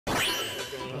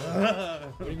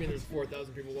What do you mean there's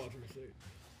 4,000 people watching the stage?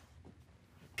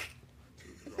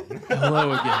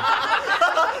 Hello again.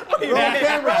 Wrong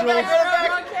camera, Jules.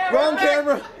 Wrong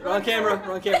camera. Wrong camera.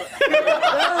 Wrong camera.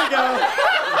 There we go.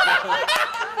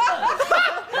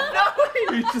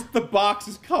 It's just the box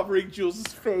is covering Jules'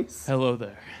 face. Hello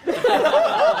there.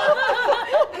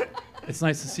 It's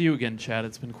nice to see you again, Chad.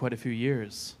 It's been quite a few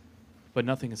years, but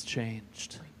nothing has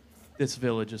changed. This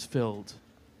village is filled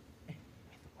with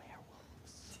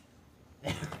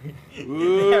werewolves.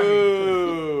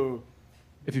 Ooh.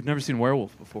 If you've never seen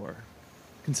Werewolf before,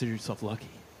 consider yourself lucky.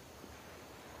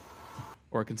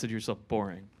 Or consider yourself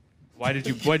boring. Why did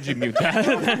you mute that?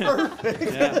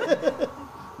 Perfect. Yeah.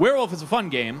 Werewolf is a fun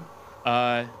game.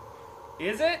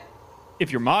 Is it?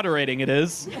 If you're moderating, it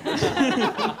is.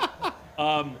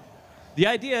 The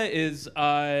idea is,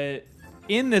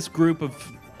 in this group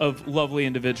of lovely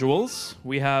individuals,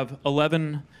 we have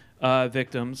 11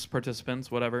 victims,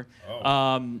 participants, whatever.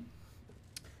 Oh.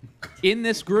 In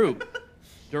this group,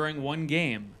 during one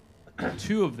game,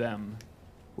 2 of them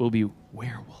will be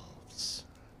werewolves.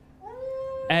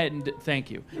 And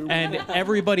thank you. And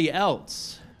everybody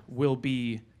else will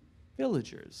be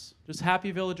villagers. Just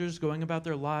happy villagers going about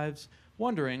their lives,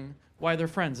 wondering why their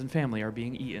friends and family are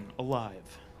being eaten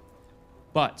alive.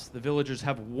 But the villagers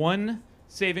have one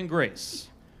saving grace.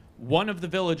 One of the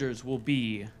villagers will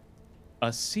be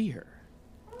a seer.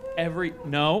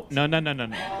 No.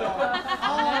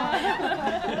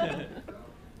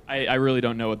 I really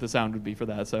don't know what the sound would be for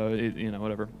that, so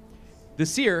whatever. The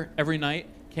seer every night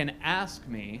can ask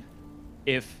me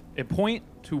if point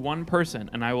to one person,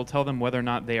 and I will tell them whether or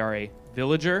not they are a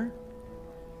villager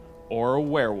or a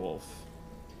werewolf.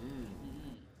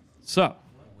 So,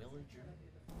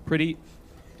 pretty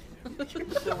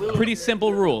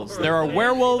simple rules. There are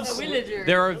werewolves,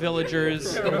 there are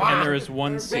villagers, and there is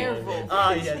one seer.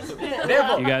 Ah, yes.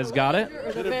 You guys got it?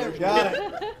 Got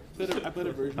it.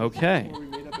 Okay.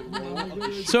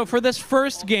 So for this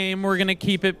first game, we're going to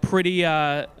keep it pretty,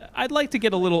 I'd like to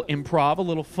get a little improv, a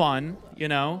little fun,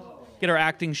 get our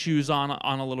acting shoes on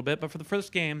a little bit. But for the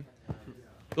first game,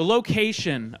 the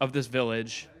location of this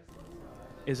village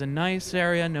is a nice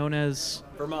area known as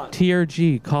Vermont.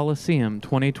 TRG, Colosseum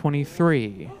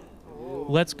 2023.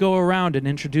 Let's go around and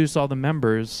introduce all the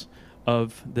members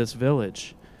of this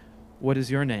village. What is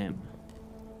your name?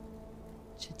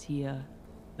 Chatia.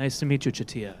 Nice to meet you,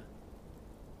 Chatia.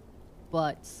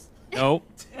 Butts. Nope.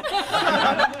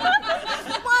 Why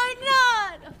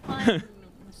not? Fine.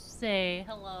 Say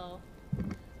hello,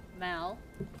 Mal.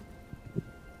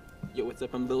 Yo, what's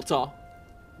up? I'm a little tall.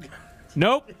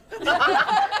 Nope.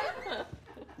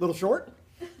 Little short?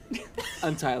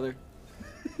 I'm Tyler.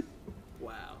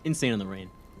 Wow. Insane in the rain.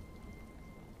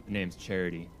 Name's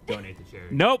Charity. Donate to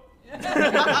charity. Nope.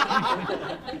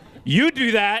 You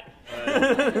do that.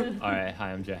 All right.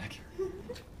 Hi, I'm Jack.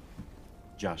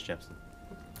 Josh Jepson.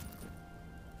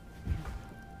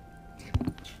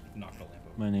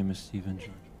 My name is Steven.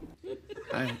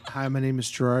 Hi, my name is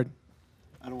Gerard.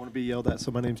 I don't want to be yelled at, so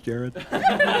my name's Jared.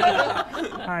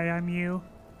 Hi, I'm you.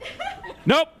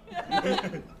 Nope.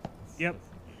 Yep.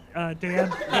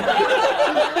 Dan.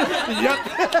 Yep.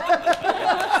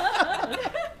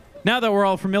 Now that we're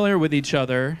all familiar with each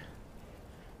other,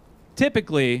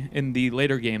 typically in the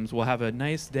later games, we'll have a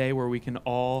nice day where we can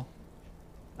all,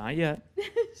 not yet,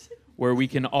 where we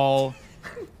can all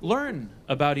learn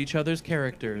about each other's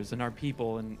characters and our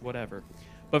people and whatever.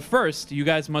 But first, you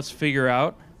guys must figure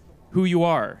out who you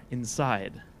are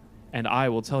inside, and I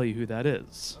will tell you who that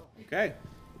is. Okay.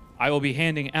 I will be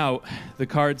handing out the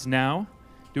cards now.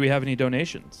 Do we have any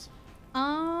donations?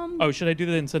 Oh, should I do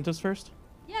the incentives first?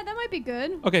 Yeah, that might be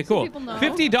good. Okay, So cool. people know.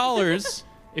 $50.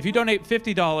 If you donate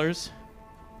 $50,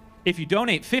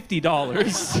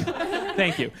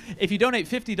 thank you. If you donate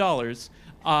 $50,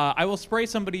 I will spray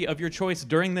somebody of your choice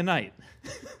during the night.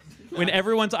 When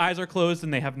everyone's eyes are closed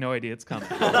and they have no idea it's coming.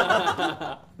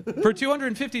 For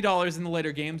 $250 in the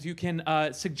later games, you can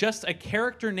suggest a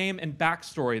character name and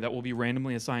backstory that will be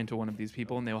randomly assigned to one of these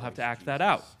people, and they will have to act that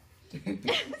out.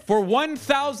 For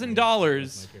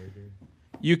 $1,000,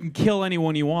 you can kill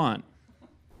anyone you want.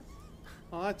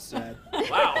 Oh, that's sad.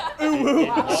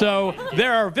 Wow. So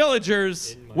there are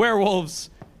villagers, werewolves,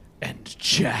 and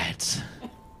chats.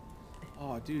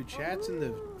 Oh, dude, Chat's in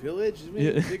the village.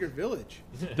 This is a bigger village.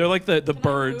 They're like the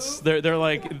birds. They're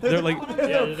like they're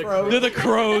the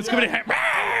crows coming in.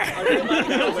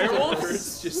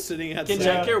 Werewolves just sitting outside. Can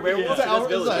Jack hear werewolves in this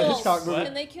village? Hitchcock movie.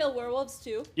 Can they kill werewolves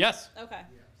too? Yes. Okay.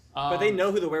 But they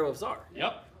know who the werewolves are.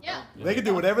 Yep. Yeah. They can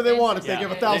do whatever they want if they give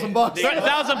 $1,000 bucks.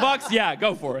 $1,000, yeah,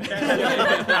 go for it.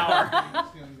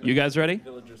 You guys ready?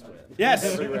 Yes.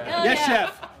 Hell Yes, yeah.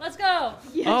 chef. Let's go.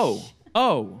 Yes.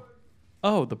 Oh,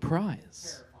 the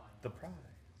prize. The prize.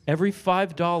 Every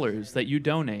 $5 that you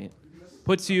donate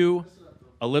puts you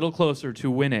a little closer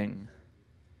to winning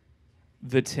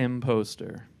the Tim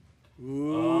poster.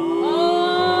 Oh.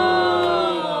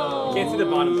 Can't see the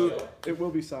bottom. It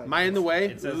will be signed. Am I in the way?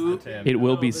 It says the Tim. It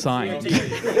will be signed.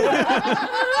 That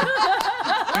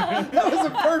was a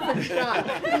perfect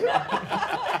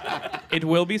shot. It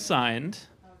will be signed,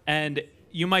 and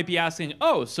you might be asking,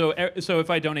 oh, so if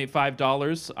I donate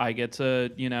 $5, I get to,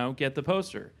 get the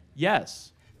poster.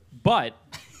 Yes, but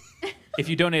if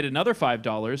you donate another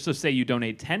 $5, so say you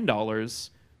donate $10,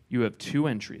 you have 2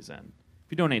 entries in.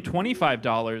 If you donate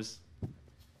 $25,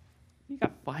 you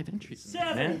got 5 entries in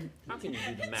there, man. How can you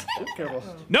do the math? Careful.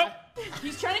 Nope.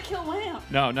 He's trying to kill Lamp.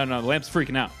 No. The lamp's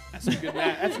freaking out. That's a good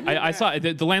match. That's a good I saw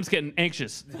it. The lamp's getting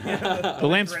anxious. The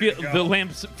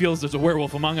lamp feels there's a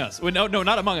werewolf among us. Well, no,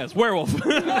 not among us. Werewolf.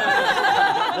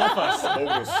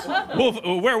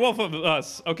 Werewolf of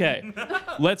us. Okay.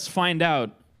 Let's find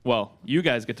out. Well, you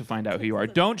guys get to find out who you are.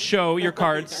 Don't show your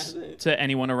cards to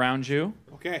anyone around you.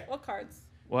 Okay. What cards?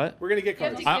 What? We're gonna get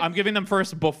cards. I'm giving them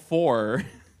first before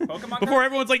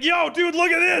everyone's like, yo, dude, look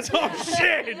at this. Oh,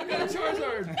 shit.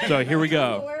 So here we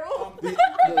go. We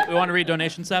want to read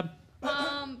donation, Seb?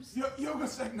 Yoga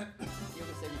segment.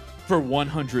 For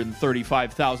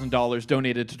 $135,000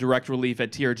 donated to Direct Relief at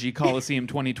TRG Colosseum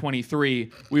 2023,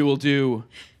 we will do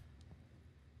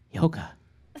yoga.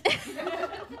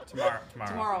 Tomorrow.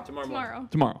 Tomorrow.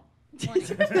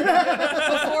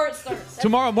 Before it starts.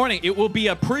 Tomorrow morning, it will be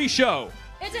a pre-show.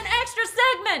 It's an extra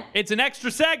segment. It's an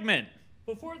extra segment.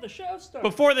 Before the show starts.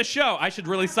 Before the show. I should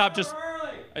really stop just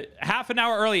half an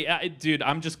hour early. Dude,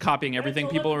 I'm just copying everything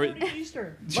people are...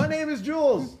 Eastern. My name is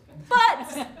Jules.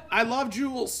 But I love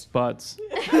Jules. Butts.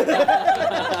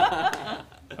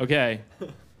 Okay.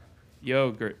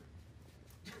 Yogurt.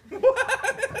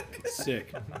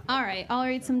 Sick. all right, I'll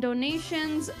read some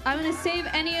donations. I'm gonna save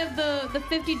any of the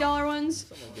 $50 ones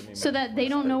so that they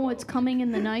don't know what's coming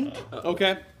in the night.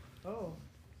 Okay.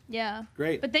 Yeah.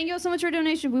 Great. But thank you all so much for your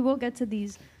donation. We will get to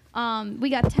these. We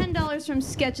got $10 from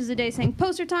Sketches a Day saying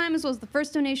poster time, as well as the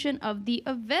first donation of the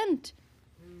event.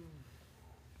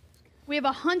 We have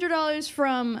 $100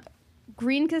 from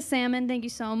Green Salmon. Thank you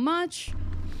so much.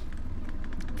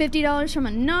 $50 from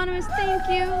Anonymous. Thank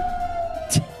you.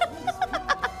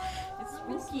 It's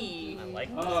spooky. I like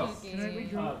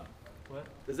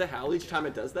Is that how each time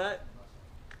it does that?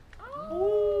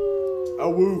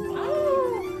 Oh, woo.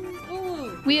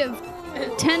 We have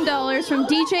 $10 from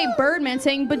DJ Birdman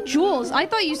saying, but Jules, I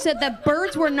thought you said that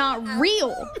birds were not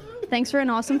real. Thanks for an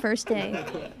awesome first day.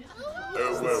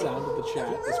 The sound of the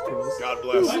chat is close. God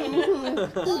bless.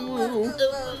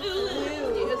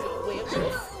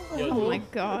 Oh my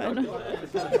god.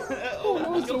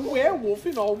 Oh, it's a werewolf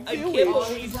in our village.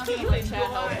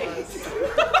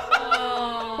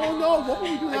 Oh no, what were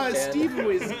we doing? Steven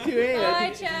was doing.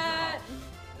 Hi, chat.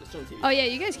 Oh yeah,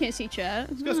 you guys can't see chat.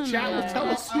 Because chat will tell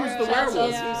us who's the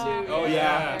werewolf. Oh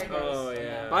yeah. Oh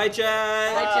yeah. Bye,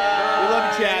 Chad. Hi, chat. We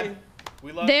love you, Chad.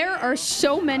 There are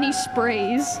so many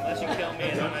sprays. Unless you kill me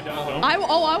and then I don't. I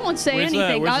won't say Where's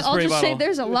anything. the I'll spray just say bottle?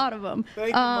 there's a lot of them. Thank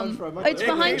you much for my- It's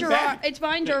behind Hey, Gerard. back. It's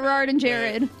behind Gerard and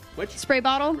Jared. Which? Spray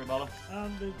bottle. The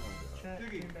chat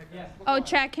came back on. Oh,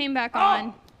 chat came back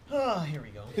on.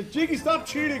 Jiggy, stop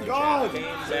cheating, God.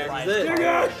 That's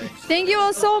it. Thank you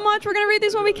all so much. We're gonna read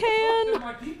these when we can.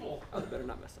 Oh, better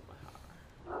not mess up my heart.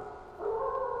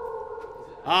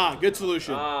 Ah, good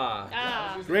solution.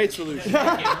 Great solution.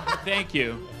 Thank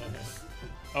you.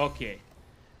 Okay.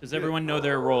 Does everyone know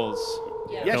their roles?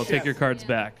 Yes, They'll take chef. your cards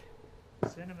back.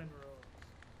 Cinnamon roll.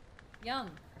 Yum.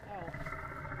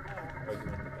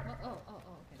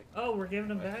 Oh, we're giving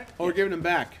them back? Oh, we're giving him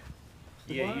back.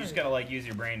 Yeah, you just gotta use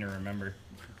your brain to remember.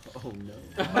 Oh no.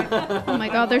 Oh my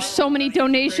god, there's so many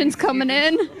donations coming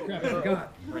in.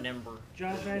 Remember.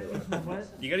 Josh, I think my what?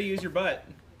 You gotta use your butt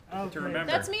Oh, to remember.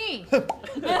 That's me. You were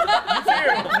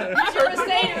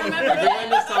saying, remember Everyone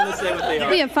just tell them to say what they are.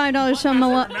 We have $5 from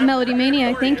Melody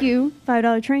Maniac. Thank you.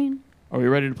 $5 train. Are we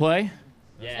ready to play?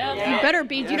 You better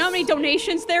be. Do you know how many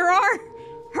donations there are?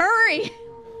 Hurry.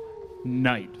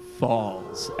 Night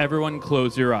falls. Everyone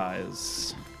close your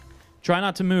eyes. Try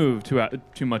not to move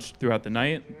too much throughout the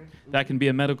night. That can be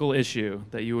a medical issue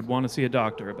that you would want to see a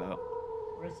doctor about.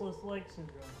 Restless leg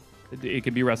syndrome. It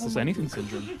could be restless anything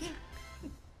syndrome.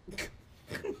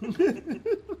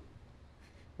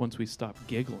 Once we stop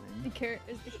giggling. Is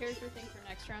the character thing for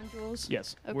next round, Jules?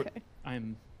 Yes. Okay.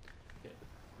 I'm.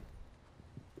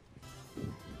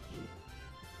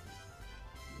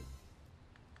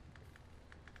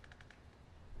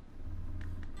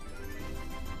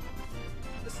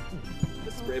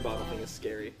 spray bottle thing is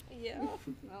scary. Yeah.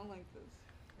 I don't like this.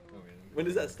 When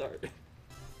does that start?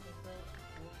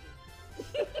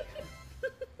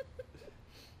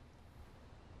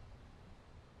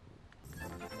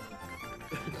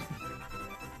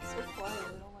 So quiet.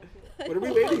 I don't like it. What are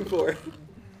we waiting for?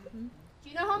 Do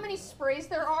you know how many sprays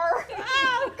there are?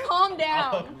 Calm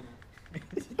down.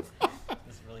 This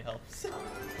really helps.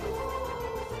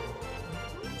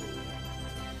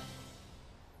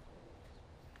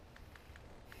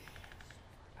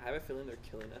 I have a feeling they're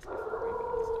killing us before we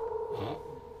even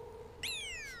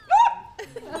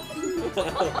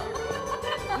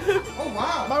Oh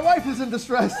wow! My wife is in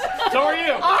distress. So are you.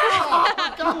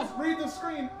 Guys, read the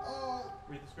screen.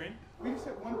 Read the screen. We just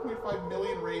hit 1.5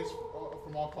 million raised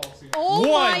from all Colosseum. Oh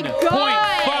my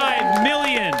God! 1.5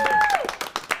 million.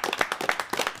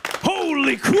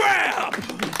 Holy crap!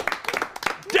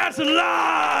 That's a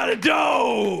lot of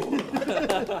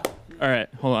dough. All right,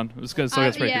 hold on. Let's go. So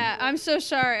Yeah, I'm so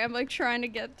sorry. I'm like trying to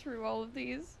get through all of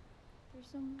these. There's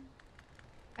some.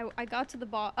 I got to the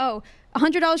ball. Oh,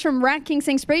 $100 from Rat King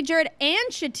saying spray Jared and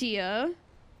Shatia.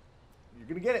 You're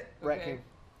gonna get it, Rat King.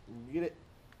 You get it.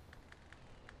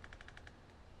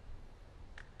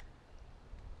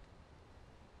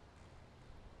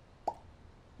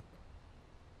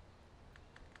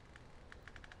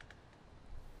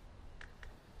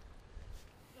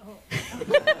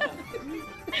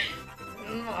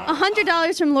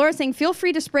 $100 from Laura saying feel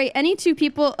free to spray any two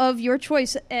people of your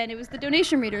choice, and it was the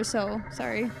donation reader. So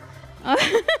sorry. Damn.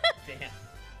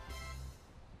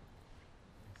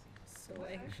 So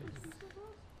anxious.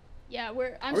 Yeah, Are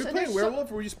we playing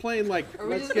Werewolf or are we just playing like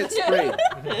Let's Get Yeah. Sprayed?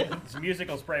 It's a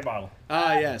musical spray bottle.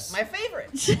 Ah, yes. My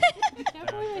favorite.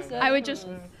 I would just.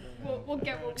 We'll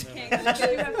get what we can. 'Cause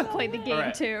you have to play the game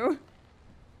Alright. too.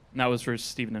 And that was for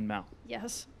Stephen and Mal.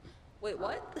 Yes. Wait,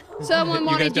 what? Someone You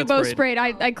wanted guys you got both sprayed.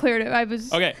 sprayed. I cleared it. I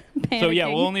was. Okay. So yeah,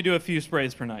 panicking. we'll only do a few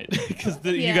sprays per night because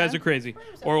you Yeah. guys are crazy,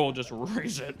 or we'll just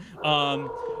raise it.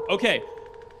 Okay.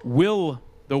 Will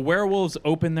the werewolves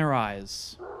open their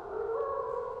eyes?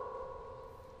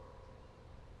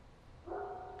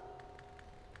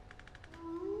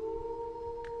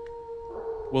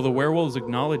 Will the werewolves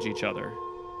acknowledge each other?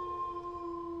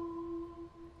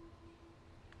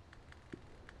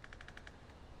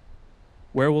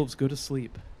 Werewolves go to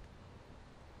sleep.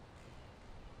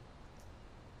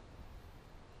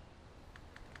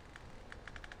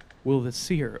 Will the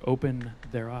seer open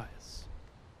their eyes?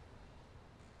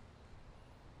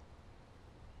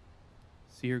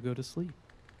 Seer go to sleep.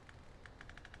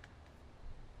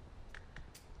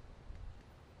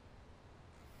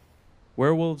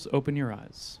 Werewolves, open your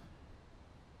eyes.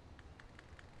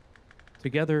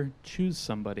 Together, choose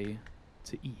somebody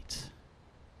to eat.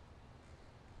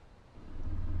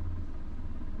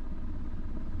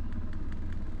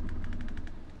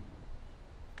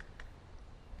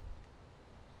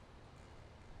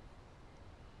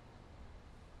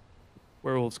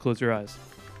 Werewolves, close your eyes.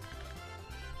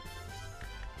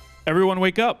 Everyone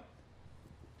wake up.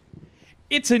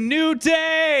 It's a new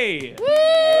day! Woo!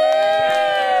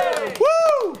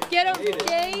 Get him,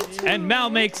 Jay. And Mal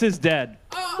makes his dead.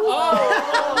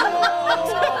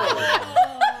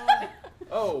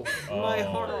 Oh, my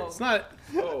heart. It's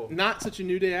not such a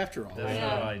new day after all. That's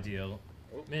not ideal.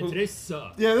 Man, today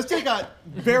sucked. Yeah, this day got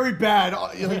very bad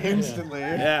like, instantly.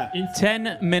 Yeah.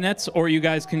 10 minutes, or you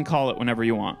guys can call it whenever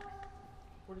you want.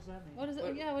 What does that mean? What is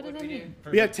it? Yeah, what does that mean?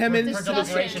 We have 10 minutes For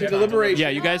deliberation. to deliberate. Yeah,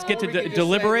 you guys get to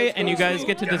deliberate, and you guys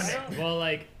get to Well,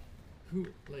 like, who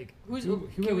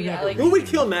Can we, have a like- Who would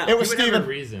kill Matt? It was who would have a Steven.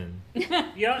 reason?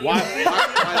 Yeah. Why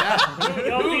that?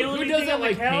 Y'all feel Who anything doesn't on the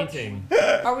like couch? painting?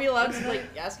 Are we allowed to like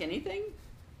ask anything?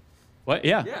 What?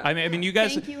 Yeah. Yeah. I mean, you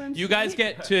guys, Thank you, MC. you guys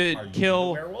get to Are you kill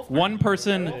the werewolf? one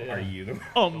person Are you the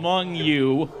among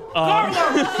you.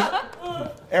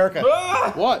 Erica,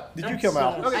 Ah! what? Did you kill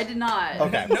Mal? I did not.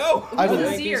 Okay. No! I Who's the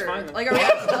believe. seer? fine. Like, are we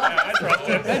allowed to I trust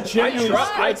him. That genuinely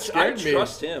I scared me.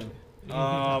 trust him.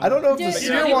 I don't know if the Yeah,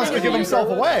 seer yeah, wants to yeah, give yeah. himself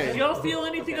Do away. y'all feel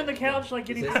anything on the couch like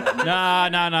getting? Nah.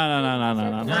 No.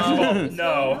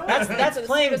 That's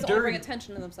playing dirty. Bring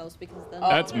attention to themselves because then.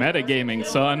 That's metagaming,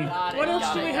 son. What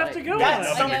else do we have to go That's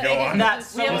on? something to go on.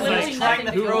 That's We have so literally trying to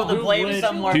nothing to throw the do. blame Who would-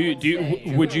 somewhere.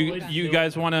 Would you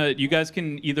guys want to? You guys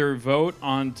can either vote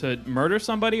on to murder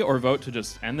somebody or vote to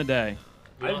just end the day.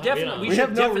 I definitely, We we have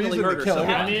should no definitely reason to murder kill him.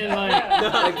 someone. I mean, like,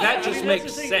 Like, that I just mean, makes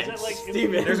that's the thing, is that, sense. like,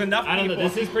 Steven. There's enough I don't know. people.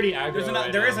 This is pretty aggro. There's enough.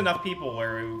 right There is now. enough people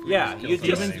where. Yeah, kill you somebody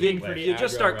just quickly. pretty you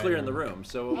just aggro start right clearing now. the room.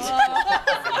 So. Wait,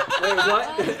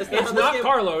 what? It's not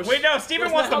Carlos. Wait, no. Steven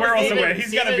That's wants the not how werewolves Steven- away.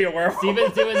 He's gotta be a werewolf.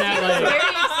 Steven's doing that, like, Very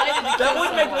excited to That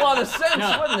would make a lot of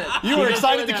sense, wouldn't it? You were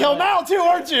excited to kill Mal too,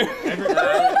 aren't you?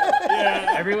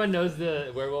 Everyone knows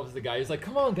the werewolf's the guy who's like,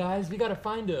 come on, guys, we gotta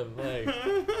find him. Like,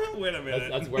 wait a minute.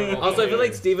 That's werewolf. Also, I feel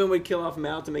like Steven would kill off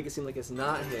Mal to make it seem like it's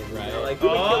not him. Right. You know? Like, he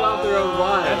would kill off their own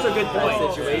wives. That's a good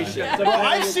point. Situation. Bro,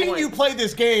 I've seen you play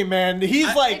this game, man.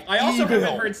 He's like I also evil.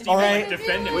 haven't heard Steven all right?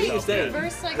 defend himself. What do you say?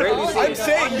 Reverse psychology. I'm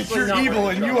saying that you're evil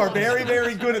and you are very,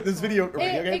 very good at this video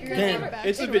game.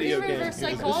 It's a video game. Reverse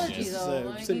psychology, This is though. a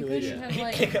Like, you simulation. couldn't have, He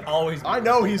like... could always. I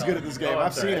know he's good at this game. I'm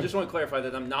I've sorry. seen I him. just want to clarify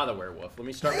that I'm not a werewolf. Let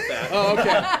me start with that. Oh,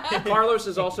 okay. Carlos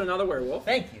is also not a werewolf.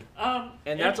 Thank you.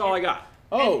 And that's all I got.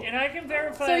 Oh. And I can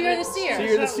verify. So you're that the seer. So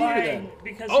you're the he's seer not then. lying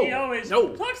Because Oh, he always no.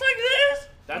 talks like this.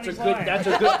 That's when a he's good. lying. That's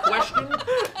a good question. But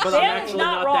I'm Sam's actually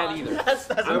not not wrong. that either. That's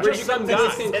I'm where just you some come to guy.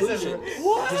 this conclusion.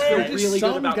 What? Just feel You're just really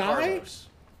some good about guy? Carlos.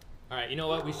 All right, you know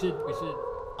what? We should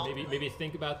maybe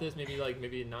think about this. Maybe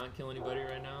not kill anybody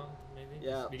right now. Maybe.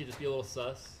 Yeah. We could just be a little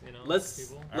sus. You know. Let's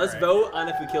people. vote on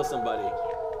if we kill somebody.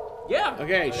 Yeah.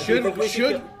 Okay,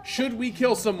 should we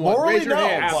kill someone? Morally, Raise your no,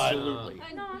 hands. Absolutely.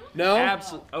 No?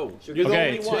 Absolutely. Oh, You're the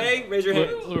Okay. only one. Today, raise your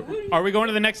hand. Are we going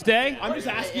to the next day? I'm just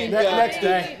asking. Next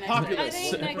day. I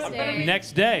Populace. think next day.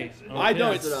 Next day. I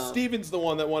know Okay. it's Steven's the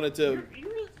one that wanted to.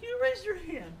 You raised your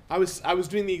hand. I was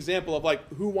doing the example of like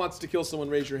who wants to kill someone.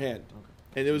 Raise your hand,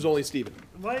 and it was only Steven.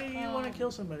 Why do you want to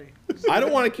kill somebody? I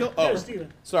don't want to kill. No, Oh,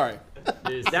 Steven. sorry.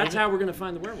 Dude, that's how we're gonna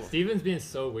find the werewolf. Steven's being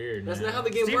so weird. That's man. not how the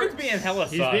game Steven's works. being hella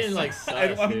He's sus. being like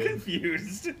sus, I'm dude.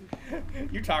 confused.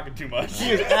 You're talking too much.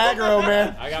 He is aggro,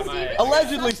 man. I got my.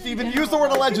 Allegedly, Steven. Use the word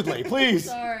allegedly, please.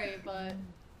 Sorry, but...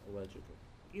 Allegedly.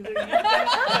 Either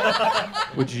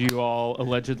you Would you all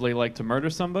allegedly like to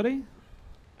murder somebody?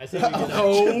 I said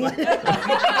we could.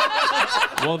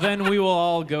 Well, then we will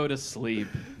all go to sleep,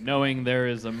 knowing there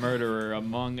is a murderer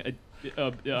among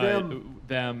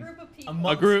them.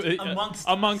 Amongst, A group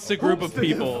amongst a group of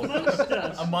people.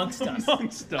 Amongst us.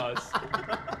 Amongst us.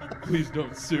 Please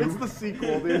don't sue. It's the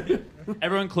sequel, dude.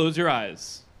 Everyone close your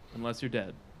eyes, unless you're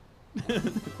dead.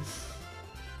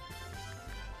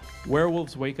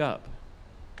 Werewolves wake up.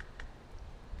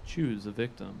 Choose a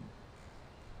victim.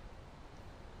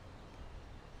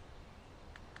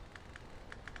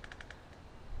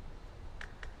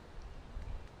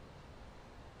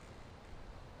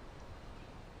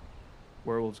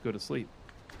 Werewolves go to sleep.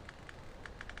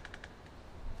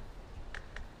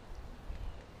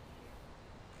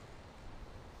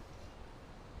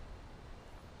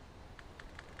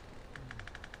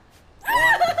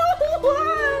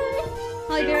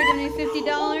 Holly Berry donated $50.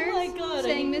 Oh my God,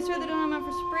 Saying Miss her the donut amount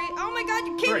for spray. Oh my God,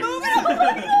 you keep Great. moving. Oh my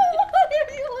God, why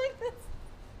are you like this?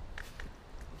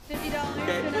 $50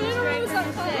 Okay. for another spray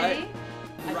from Say.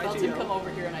 I Right felt to him you. come over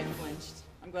here and I flinched.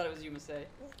 I'm glad it was you, Masay.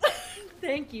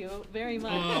 Thank you very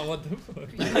much. Oh, what the fuck?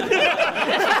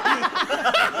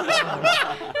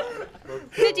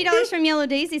 $50 from Yellow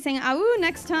Daisy saying, "Awoo,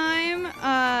 next time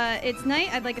it's night,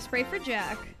 I'd like a spray for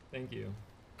Jack." Thank you.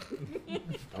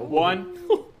 One,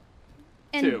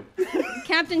 And two.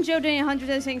 Captain Joe donated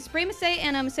 $100 saying, "Spray Masay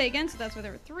and Masay again," so that's why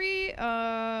there were three.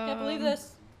 Can't believe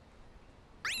this.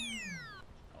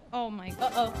 Oh my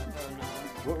God. Uh-oh.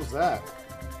 What was that?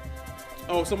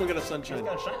 Oh, someone got a sunshine. We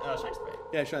got a shine spray.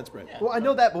 Yeah, shine spray. Yeah. Well, I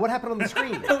know that, but what happened on the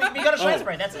screen? we got a shine Oh.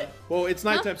 spray. That's it. Well, it's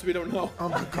nighttime, so we don't know. Oh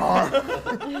my God.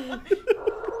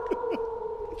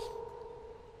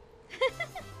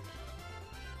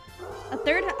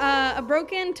 A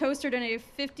broken toaster donated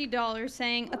 $50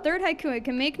 saying, "A third haiku, I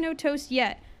can make no toast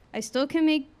yet. I still can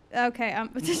make." Okay, I'm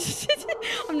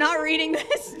not reading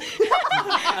this.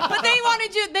 But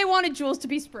they wanted Jules to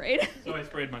be sprayed. So I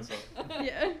sprayed myself.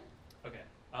 Yeah. Okay.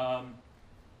 I'll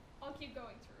keep going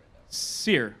through it though.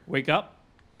 Seer, wake up.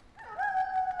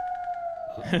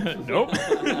 Nope.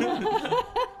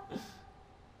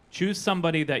 Choose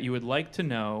somebody that you would like to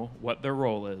know what their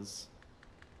role is.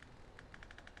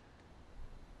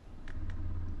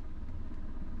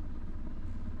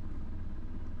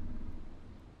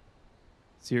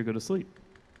 Seer, go to sleep.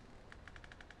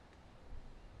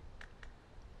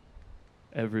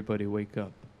 Everybody wake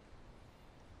up.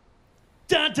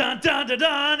 Dun dun dun dun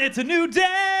dun! It's a new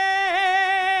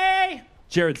day!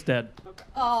 Jared's dead.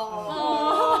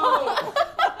 Oh.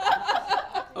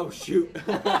 Oh shoot.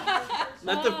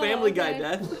 Not the Family Guy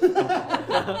death.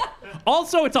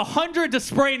 Also, it's 100 to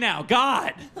spray now.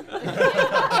 God! 50,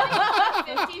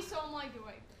 so I'm like, do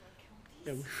I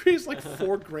Yeah, we raised like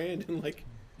 $4,000 in like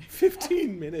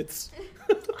 15 minutes.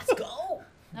 Let's go.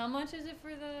 How much is it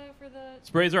for the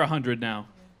Sprays are 100 now.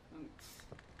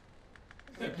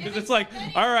 Because it's like,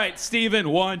 all right, Steven,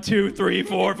 1, 2, 3,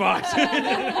 4, 5.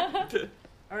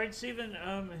 All right, Steven.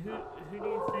 Who do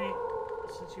you think?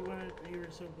 Since you were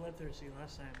so bloodthirsty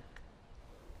last time,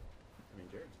 mean,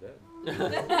 Jared's dead.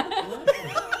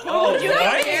 Oh, Did you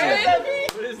what?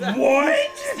 Jared? What is that?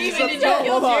 What? Steven, did you kill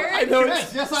Hold on. Jared? I know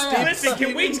Yes, yes, I am. Listen,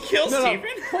 can we kill No, Steven?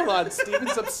 hold on.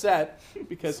 Steven's upset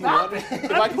because he Stop wanted. it.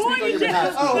 If I can speak on your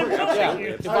behalf. Oh, yeah. okay.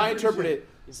 If I interpret it,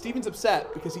 Steven's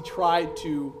upset because he tried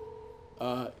to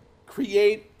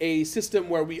create a system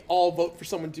where we all vote for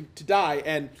someone to die,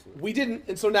 and we didn't,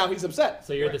 and so now he's upset.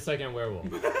 So you're the second werewolf.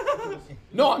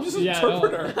 No, I'm just an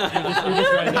interpreter. You're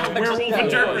just right there. Werewolf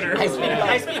interpreter. I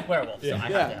speak werewolf, so I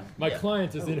have to. My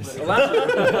client is innocent.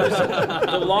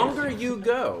 The longer you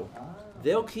go,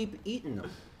 they'll keep eating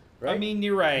them. Right? I mean,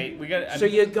 you're right. We got. So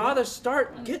you gotta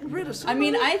start getting rid of some. I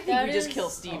mean, I think we just kill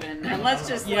Steven and let's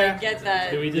just like get that.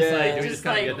 Do we just kind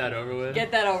kind of of get that over with? Get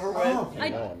that over with.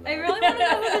 I really want to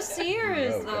know who the seer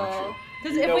is, though.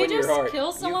 Because You if know we in your just heart,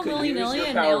 kill someone you could use willy-nilly your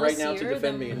and power nail right the now to seer,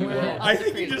 defend me then and you we're will. I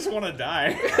think you just want to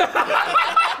die.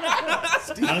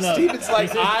 I don't know. Steven's like,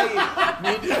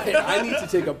 I need to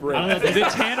take a break. I don't know. The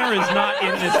Tanner is not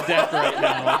in this deck right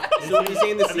now. So he's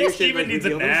saying the I think seer Steven should needs a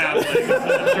reveal nap. himself?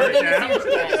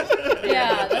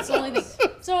 Yeah, that's the only thing.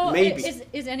 So Maybe.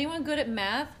 is anyone good at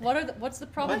math? What's the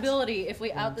probability if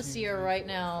we out the seer right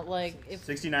now? Like if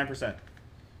 69%.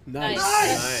 Nice.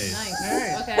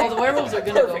 Nice. Okay. Well, the werewolves are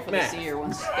gonna go Perfect for the match. seer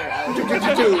once they're out.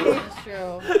 That's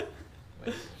true.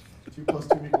 2 +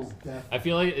 2 equals death. I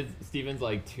feel like Steven's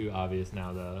like too obvious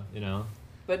now, though. You know.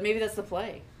 But maybe that's the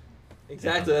play.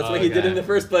 Exactly. That's Oh, what he did okay. in the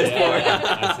first place.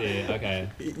 Yeah, I see. Okay.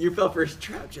 You fell for his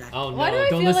trap, Jack. Oh no! Why do I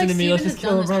Don't feel listen like to me. Let's Steven just has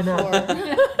kill him done right this now.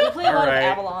 before? We play a lot Alright. of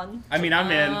Avalon. I mean,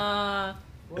 I'm in.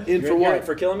 In for You're what?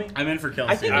 for killing me? I'm in for killing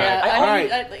I think- Steven.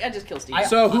 Yeah, I just kill Steven.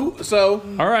 So who? So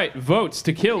All right, votes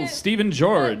to kill Stephen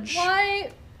George.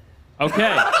 Why?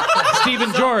 Okay,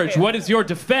 Stephen George, what is your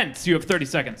defense? You have 30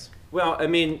 seconds. Well, I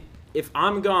mean, if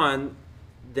I'm gone,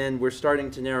 then we're starting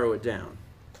to narrow it down.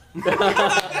 Okay,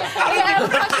 I have a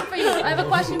question for you. I have a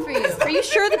question for you. Are you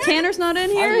sure the Tanner's not in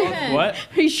here? What?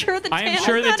 Are you sure the I Tanner's am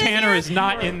sure that not in Tanner here? is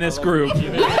not in this group.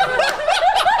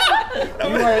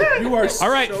 you are. All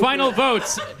right, so final good.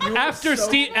 votes.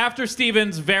 After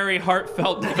Steven's very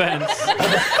heartfelt defense,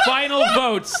 final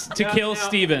votes to kill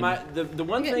Steven. The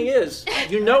one thing is,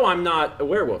 you know I'm not a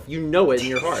werewolf. You know it in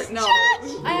your heart. No.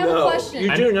 I have a question.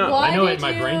 You do know. I know Why in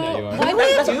my did brain that you- you are. Why did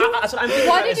That's what I'm thinking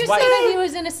Why about did is you say that he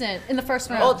was innocent in the first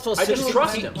round? Oh, so I just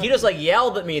trust him. He just like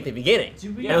yelled at me at the beginning.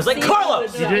 And I was like, See,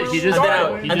 Carlos! He just And then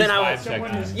I- he and then just I vibe was-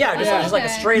 checked me. Yeah, just like a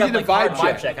Okay. straight You up did like a vibe hard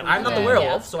vibe check. check. And I'm not the Okay.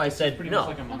 werewolf, so I said no.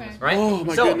 Okay. Right? Oh,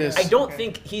 my so goodness. I don't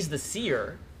think he's the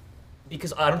seer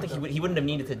because I don't think he wouldn't have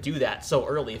needed to do that so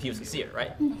early if he was the seer,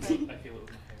 right?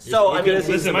 So I mean,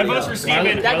 Listen, my vote's for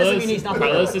Steven. that doesn't mean he's not the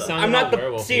Carlos werewolf. is sounding I'm not all the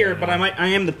werewolf seer, here but now. I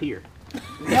am the peer.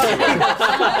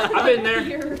 I've been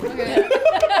there. Okay.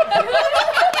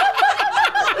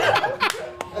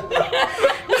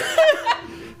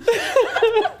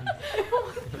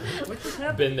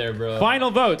 Been there, bro. Final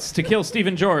votes to kill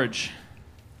Stephen George.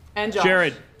 And Josh.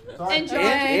 Jared. And Josh.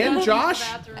 And Josh?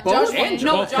 Josh, Both?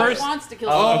 no, Well, Josh first- wants to kill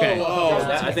Oh, Steven.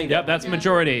 oh. I think. Yep, that's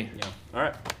majority. All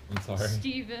right. I'm sorry.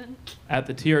 Steven. At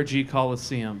the TRG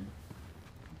Colosseum,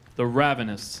 the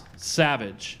ravenous,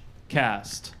 savage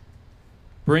cast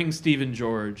bring Stephen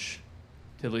George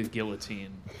to the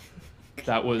guillotine.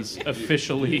 That was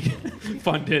officially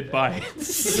funded by.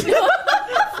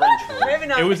 Maybe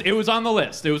not. It was on the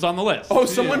list. It was on the list. Oh,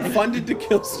 someone funded to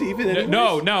kill Steven anyways?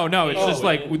 No. It's just Oh.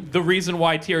 like the reason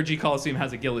why TRG Coliseum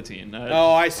has a guillotine.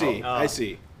 Oh, I see. I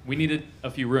see. We needed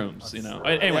a few rooms, you know.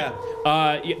 Anyway,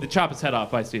 the chop his head off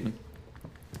by Steven.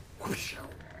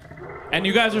 And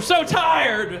you guys are so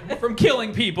tired from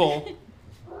killing people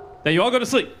that you all go to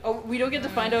sleep. Oh, we don't get to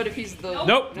find out if he's the.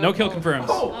 Nope, no kill confirms.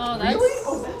 Oh,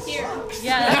 that's here.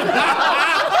 Yeah.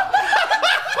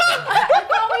 I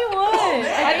thought we would.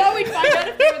 I thought we'd find out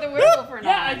if they were the werewolf or not.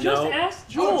 Yeah, I just asked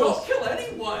Jules. kill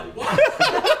anyone. Why?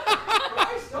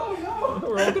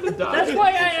 We're all gonna die. That's why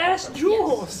I asked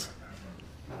Jules.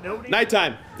 Nobody.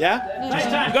 Nighttime. Yeah?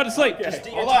 Nighttime. Go to sleep.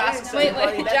 Hold on.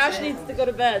 Wait, Josh needs to go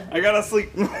to bed. I gotta sleep.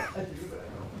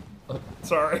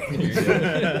 Sorry.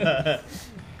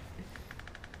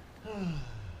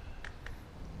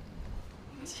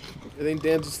 I think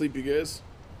Dan's asleep, you guys.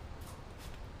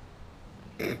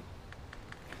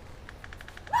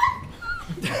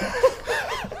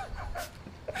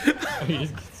 You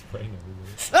just keep spraying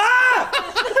everywhere.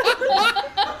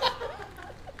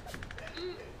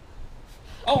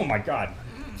 Oh my god.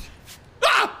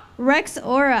 Rex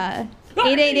Aura,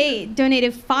 888,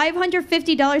 donated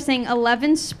 $550 saying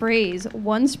 11 sprays.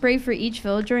 1 spray for each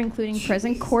villager, including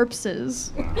present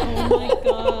corpses. Oh my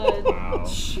god. Wow.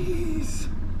 Jeez.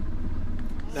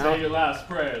 Say your last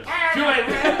prayers.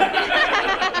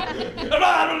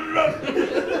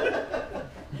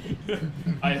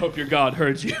 I hope your God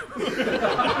heard you.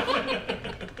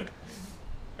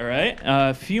 All right,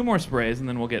 a few more sprays, and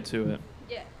then we'll get to it.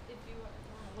 Yeah, if you want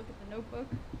to look at the notebook.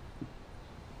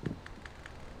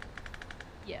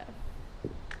 Yeah.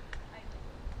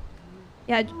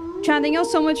 Yeah, Chad, thank you all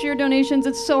so much for your donations.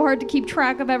 It's so hard to keep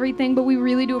track of everything, but we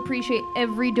really do appreciate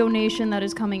every donation that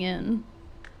is coming in.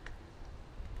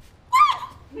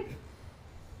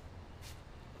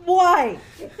 Why?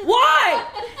 Why?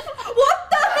 What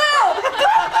the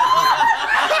hell?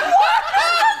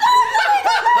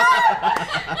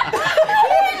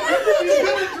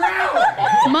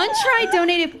 Muntry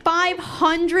donated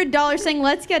 $500 saying,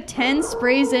 let's get 10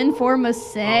 sprays in for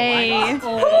Masay.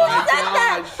 Oh my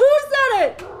gosh. Who said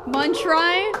it?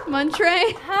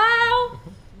 Muntry? How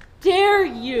dare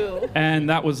you? And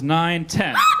that was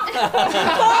 9-10.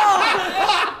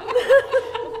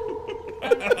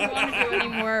 I don't want to do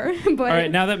anymore. But All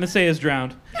right, now that Masay is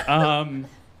drowned.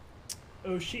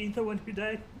 Oh, she the one who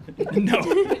died? No,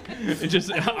 it's just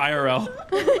IRL.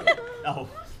 Oh.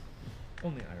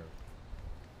 Only IRL.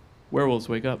 Werewolves,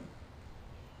 wake up.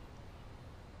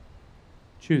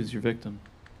 Choose your victim.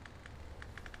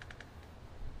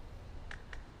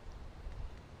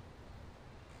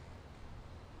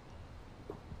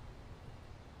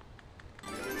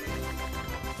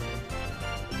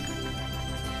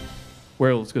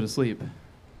 Werewolves, go to sleep.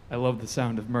 I love the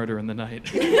sound of murder in the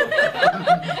night.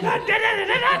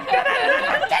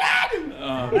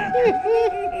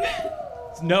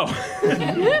 No.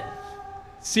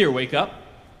 Seer, wake up.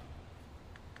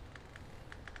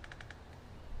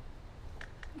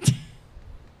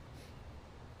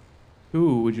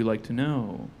 Who would you like to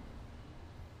know?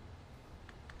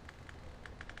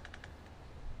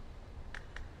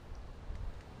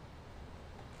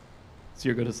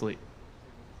 Seer, go to sleep.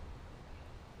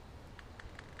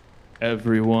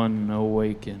 Everyone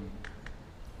awaken.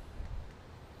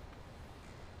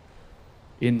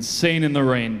 Insane in the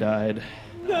Rain died.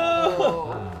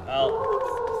 Oh.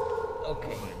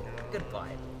 Okay. Goodbye.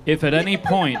 If at any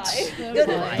point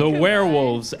Goodbye. the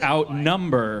werewolves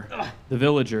outnumber the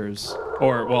villagers,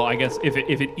 or, well, I guess if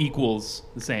it equals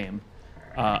the same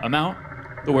amount,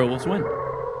 the werewolves win.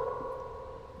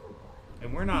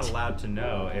 And we're not allowed to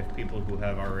know if people who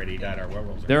have already died are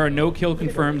werewolves. There are no kill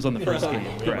confirms on the first game. We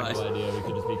have Correct. no idea. We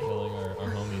could just be killing our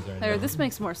homies right There, now. this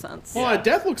makes more sense. Oh,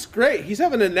 Death looks great. He's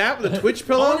having a nap with a Twitch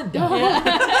pillow. Hey,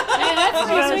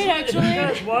 that's pretty sweet,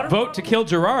 actually. Vote to kill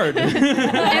Gerard.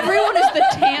 everyone is the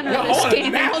Tanner in this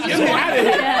game. They'll just walk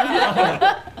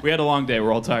in. We had a long day.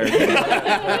 We're all tired.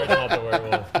 Gerard's not the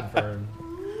werewolf, confirmed.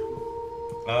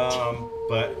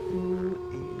 But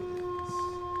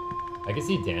I can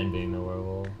see Dan being the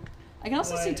werewolf. I can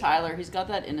also see Tyler. He's got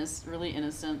that really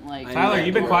innocent, like. Tyler,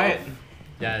 you've been quiet.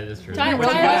 Yeah, that's true.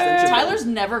 Tyler's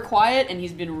never quiet, and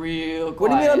he's been real quiet. What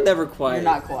do you mean I'm never quiet?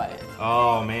 You're not quiet.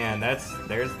 Oh man, that's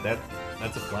a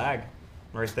flag,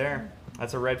 right there.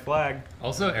 That's a red flag.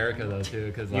 Also Erica though too,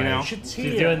 because You know? she's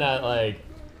doing that like.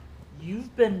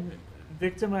 You've been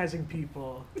victimizing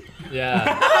people.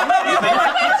 Yeah.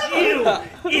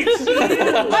 It's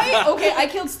you. I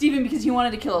killed Steven because he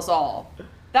wanted to kill us all.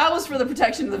 That was for the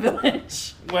protection of the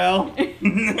village. Well. I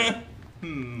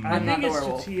I'm not think the it's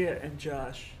werewolf. Tatia and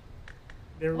Josh.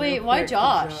 They're Wait, real why quick to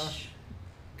Josh?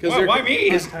 Why me?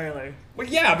 It's Tyler. Well,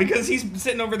 yeah, because he's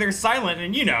sitting over there silent,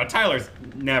 and you know, Tyler's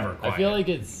never quiet. I feel like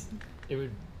it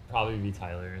would probably be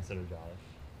Tyler instead of Josh.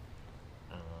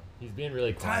 I don't know. He's being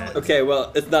really quiet. Okay,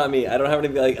 well, it's not me. I don't have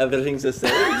any like other things to say.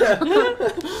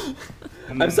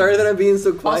 I'm sorry that I'm being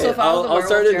so quiet. Also, if I was the I'll werewolf,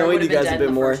 start Jared annoying would you have been guys a dead bit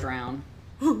in the more. first round.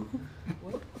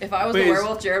 If I was Wait, the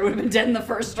werewolf, Jared would have been dead in the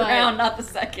first round, not the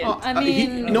second. Oh, I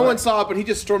mean, no one saw it, but he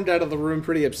just stormed out of the room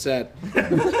pretty upset.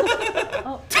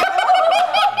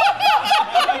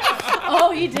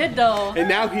 oh, he did though. And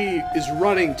now he is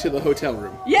running to the hotel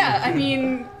room Yeah, I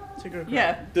mean,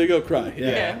 yeah. to go cry.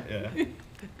 Yeah.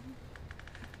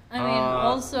 I mean,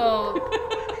 also,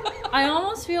 I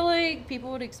almost feel like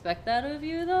people would expect that of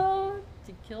you though,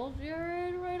 to kill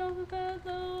Jared right off the bat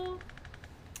though.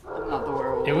 I'm not the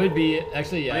werewolf. It would be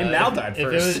actually yeah. I mean, Mal died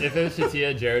first. If it was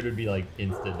Shatia, Jared would be like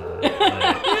instant dead.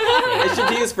 It's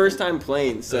Shatia's first time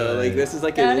playing, so like this is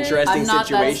like an interesting I'm not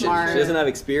that situation. smart. She doesn't have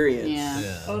experience.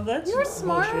 Yeah. Oh, that's You're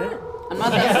smart. bullshit. I'm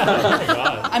not that.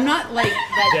 God. I'm not like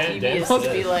that Dan- devious Dan's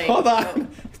to be like. Hold on.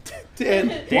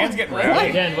 Dan, Dan's getting Why,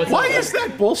 rowdy. Dan, what's why up? is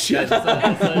that bullshit? That's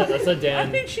a I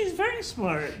Dan. think she's very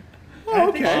smart. Oh,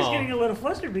 I think okay. she's getting a little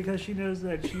flustered because she knows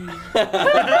that she's.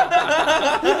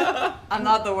 I'm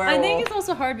not the werewolf. I think it's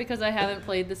also hard because I haven't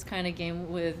played this kind of game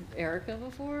with Erica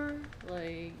before.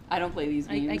 Like, I don't play these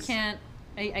games. I can't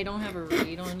I don't have a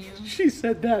read on you. She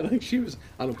said that like she was.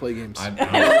 I don't play games. I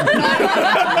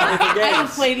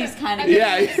don't play these kind of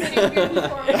games.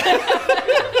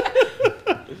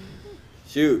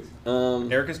 Shoot.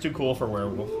 Erica's too cool for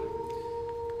werewolf.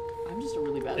 I'm just a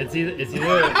really bad. It's either.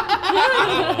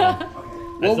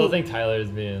 I still think Tyler is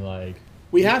being like.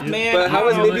 We have man. But how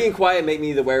does me being quiet make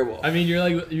me the werewolf? I mean,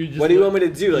 you're just. What do you want me to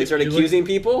do? Like start accusing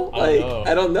people? Like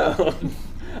I don't know.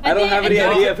 I don't have any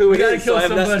idea of who it is. So I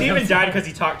have nothing. Steven died because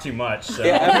he talked too much. So.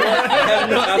 Yeah, I have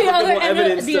no applicable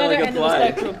evidence to like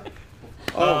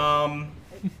apply.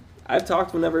 I've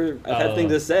talked whenever I've had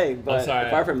things to say, but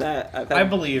apart from that, I've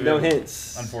had no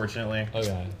hints. Unfortunately.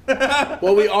 Okay.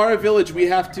 Well, we are a village. We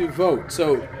have to vote.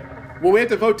 So, we have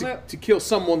to vote to kill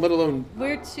someone, let alone.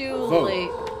 We're too vote. late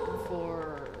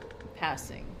for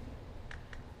passing.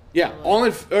 Yeah.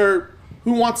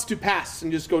 Who wants to pass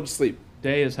and just go to sleep?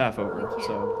 Day is half over,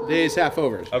 so. Day is half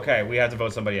over. Okay, we have to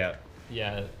vote somebody out.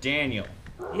 Yeah. Daniel.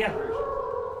 Yeah.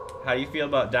 How do you feel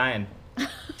about dying? I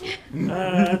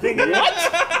think. What?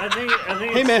 I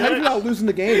think. Hey man, how do you feel about losing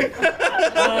the game? Look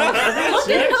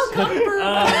at how comfortable.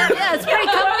 Yeah, it's pretty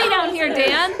comfy down here,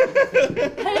 Dan.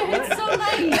 It's so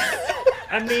nice.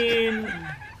 I mean,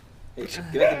 Hey,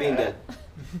 get back to being dead.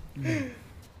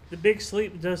 the big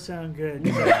sleep does sound good.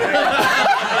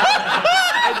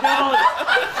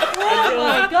 Oh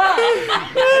my god.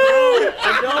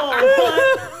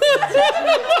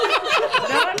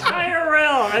 Not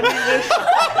IRL. I mean,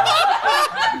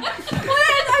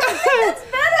 It's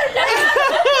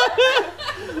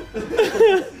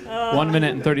better. 1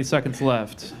 minute and 30 seconds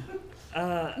left.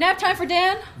 Nap time for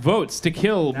Dan. Votes to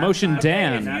kill Motion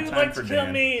Dan. if you'd like to kill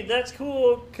me, that's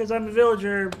cool, because I'm a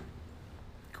villager.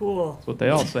 Cool. That's what they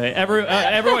all say.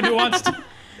 Everyone who wants to.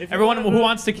 Everyone who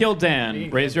wants to kill Dan,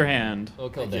 raise your hand.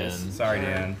 We'll kill Dan. Sorry,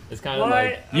 Dan. It's kind of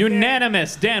like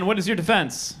unanimous. Dan, what is your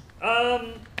defense?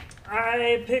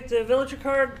 I picked a villager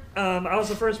card. I was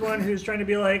the first one who's trying to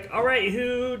be like, all right,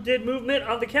 who did movement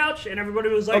on the couch? And everybody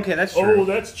was like, okay, that's true. Oh,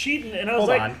 that's cheating. And I was Hold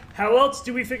like, on. how else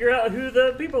do we figure out who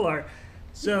the people are?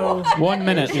 So 1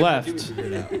 minute left.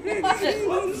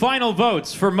 Final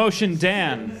votes for Motion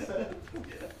Dan.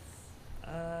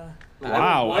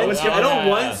 Wow. I don't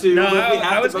want to, but we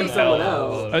have to vote someone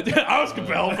else. I was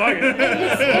compelled. Fuck it.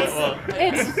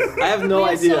 It's I have no we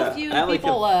have idea. so few I like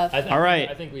people left. All right.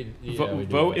 I think we do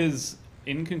vote it. is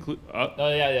inconclusive.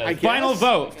 Oh yeah. Final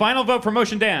vote. Final vote for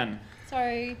Motion Dan.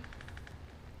 Sorry.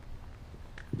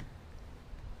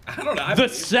 I don't know. The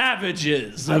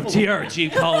Savages of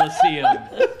TRG Colosseum.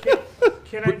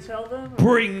 can I tell them?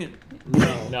 Bring. No.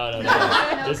 We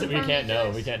can't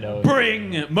know. We can't know.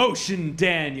 Bring Motion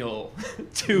Daniel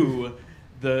to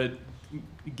the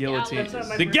guillotine.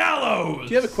 The gallows.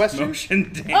 Do you have a question?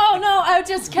 Motion Dan. Oh no! I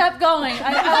just kept going. You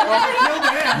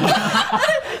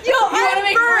want to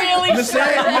make really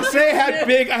Masay had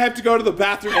big. I have to go to the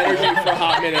bathroom energy for a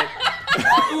hot minute.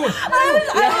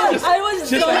 I was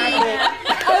Just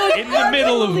In the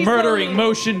middle of murdering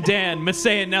Motion Dan,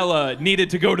 Masayanella needed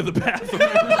to go to the bathroom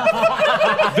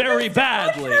very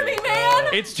badly.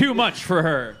 It's too much for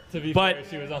her. To be but fair,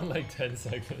 she was on like 10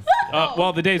 seconds.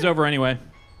 well, the day's over anyway.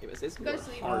 It's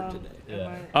hard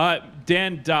today.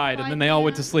 Dan died, and then they all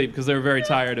went to sleep because they were very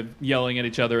tired of yelling at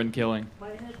each other and killing. My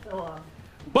head fell off.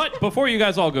 But before you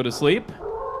guys all go to sleep,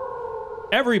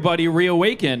 everybody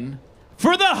reawaken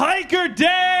for the Hiker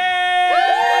Day!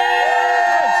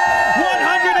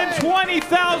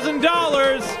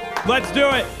 $120,000. Let's do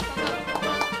it.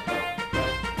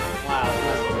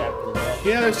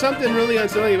 Yeah, there's something really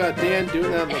unsettling about Dan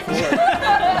doing that on the floor.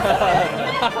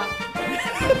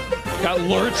 Got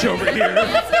Lurch over here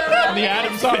in the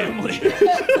Addams family.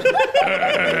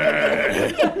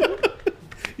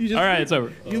 All right, it's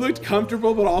over. You looked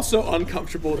comfortable, but also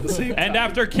uncomfortable at the same time. And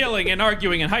after killing and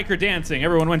arguing and hiker dancing,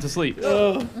 everyone went to sleep.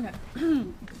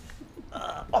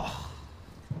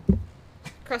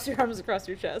 Cross your arms across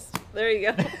your chest. There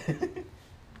you go.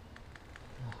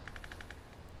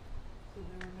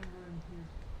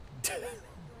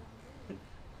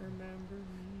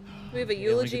 We have a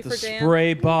eulogy the for Dan.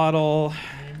 spray bottle.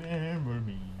 Remember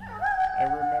me. I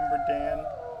remember Dan.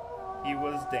 He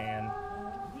was Dan.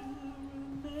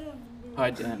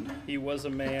 Hi, Dan. He was a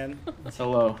man.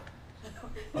 Hello.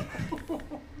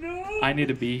 I need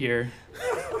to be here.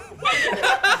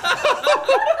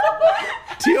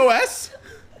 TOS?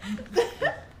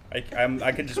 I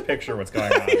can just picture what's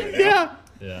going on right now.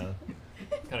 Yeah.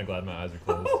 Kind of glad my eyes are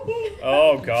closed.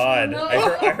 Oh God!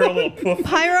 I heard a little poof.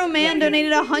 Pyro Man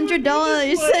donated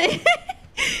 $100 saying,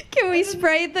 "Can we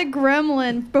spray the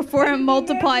gremlin before it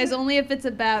multiplies? Only if it's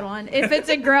a bad one. If it's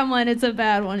a gremlin, it's a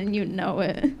bad one, and you know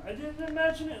it." I didn't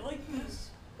imagine it like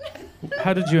this.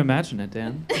 How did you imagine it,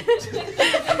 Dan?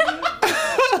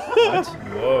 What?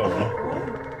 Whoa.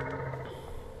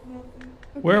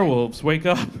 Werewolves, wake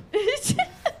up.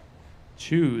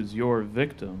 Choose your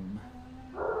victim.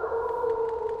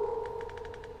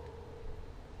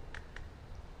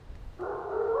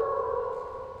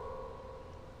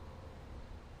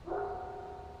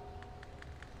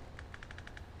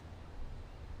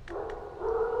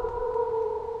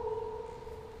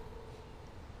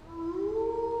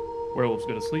 Werewolves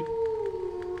go to sleep.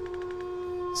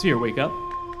 Seer, wake up.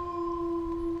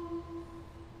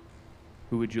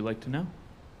 Who would you like to know?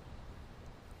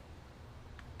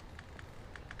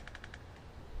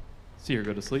 Seer,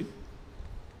 go to sleep.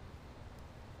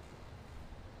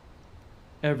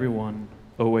 Everyone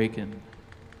awaken.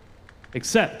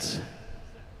 Except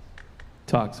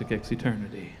Toxic X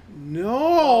Eternity.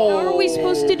 No. How are we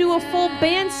supposed to do a full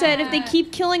band set if they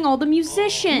keep killing all the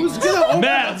musicians? Who's gonna open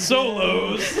Mad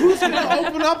solos. Who's gonna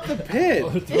open up the pit?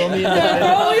 Throw me in the pit.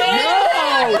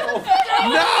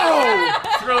 No!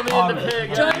 Throw me in the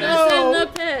pit. Join guys. us in the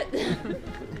pit.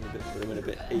 Put him in a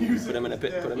pit. Put him in a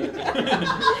pit. Put him in a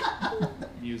pit.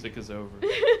 Music is over.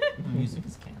 Music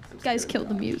is canceled. Guys killed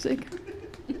the music.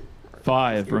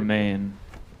 5 remain.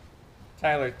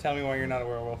 Tyler, tell me why you're not a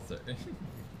werewolf.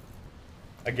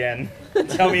 Again.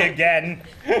 Tell me again.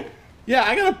 Yeah,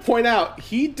 I gotta point out,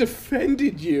 he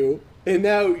defended you, and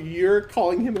now you're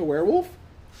calling him a werewolf?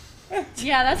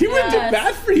 Yeah, that's He wouldn't do mess.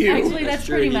 bad for you. Actually, that's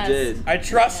pretty He mess. did. I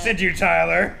trusted you,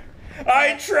 Tyler.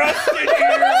 I trusted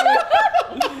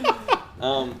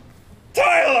you.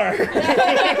 Tyler.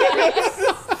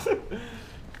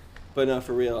 But no,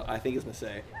 for real, I think it's Missy.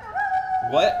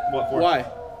 What? What for? Why?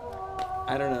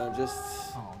 I don't know,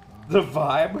 just The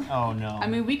vibe? Oh no. I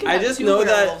mean, we can. I have just 2 know that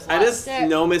werewolves I just left.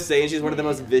 know Missy, and she's one of the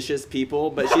most vicious people.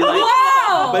 But she like,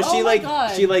 Wow! but she Oh my like,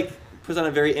 God. she like puts on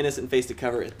a very innocent face to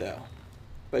cover it though.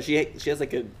 But she has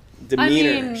like a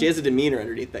demeanor. mean- She has a demeanor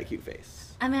underneath that cute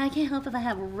face. I mean, I can't help if I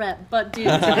have a rep, but dude.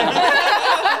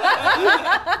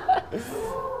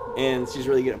 And she's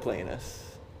really good at playing us.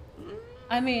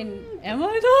 I mean, am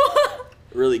I though?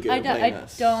 Really good at I playing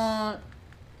us. don't.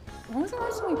 When was the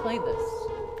last time we played this?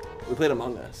 We played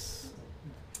Among Us.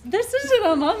 This isn't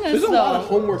Among Us, There's a though. lot of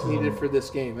homework needed for this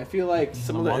game. I feel like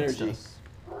Similar energy.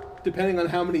 depending on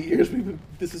how many years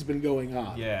this has been going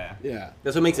on. Yeah. Yeah.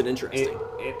 That's what makes it interesting.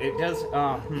 It does.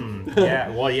 Yeah.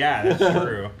 Well, yeah, that's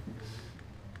true.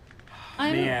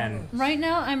 Man. Right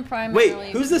now, I'm primarily.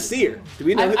 Wait, who's the seer? Do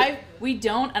we know? who We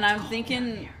don't, and I'm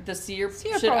thinking the seer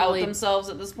should probably- out themselves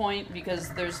at this point because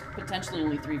there's potentially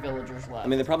only 3 villagers left. I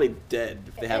mean, they're probably dead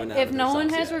if they haven't. If outed no one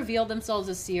themselves has yet. revealed themselves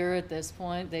as seer at this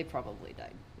point, they probably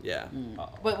died. Yeah.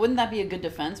 But wouldn't that be a good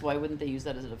defense? Why wouldn't they use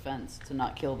that as a defense to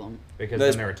not kill them? Because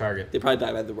That's- then they're a target. They probably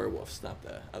die by the werewolves, not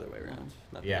the other way around.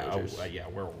 Not the Yeah. villagers. Yeah.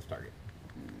 Werewolf target.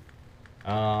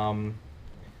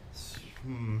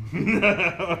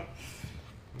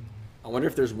 I wonder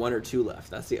if there's 1 or 2 left.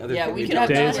 That's the other Yeah, thing. we could don't have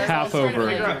know. Day's half over.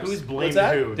 Who's blaming What's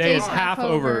that? who? Day is half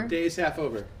over. Day's half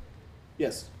over.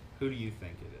 Yes. Who do you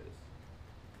think it is?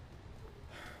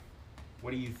 What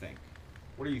do you think?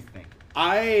 What do you think?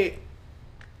 I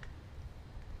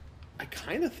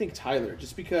kind of think Tyler,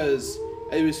 just because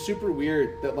it was super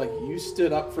weird that like you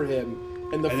stood up for him,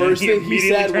 and the And then first he thing he immediately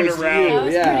said turned was around. you. That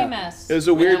was yeah, pretty mess. it was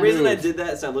a And weird the reason I move. did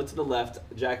that is I looked to the left,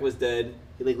 Jack was dead.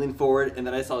 He like leaned forward, and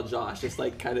then I saw Josh just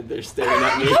like kind of there staring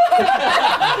at me,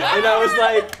 and I was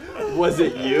like, "Was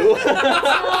it you?"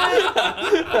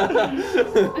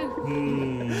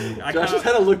 Josh just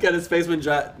had a look at his face when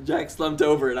Jack slumped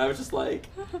over, and I was just like,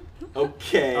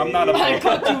 "Okay." I'm not I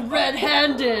opposed. caught you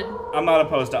red-handed. I'm not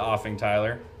opposed to offing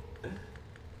Tyler.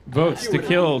 Votes to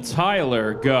kill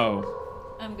Tyler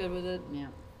go. I'm good with it. Yeah.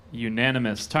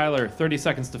 Unanimous. Tyler, 30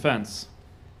 seconds defense.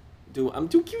 Dude, I'm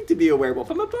too cute to be a werewolf.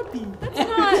 I'm a puppy.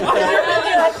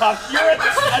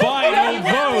 Final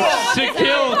vote to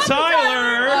kill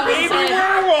Tyler. Baby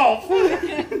werewolf.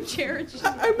 Jared.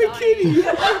 I'm a kitty.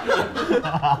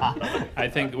 I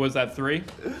think, was that 3?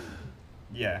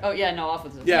 Yeah. Oh yeah, no, off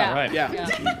with it. Yeah, Right. yeah.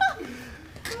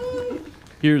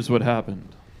 Here's what happened.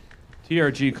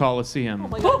 TRG Colosseum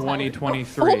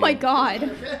 2023. Oh my god.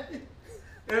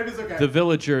 It is okay. The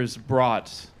villagers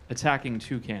brought attacking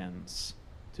toucans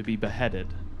to be beheaded.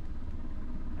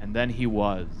 And then he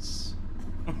was.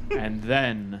 And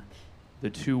then the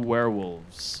 2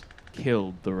 werewolves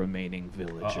killed the remaining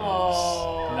villagers.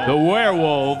 The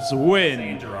werewolves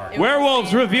win.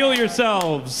 Werewolves, reveal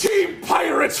yourselves. Team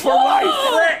Pirates for life.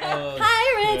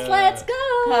 Pirates, let's go!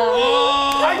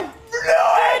 I knew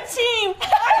it! Team!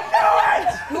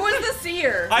 Who was the seer?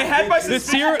 seer. I had my The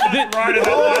seer.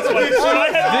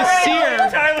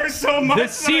 Tyler so much. The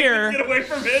seer. Get away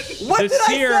from it. The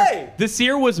seer. The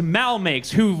seer was Malmakes,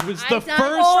 who was the first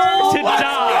to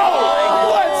die.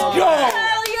 Let's go.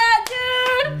 Hell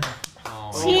yeah, dude!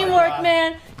 Teamwork,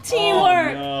 man.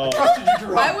 Teamwork.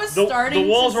 I was starting. The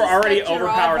walls to were already suspect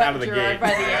overpowered Gerard out of the Gerard gate. by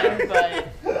the end, but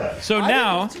So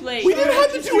now, too late. We didn't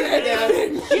have to do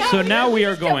anything. so now we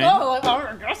are going. Oh,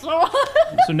 I guess so.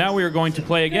 So now we are going to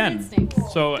play again.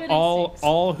 So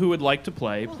all who would like to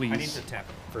play, please. I need to tap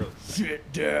it.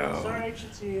 Sit down. Sorry,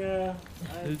 Chintzia.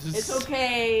 It's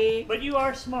okay. But you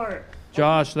are smart.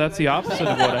 Josh, that's the opposite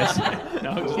of what I said.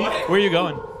 No, where are you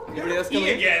going? Anybody else E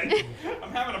coming? again.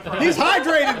 I'm having a problem. He's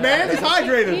hydrated, man. He's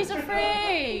hydrated. He's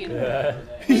afraid.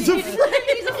 He's afraid.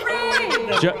 He's afraid.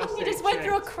 He just went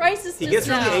through a crisis He gets just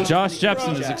really now. anxious. Josh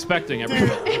Jepson is expecting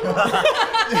everybody.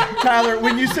 Tyler,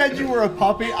 when you said you were a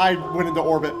puppy, I went into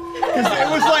orbit. Because it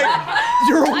was like,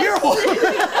 you're a werewolf.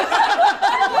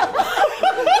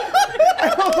 I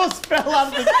almost fell out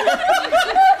of the chair.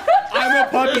 I'm a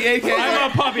puppy, a.k.a. I'm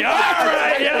a puppy. All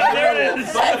right, yeah, there it is.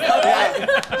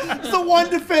 It's the one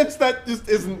defense that just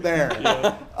isn't there.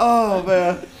 Oh,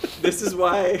 man. This is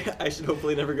why I should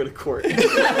hopefully never go to court.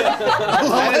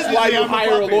 That is why you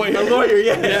hire a lawyer. A lawyer,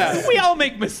 yes. We all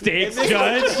make mistakes,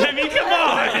 Judge. I mean, come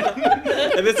on.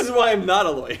 And this is why I'm not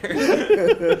a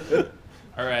lawyer.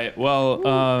 All right.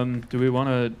 Well, do we want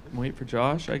to wait for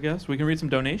Josh? I guess we can read some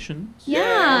donations.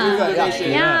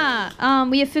 Yeah.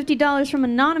 We have $50 from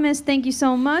Anonymous. Thank you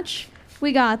so much.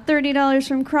 We got $30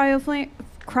 from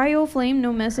Cryoflame.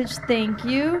 No message. Thank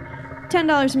you.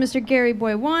 $10 from Mr. Gary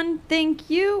Boy 1. Thank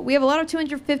you. We have a lot of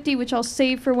 250, which I'll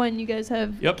save for when you guys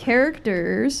have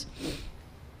characters.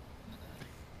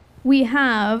 We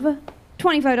have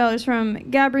 $25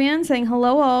 from Gabrienne saying,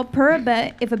 hello all, per a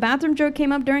bet, if a bathroom joke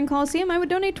came up during Colosseum, I would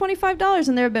donate $25,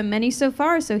 and there have been many so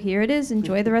far, so here it is.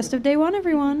 Enjoy the rest of day one,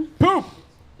 everyone. Boom!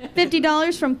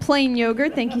 $50 from Plain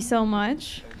Yogurt, thank you so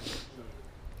much.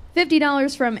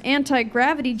 $50 from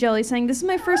Anti-Gravity Jelly saying, this is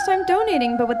my first time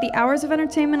donating, but with the hours of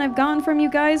entertainment I've gotten from you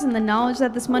guys and the knowledge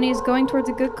that this money is going towards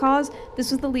a good cause,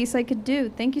 this was the least I could do.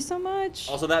 Thank you so much.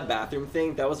 Also, that bathroom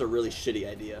thing, that was a really shitty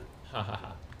idea.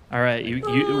 All right, you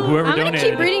whoever I'm donated.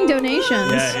 gonna keep reading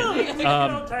donations.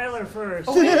 Yeah. Tyler first.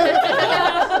 He's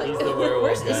the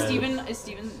werewolf. Is Steven done?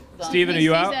 Steven, are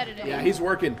you out? Yeah, he's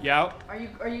working. You out? Are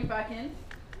you back in?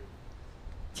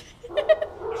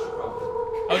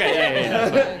 Okay.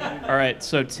 Yeah. All right,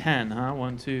 so 10, huh?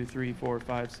 1, 2, 3, 4,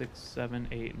 5, 6, 7,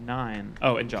 8, 9.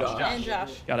 Oh, and Josh. And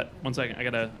Josh. Got it. 1 second. I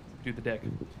gotta do the dick.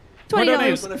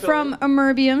 $20 from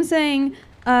Emerbium saying,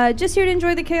 just here to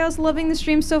enjoy the chaos, loving the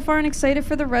stream so far and excited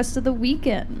for the rest of the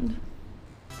weekend.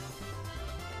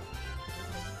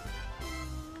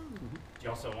 Do you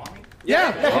also want me?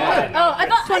 Yeah. Oh, I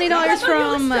thought $20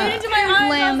 from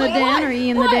Lamb the Dan or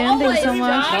Ian the Dan. Thank you so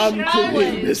much. I'm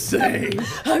coming to say.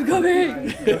 I'm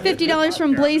coming. $50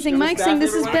 from Blazing Mike saying,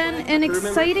 this has been an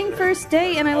exciting first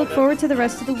day and I look forward to the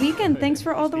rest of the weekend. Thanks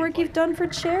for all the work you've done for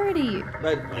charity.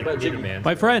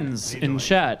 My friends in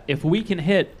chat, if we can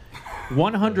hit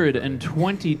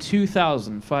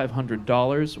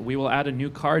 $122,500, we will add a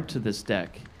new card to this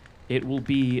deck. It will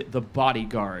be the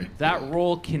Bodyguard. That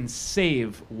role can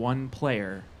save one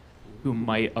player who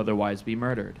might otherwise be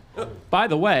murdered. By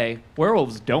the way,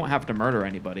 werewolves don't have to murder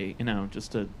anybody,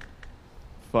 just to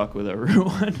fuck with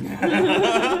everyone.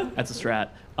 That's a strat.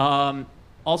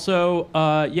 Also,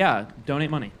 donate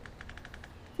money.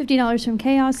 $50 from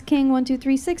Chaos King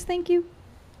 1236. Thank you.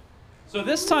 So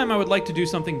this time I would like to do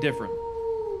something different.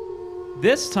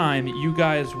 This time you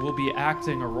guys will be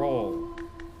acting a role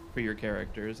for your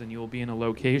characters and you will be in a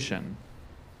location.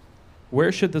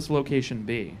 Where should this location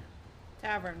be?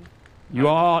 Tavern. You're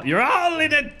all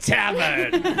in a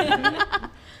tavern.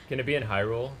 Can it be in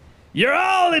Hyrule? You're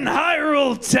all in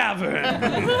Hyrule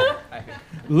Tavern.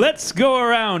 Let's go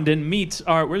around and meet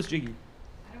our. Where's Jiggy?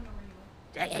 I don't know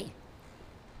where you are.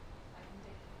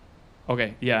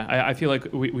 Okay, yeah, I feel like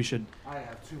we should. I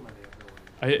have too many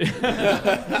abilities.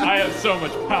 I have so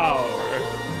much power.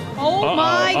 Oh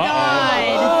my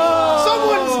god!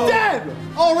 Someone's dead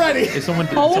already. Is someone?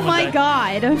 Oh someone my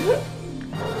died? god!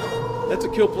 That's a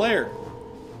kill player.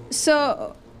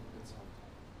 So.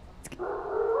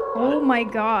 Oh my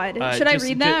god! Should I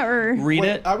read that or? Read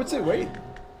it. I would say wait.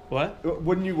 What?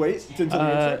 Wouldn't you wait until the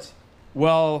game starts?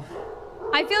 Well.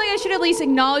 I feel like I should at least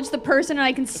acknowledge the person and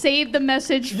I can save the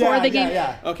message for the game.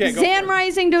 Yeah. Okay, go Zan for it.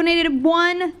 Rising donated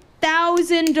 $1,000.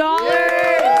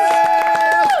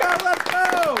 Let's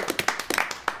go.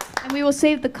 And we will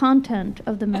save the content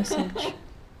of the message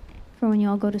for when you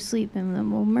all go to sleep and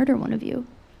then we'll murder one of you.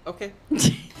 Okay.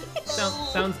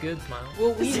 Sounds good. Smile.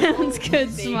 Well, we Sounds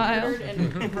good, smile.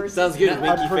 Sounds good. I'm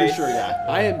Winky pretty face. sure, yeah.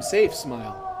 I am safe.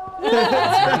 Smile.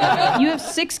 You have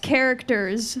 6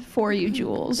 characters for you,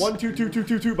 Jules. 1, 2, 2, 2,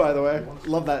 2, 2. By the way,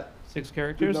 love that. 6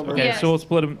 characters. number. Okay, Yes. so we'll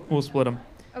split them. We'll split them.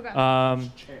 Okay.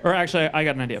 Or actually, I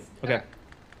got an idea. Okay.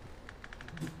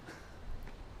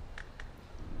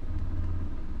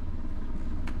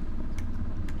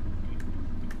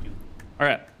 All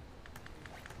right.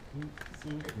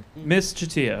 Miss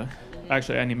Chatia.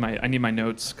 Actually, I need my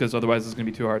notes because otherwise it's gonna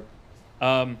be too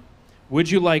hard. Would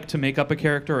you like to make up a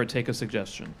character or take a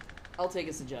suggestion? I'll take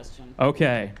a suggestion.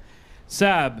 Okay.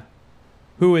 Sab,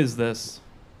 who is this?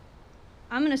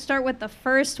 I'm going to start with the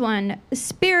first one.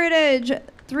 Spirit Edge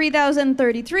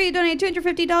 3033 donate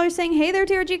 $250 saying, "Hey there,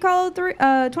 TRG Call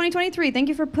 2023. Thank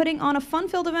you for putting on a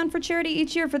fun-filled event for charity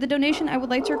each year. For the donation, I would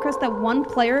like to request that one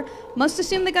player must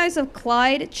assume the guise of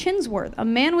Clyde Chinsworth, a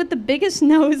man with the biggest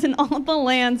nose in all the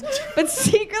lands, but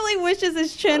secretly wishes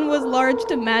his chin was large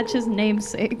to match his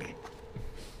namesake."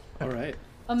 All right.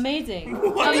 Amazing.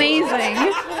 Amazing.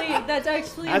 That's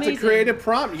actually That's amazing. a creative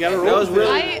prompt. You got to roll. That was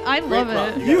really. I love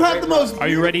it. You have the most. Are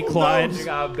you ready, Clyde? You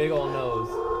got a big old nose.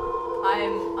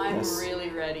 I'm really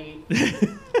ready.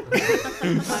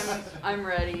 I'm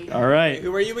ready. All right.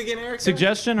 Who are you again, Eric?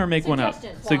 Suggestion or make one up?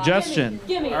 Suggestion. Suggestion.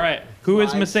 Gimme. All right. Who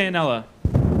is Miss Anella?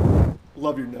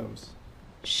 Love your nose.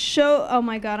 Oh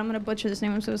my god, I'm gonna butcher this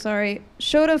name, I'm so sorry.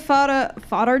 Shota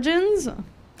Fodarjins?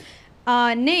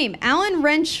 Name, Alan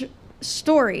Wrench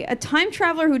Story, a time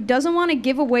traveler who doesn't want to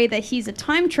give away that he's a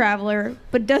time traveler,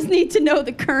 but does need to know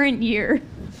the current year.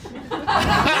 So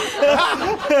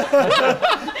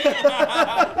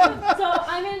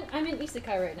I'm in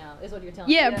isekai right now, is what you're telling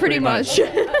me. Yeah, pretty much.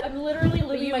 I'm literally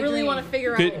living You my really dream. want to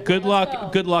figure out. Good Let's luck. go.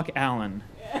 Good luck, Alan.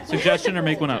 Suggestion or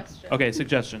make one up? Okay,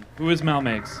 suggestion. Who is Mal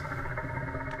Megs?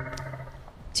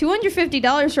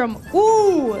 $250 from,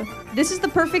 ooh, this is the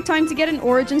perfect time to get an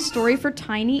origin story for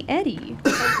Tiny Eddie.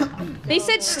 They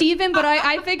said Steven, but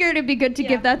I figured it'd be good to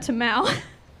give that to Mal.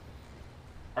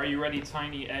 Are you ready,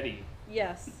 Tiny Eddie?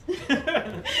 Yes.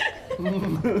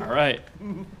 All right.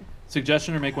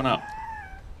 Suggestion or make one up?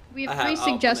 We have I'll 3 make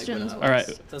suggestions. one up. All right.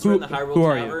 Since we're in the Hyrule who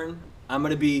are you? Tavern, I'm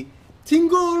gonna be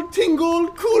Tingle Tingle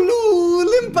Kulu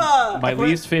Limpa. My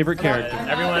least favorite character.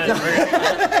 Everyone,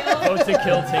 vote to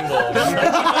kill Tingle.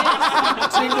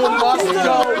 Tingle must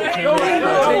go.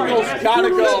 Tingle's gotta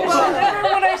go. Remember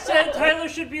when I said Tyler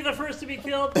should be the first to be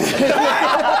killed?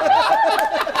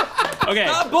 Okay.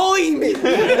 Stop bullying me.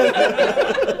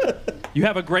 You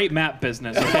have a great map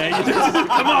business, okay?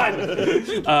 Come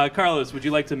on. Carlos, would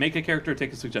you like to make a character or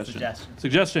take a suggestion?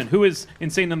 Suggestion. Who is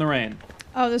Insane in the Rain?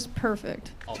 Oh, this is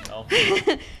perfect. Oh no.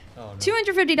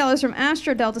 $250 from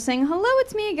Astro Delta saying, "Hello,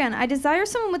 it's me again. I desire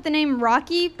someone with the name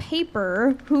Rocky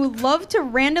Paper who love to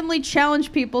randomly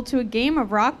challenge people to a game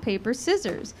of rock, paper,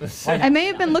 scissors. I may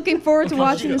have been looking forward to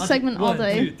watching this segment all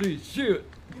day." 1, 2, 3, shoot.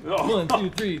 1, 2,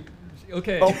 3.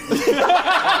 Okay.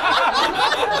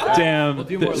 Damn. We'll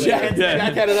do more later.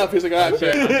 Jack had enough. He's like, I'm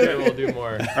sure we'll do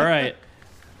more. All right.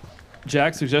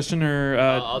 Jack, suggestion or?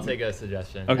 I'll take a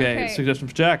suggestion. Okay, suggestion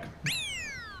for Jack.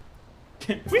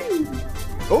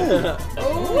 Oh, the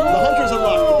hunter's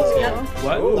unlocked.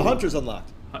 What? The hunter's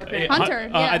unlocked. Hunter,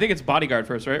 yeah. I think it's bodyguard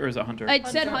first, right? Or is it hunter? It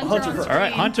said Hunter on first. All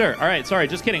right, screen. hunter. All right, sorry,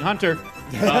 just kidding, hunter.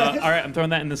 All right, I'm throwing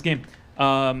that in this game.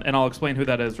 And I'll explain who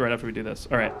that is right after we do this.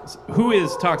 All right, who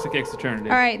is Toxic X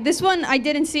Eternity? All right, this one I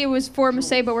didn't see it was for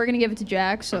Masay, but we're going to give it to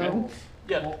Jack, so. Okay.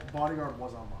 Yeah. Well, bodyguard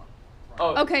was unlocked.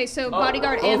 Oh. Okay, so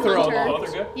Bodyguard and Both are Hunter. unlocked. Both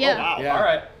are good? Yeah. Oh, wow. Yeah. All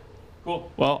right.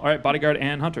 Cool. Well, all right, bodyguard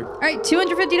and hunter. All right,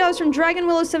 $250 from Dragon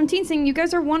Willow 17 saying, "You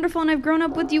guys are wonderful and I've grown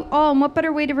up with you all. And what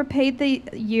better way to repay the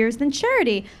years than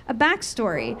charity? A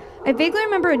backstory. I vaguely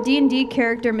remember a D&D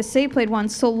character Masay played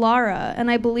once, Solara, and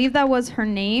I believe that was her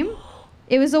name.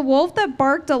 It was a wolf that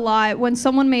barked a lot when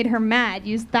someone made her mad.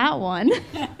 Use that one."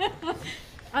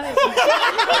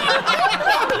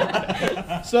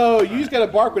 So you just gotta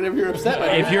bark whenever you're upset.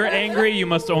 Like If you're angry, you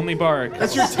must only bark.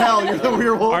 That's your tell. You're the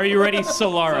werewolf. Are you ready,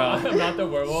 Solara? I'm not the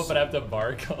werewolf, but I have to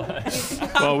bark a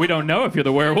lot. Well, we don't know if you're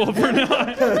the werewolf or not.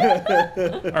 All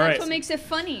That's right. what makes it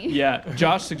funny. Yeah,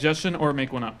 Josh, suggestion or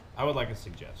make one up? I would like a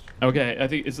suggestion. Okay, I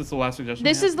think, is this the last suggestion?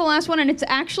 This is the last one, and it's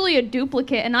actually a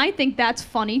duplicate, and I think that's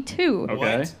funny too.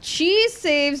 Okay. What? Cheese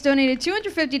Saves donated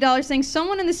 $250 saying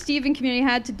someone in the Steven community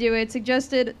had to do it,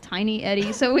 suggested Tiny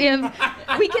Eddie. So we can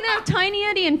have Tiny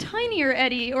Eddie and Tinier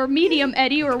Eddie or Medium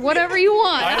Eddie or whatever you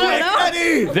want. I don't know.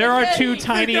 Eddie. There are 2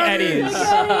 tiny Eddies.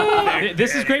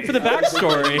 This is great for the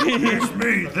backstory. It's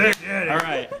me, Thick Eddie. All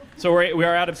right. So we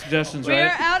are out of suggestions, We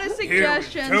right? are out of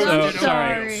suggestions. go. I'm So,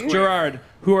 sorry. Gerard,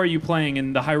 who are you playing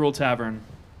in the Hyrule Tavern?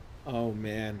 Oh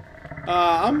man.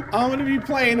 I'm gonna be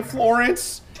playing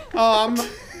Florence. I'm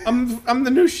the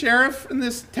new sheriff in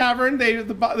this tavern.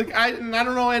 The guy, and I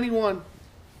don't know anyone.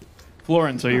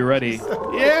 Florence, are you ready?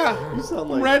 Yeah, You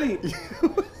sound I'm ready.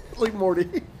 like Morty.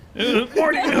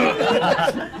 Morty.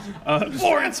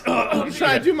 Florence. I'm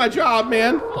trying to do my job,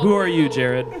 man. Who are you,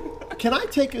 Jared? Can I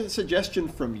take a suggestion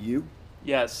from you?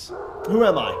 Yes. Who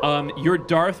am I? You're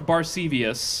Darth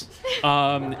Barsevius.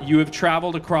 You have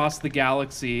traveled across the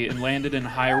galaxy and landed in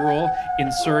Hyrule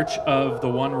in search of the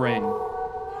One Ring.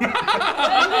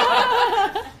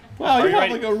 Wow, you have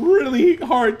ready? like a really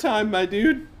hard time, my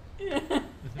dude.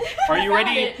 Are you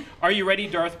ready? Are you ready,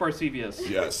 Darth Barsevius?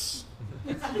 Yes.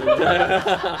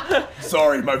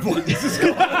 Sorry, my voice is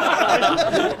gone.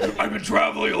 I've been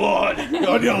traveling a lot. I need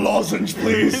a lozenge,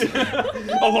 please.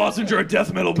 A lozenge or a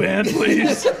death metal band,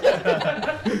 please.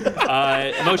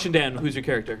 Motion Dan, who's your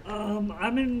character? I'm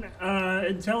an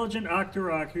intelligent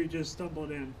Octorok who just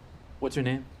stumbled in. What's your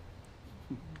name?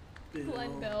 Bill.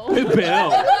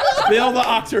 Bill the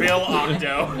Octo. Bill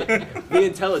Octo. The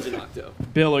intelligent Octo.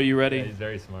 Bill, are you ready? Yeah, he's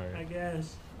very smart. I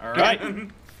guess. All right.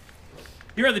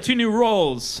 Here are the two new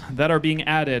roles that are being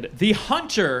added. The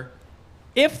Hunter,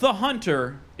 if the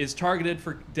Hunter is targeted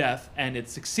for death and it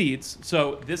succeeds,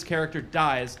 so this character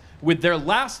dies, with their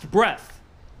last breath,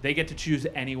 they get to choose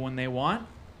anyone they want,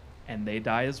 and they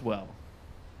die as well.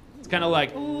 It's kind of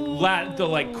like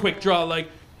the quick draw, like,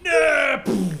 nah,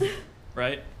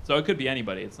 right? So it could be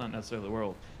anybody. It's not necessarily the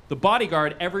werewolf. The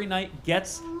bodyguard every night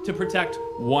gets to protect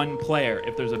one player.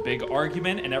 If there's a big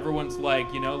argument and everyone's like,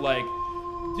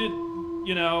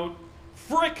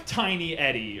 frick Tiny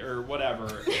Eddie or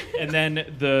whatever. And then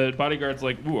the bodyguard's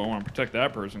like, ooh, I want to protect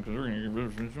that person because we're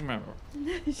going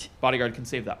to bodyguard can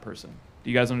save that person.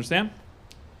 Do you guys understand?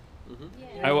 Mm-hmm.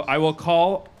 Yeah. I will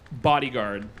call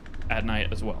bodyguard at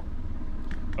night as well.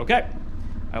 Okay.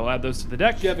 I will add those to the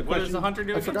deck. Do you have a What question? does the hunter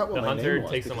do? I forgot what The my hunter name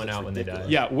was takes because someone it's out when they die.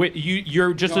 ridiculous. Yeah,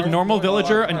 you're just a normal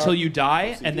villager until you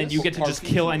die, and then you get to just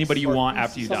kill anybody you want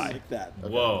after you Something die. like that.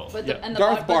 Whoa. But Yeah. the, and the,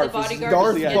 Darth bo- but the Barf is- bodyguard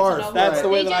Darth gets to Barf, know That's who the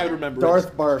way they that I just- remember.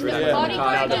 Darth Barf. Yeah. Yeah.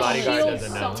 Bodyguard the bodyguard shield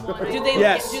doesn't know. someone. Do they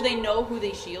Yes. do they know who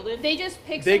they shielded? They just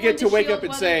pick They get to someone wake shield up and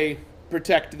whether- say,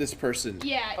 protect this person.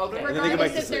 Yeah, Okay. And then they go back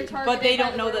regardless to if they're sleep. targeted. But they by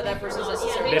don't the know that that werewolf person's or not.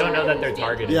 necessarily- They don't know that they're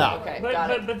targeted. Yeah. Okay,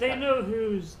 got it. But they know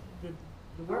who's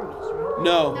the werewolves, right?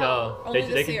 No. No, Only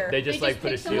they the seer. they just like pick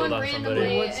put a someone shield on randomly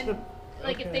somebody, What's and, the-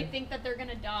 like if they okay. think that they're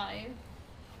gonna die.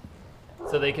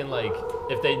 so they can like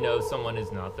if they know someone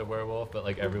is not the werewolf, but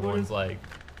like everyone's like,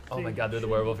 oh my god, they're the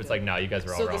werewolf. It's like, no, you guys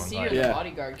are all So the wrong. seer Like, and Yeah. the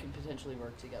bodyguard can potentially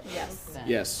work together. Yes. then.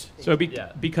 Yes. So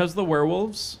Yeah. because the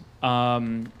werewolves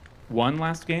won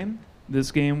last game,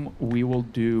 this game we will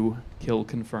do kill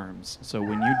confirms. So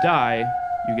when you die,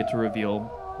 you get to reveal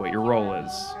what your role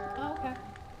is. Oh, okay.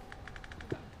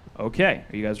 Okay,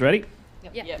 are you guys ready?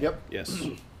 Yep. Yep. Yes.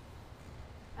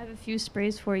 I have a few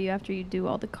sprays for you after you do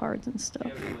all the cards and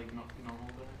stuff.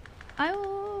 I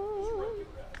will.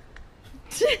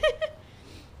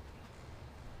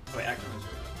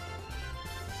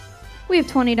 We have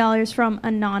 $20 from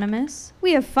Anonymous.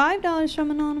 We have $5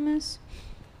 from Anonymous.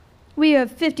 We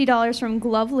have $50 from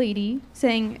Glove Lady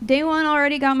saying, Day one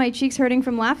already got my cheeks hurting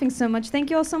from laughing so much. Thank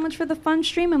you all so much for the fun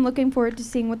stream. I'm looking forward to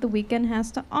seeing what the weekend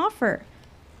has to offer.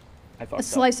 A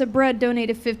slice of bread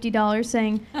donated $50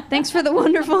 saying, thanks for the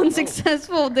wonderful and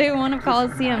successful day one of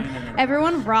Colosseum.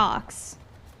 Everyone rocks.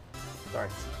 Sorry.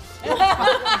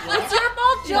 It's your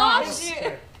fault, Josh.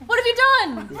 What have you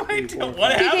done?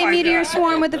 What have PK I Meteor done?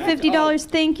 Swarm with the $50.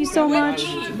 Thank you so much.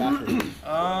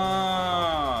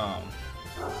 Oh.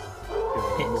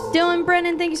 Dylan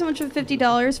Brennan, thank you so much for the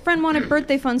 $50. Friend wanted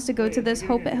birthday funds to go to this.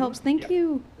 Hope it helps. Thank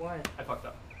you. Why? I fucked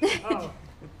up. Oh.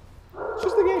 It's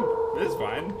just a game. It's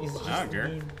fine. I don't care.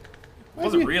 It Why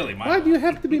wasn't do you- really Why mine. do you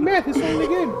have to be mad? It's only a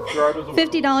game.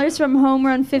 $50 from Home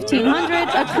Run 1500.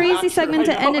 A crazy segment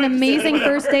to end an amazing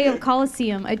first day of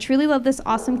Colosseum. I truly love this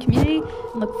awesome community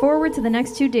and look forward to the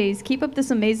next 2 days. Keep up this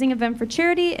amazing event for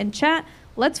charity and chat.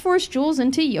 Let's force Jules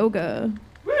into yoga.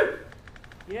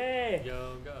 Yay.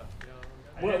 Yoga.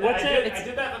 What's it? I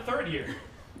did that the third year.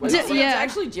 It's Yeah.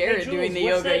 actually Jared Hey, Jules, doing the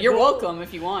what's yoga. that You're goal? welcome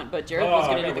if you want, but Jared was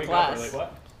going to do the class.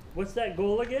 What's that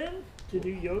goal again? To do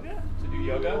yoga? To do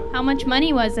yoga? How much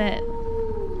money was it?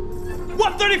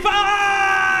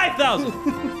 135,000.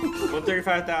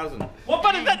 135,000.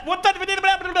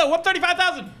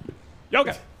 135,000.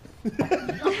 Yoga.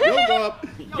 Yoga up.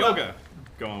 Yoga.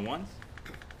 Going once.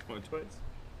 Going twice.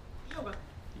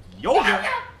 Yoga.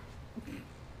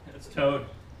 It's Toad.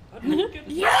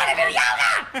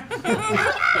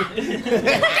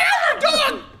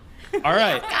 All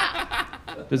right.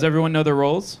 Does everyone know their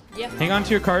roles? Yep. Hang on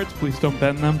to your cards. Please don't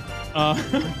bend them.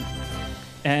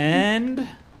 And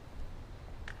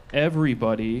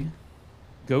everybody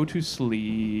go to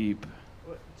sleep.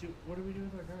 What do we do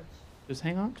with our guards? Just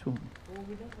hang on to them. What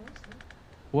we did last time?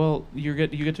 Well, you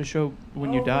get to show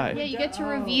when you die. Yeah, you get to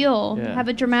reveal. Yeah. Have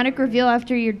a dramatic reveal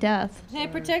after your death. Hey,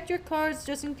 protect your cards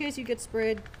just in case you get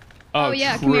sprayed. Oh,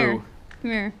 yeah, true. come here.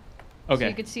 Come here. So Okay.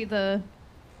 you could see the.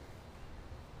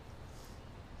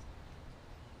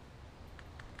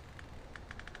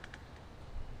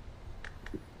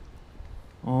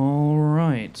 All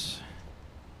right.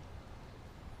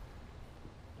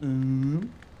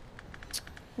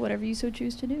 Whatever you so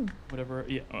choose to do. Whatever.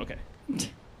 Yeah. Okay.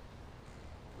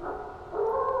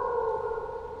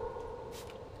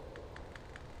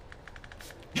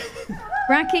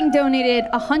 Racking donated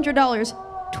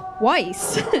 $100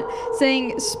 twice,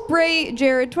 saying, spray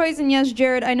Jared twice, and yes,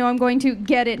 Jared, I know I'm going to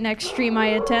get it next stream I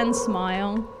attend,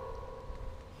 smile.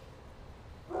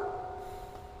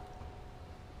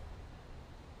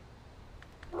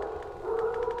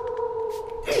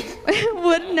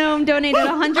 Wood Gnome donated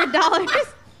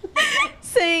 $100,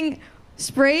 saying,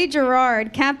 spray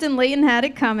Gerard, Captain Layton had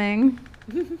it coming.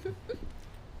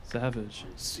 Savage.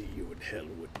 See you in hell,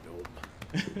 Wood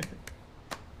Gnome.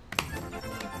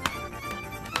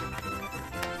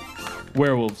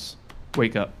 Werewolves,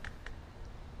 wake up.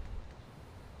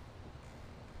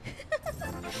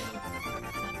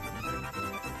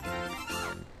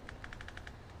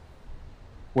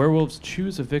 Werewolves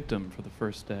choose a victim for the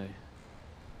first day.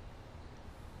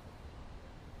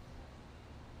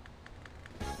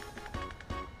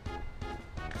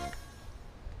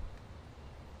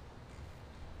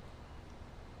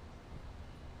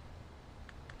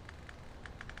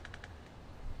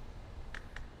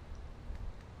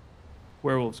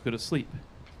 Werewolves go to sleep.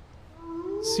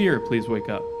 Seer, please wake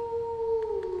up.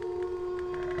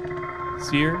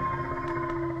 Seer,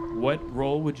 what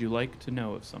role would you like to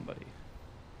know of somebody?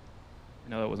 I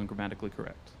know that wasn't grammatically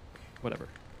correct. Whatever.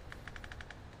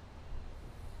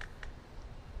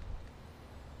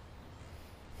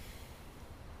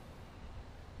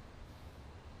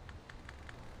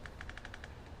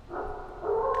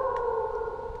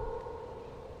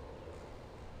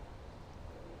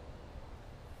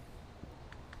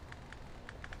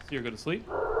 Seer, go to sleep.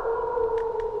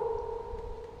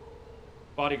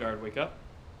 Bodyguard, wake up.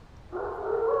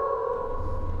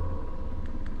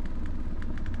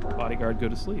 Bodyguard, go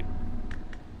to sleep.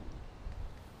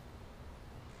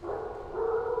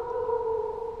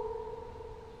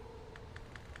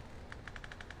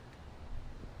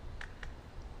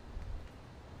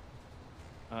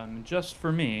 Just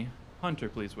for me, Hunter,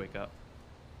 please wake up.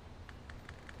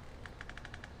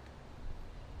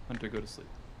 Hunter, go to sleep.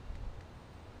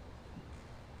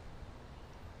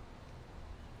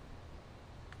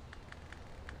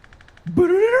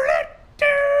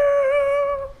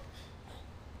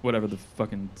 Whatever the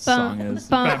fucking song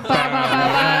is. All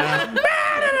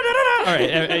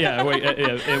right, yeah,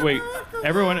 wait.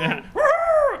 Everyone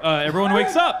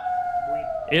wakes up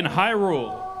in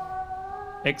Hyrule,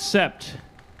 except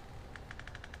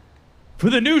for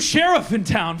the new sheriff in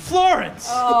town, Florence.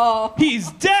 Oh.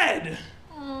 He's dead.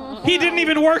 He didn't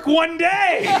even work one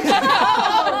day.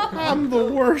 I'm the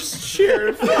worst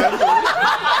sheriff ever.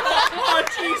 Oh,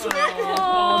 jeez, Rick.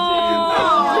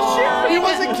 He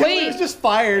wasn't killed, he was just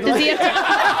fired.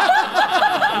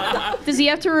 Does he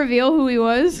have to reveal who he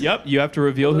was? Yep, you have to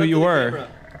reveal who you were.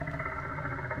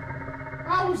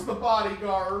 I was the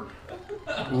bodyguard.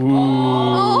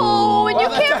 Oh, and you Wow,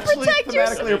 that's can't actually protect thematically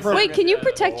yourself. appropriate. Wait, can you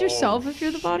protect yourself if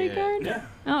you're the bodyguard? Yeah.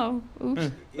 Oh, oops.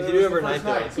 You can do it overnight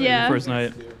though. Yeah. First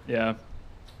night. Yeah.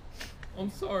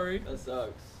 I'm sorry. That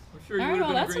sucks. I'm sure you Alright, would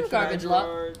well, have that's been some great. garbage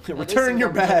luck. Return your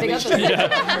badge.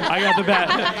 Yeah, I got the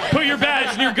badge. Put your badge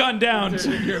and your gun down.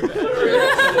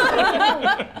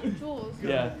 Jules.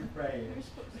 Yeah. You're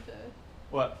supposed to.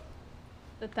 What?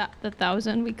 The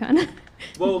 1,000 we kind of.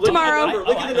 Well, look Tomorrow. At the number.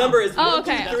 Look at the number. It's Oh, 1,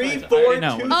 2, okay. 3, I 4,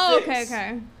 know. 2, 6. Oh, okay,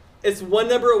 okay. It's one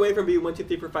number away from being 1, 2,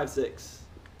 3, 4, 5, 6.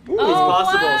 Oh, It's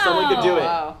possible. wow. Someone could do it.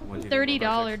 Wow. $30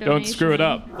 donation. Don't screw it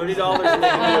up. $30 and they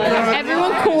can do it.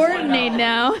 Everyone coordinate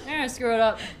now. They're gonna screw it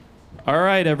up. All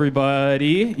right,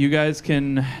 everybody. You guys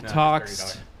can talk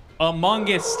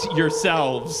amongst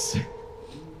yourselves.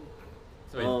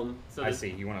 So I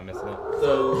see. You want to mess it up.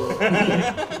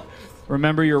 So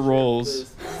Remember your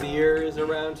roles. Seer is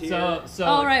around here. So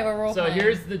Oh, right, we're role So playing.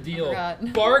 here's the deal.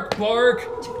 Forgot. Bark, bark,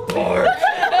 bark.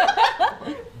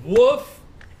 Woof.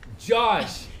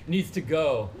 Josh needs to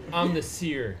go. I'm the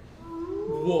seer.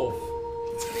 Wolf.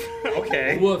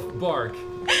 Okay. Woof, bark.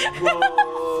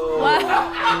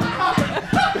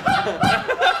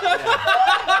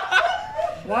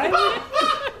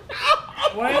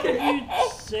 Why did you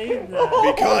say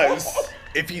that? Because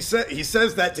if he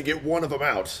says that to get one of them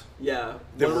out. Yeah.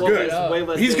 Then One we're wolf is way good.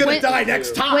 less He's gonna dangerous die than next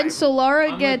two. time. When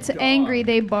Solara gets angry,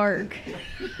 they bark.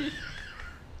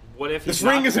 What if This he's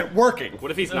not, ring isn't working.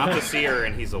 What if he's not the seer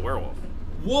and he's a werewolf?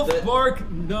 Wolf bark?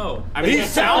 No. I mean, He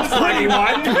sounds like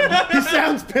one. He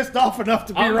sounds pissed off enough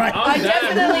to be right. I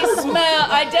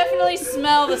definitely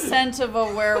smell the scent of a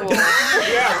werewolf.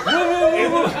 Yeah.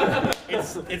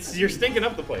 It's you're stinking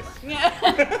up the place. Yeah.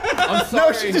 I'm sorry.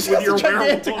 No, she just with has your a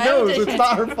gigantic werewolf. nose. It's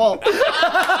not her fault.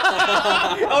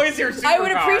 Oh, he's your superpower. I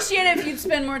would appreciate it if you'd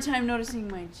spend more time noticing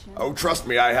my chin. Oh, trust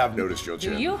me, I have noticed your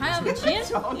chin. Do you have a chin?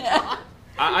 Yeah.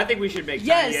 I think we should make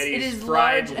Yes, Tiny it Eddie's is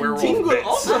fried large and werewolf deep. bits.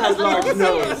 Also has large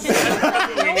nose.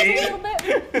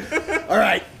 All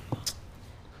right.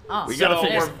 Oh, We gotta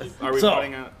figure. Are we So-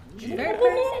 voting out? very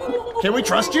personal. Can we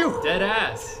trust you? Dead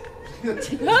ass.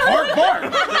 Bark,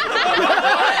 bark.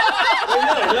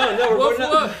 No, we're Woof, voting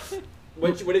out.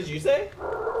 What did you say?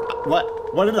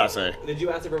 What? What did I say? Did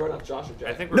you ask if we're voting out Josh or Jack?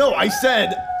 I think we're No, I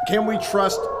said, can we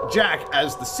trust Jack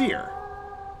as the seer?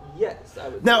 Yes, I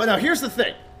would. Now, here's the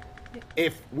thing.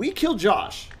 If we kill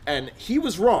Josh and he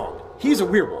was wrong, he's a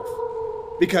werewolf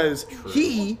because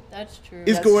he That's true.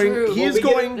 is That's going. true. He Well, is we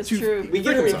get- going that's to. true. We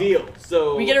get a reveal,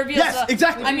 so We get a reveal. Yes, so-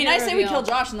 exactly. I mean, I say we reveal. kill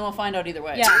Josh and then we'll find out either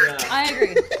way. Yeah, Yeah. I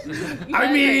agree.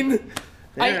 I mean,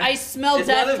 I smell It's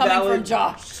not death a coming valid- from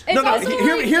Josh. It's no. also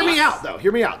Hear me like- out though.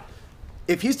 Hear me out.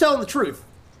 If he's telling the truth,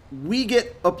 we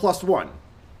get a +1.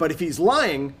 But if he's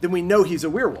lying, then we know he's a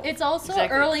werewolf. It's also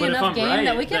Exactly. early But if enough I'm game right,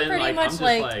 that we can then, pretty I'm much just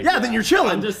like. Yeah, then you're chilling.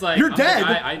 I'm just like, you're I'm dead.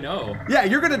 Like, I know. Yeah,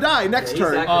 you're gonna die next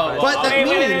turn. sacrificed. But that means.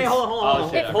 Wait, hold on.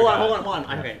 Oh, shit, I Hold forgot.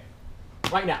 on. Okay.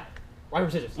 Right now. Right from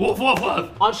scissors. Woof, woof,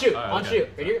 woof. On shoot. Alright, On okay. shoot.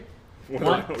 Right here.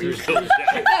 One, We two, killed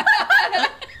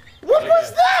Jack. What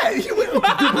was that?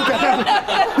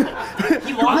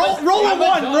 roll a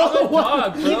one. Roll a one.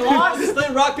 Dog, he bro. lost.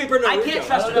 Slim rock paper Naruto. I can't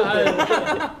trust him.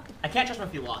 I can't trust him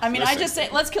if he lost. I mean, I just say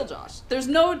let's kill Josh. There's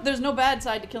no bad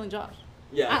side to killing Josh.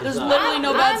 Yeah, There's it's not. literally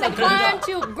no bad I'm side to killing inclined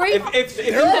Josh. to great. If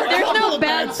There's no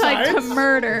bad side to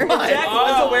murder. Jack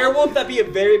was a werewolf, that'd be a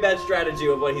very bad strategy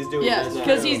of what he's doing. Yeah, right now.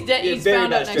 because he's dead. Yeah, He's very found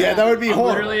bad out next strategy. Yeah, time. that would be I'm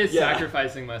horrible. literally Yeah.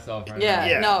 sacrificing myself right Yeah,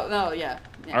 Yeah. no, yeah.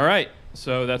 All right.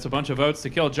 So that's a bunch of votes to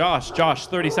kill Josh. Josh,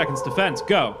 30 seconds defense.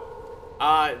 Go.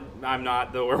 I'm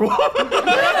not the werewolf.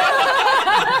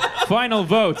 Final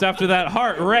votes after that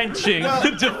heart-wrenching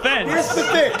Here's defense. the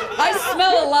thing. I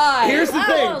smell a lie. Here's the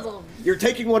thing. You're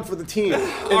taking one for the team. All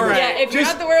right. Yeah, if you're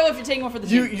not the werewolf, you're taking one for the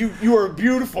team. You are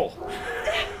beautiful.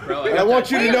 Bro, And I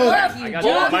want you to know that. I got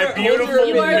Oh, my beautiful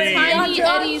You are mane. Tiny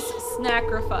Eddie's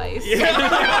snackifice.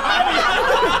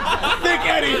 Thick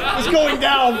Eddie is going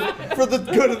down for the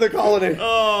good of the colony.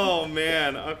 Oh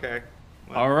man. Okay.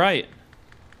 All right.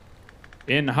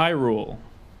 In Hyrule,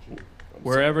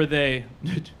 wherever they...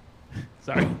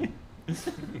 Sorry.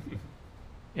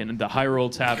 In the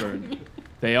Hyrule Tavern,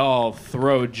 they all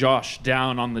throw Josh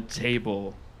down on the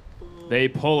table. They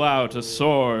pull out a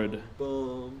sword.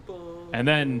 And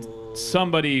then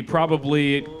somebody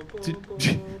probably...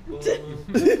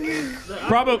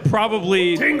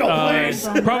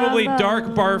 Probably Dark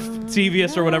Barf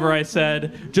Devious or whatever I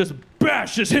said just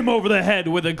bashes him over the head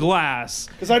with a glass.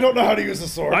 Because I don't know how to use a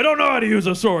sword. I don't know how to use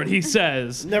a sword, he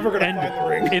says. Never gonna And find the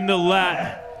ring.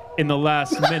 in the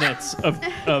last minutes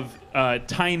of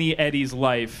Tiny Eddie's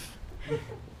life,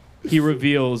 he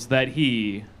reveals that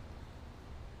he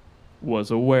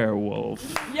was a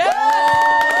werewolf.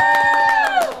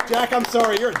 Jack, I'm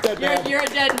sorry, you're a dead man. You're a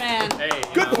dead man. Hey,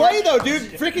 Good play though, dude.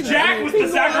 Freaking Jack was the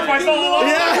sacrifice all along.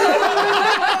 Yeah.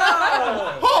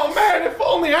 Oh man, if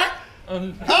only I.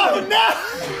 Oh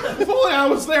no! If only I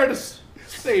was there to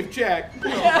save Jack.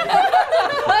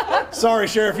 Sorry,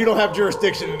 Sheriff, you don't have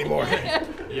jurisdiction anymore.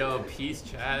 Yo, peace,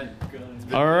 chat.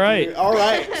 All right. All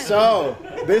right. So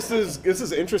this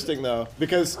is interesting though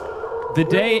because The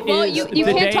day Well, is you the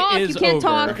can't day talk, you is can't over.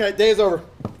 talk. okay, day is over.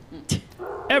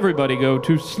 Everybody go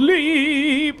to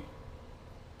sleep.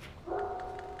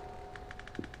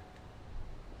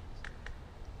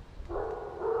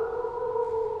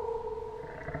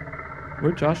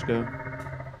 Where'd Josh go?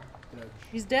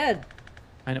 He's dead.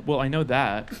 I know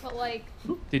that. But like,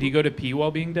 Did he go to pee while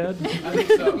being dead? I think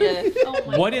so. Yeah. oh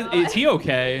my What God. is he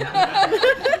okay?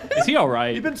 Is he all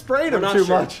right? You've been spraying him not too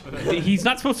sure. much. He's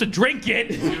not supposed to drink it.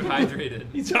 Too hydrated.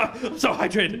 He's so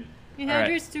hydrated. He All right.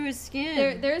 hydrates through his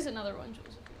skin. There is another one,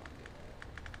 Jules.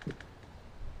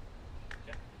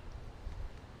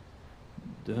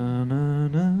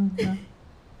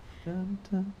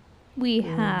 We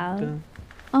have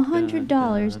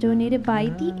 $100 donated by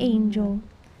the Angel.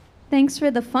 Thanks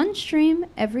for the fun stream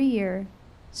every year.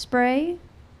 Spray.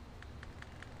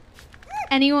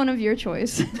 Anyone of your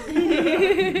choice.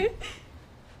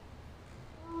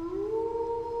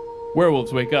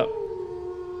 Werewolves, wake up.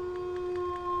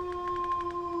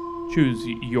 Choose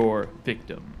your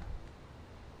victim.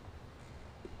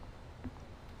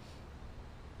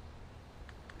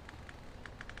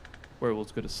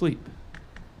 Werewolves go to sleep.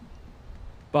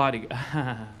 Body.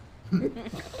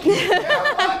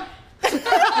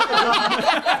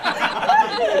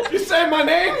 You say my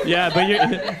name? Yeah,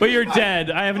 but you're dead.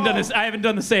 I haven't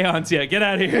done the seance yet. Get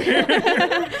out of here.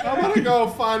 I'm gonna go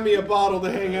find me a bottle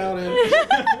to hang out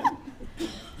in.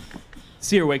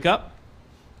 Seer, wake up.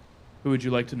 Who would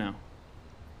you like to know?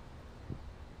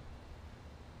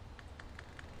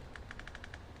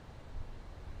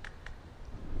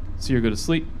 Seer, go to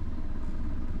sleep.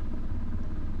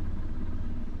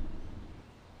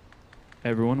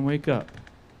 Everyone wake up.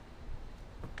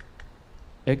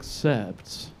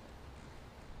 Except...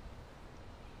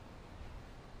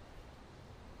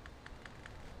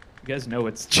 You guys know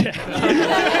it's Jack. Wow,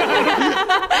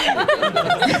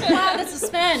 the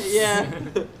suspense. Yeah.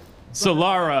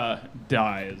 Solara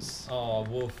dies. Oh,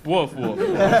 woof. Woof, woof.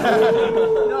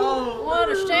 No.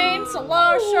 What a shame.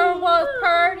 Solar sure was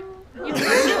pretty. You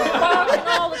were walking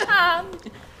all the time.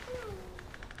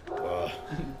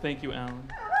 Thank you, Alan.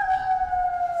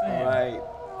 All right.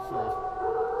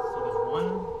 So there's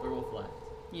one werewolf left.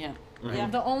 Yeah. Mm-hmm. Yeah.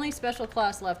 The only special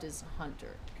class left is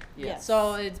Hunter. Yes.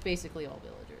 So it's basically all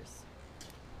villagers.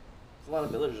 A lot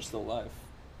of villagers still alive.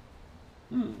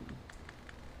 Oh,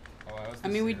 I was the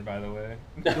mean, we- seer, by the way.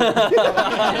 Oh,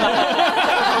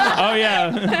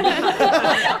 yeah.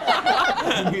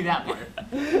 I knew that part.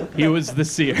 He was the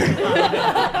seer.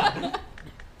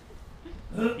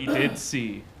 He did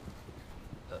see.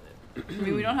 I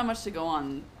mean, we don't have much to go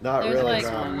on. Not There's really.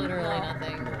 like literally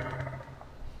nothing.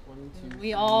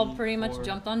 We all pretty much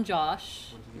jumped on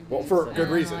Josh. Well, for good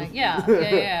And, reason. like,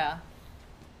 yeah.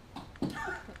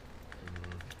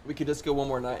 We could just go one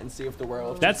more night and see if the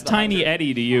werewolf. That's Tiny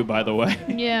Eddie to you, by the way.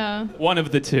 Yeah. One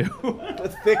of the two.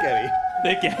 Thick Eddie.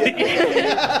 Thick Eddie.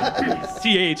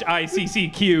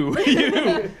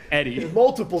 THICCQ. Eddie.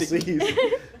 Multiple C's.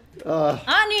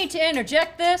 I need to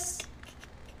interject this.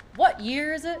 What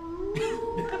year is it?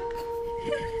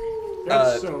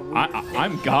 That's so weird.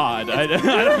 I'm God. I don't...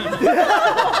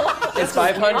 It's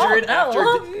 500 after.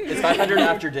 It's 500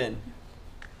 after din.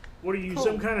 What are you,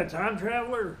 some kind of time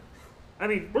traveler? I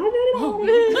mean,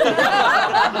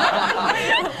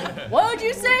 What would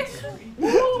you say?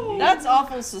 That's awful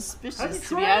have you suspicious to be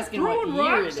tried asking what throwing year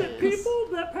it rocks is. at people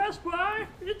that pass by?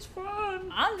 It's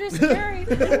fun. I'm just curious.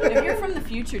 If you're from the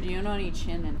future, do you know any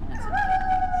chin enhancing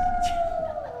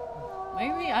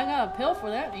Maybe I got a pill for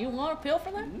that. Do you want a pill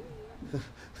for that?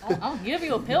 I'll give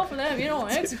you a pill for that if you don't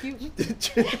execute me.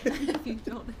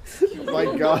 Oh my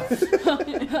God.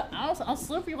 I'll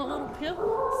slip you a little pill.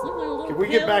 Slip you a little Can we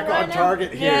get pill back right on now.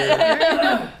 target here?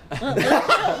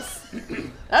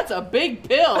 That's a big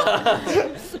pill.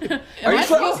 Am Are you I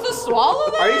supposed to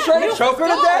swallow that? Are you trying to choke her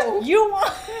to death? You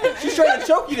want? She's trying to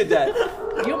choke you to death.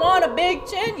 You want a big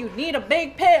chin? You need a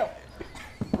big pill.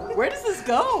 Where does this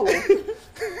go?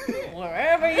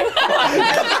 Wherever you.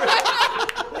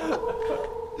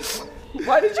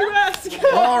 Why did you ask?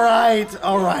 All right.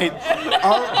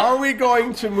 Are we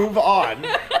going to move on,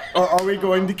 or are we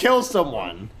going to kill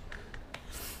someone?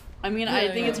 I mean, I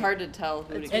think it's hard to tell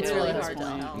who to kill. It's really at this hard to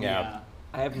point. tell. Yeah.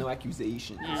 I have no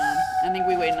accusations. Yeah. I think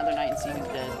we wait another night and see who's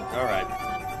dead. All right.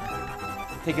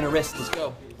 Taking a risk. Let's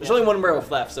go. There's only one werewolf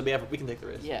left, so we can take the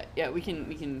risk. Yeah, we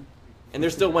can. And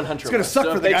there's still one hunter. It's gonna left. suck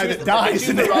So for if the they guy choose- that dies,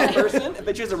 If they choose the isn't wrong it? person, if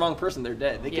they choose the wrong person, they're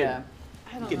dead. They Yeah.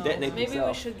 could detonate Maybe we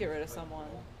themselves. should get rid of someone.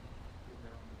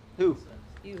 Who?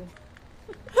 You.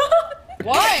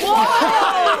 Why?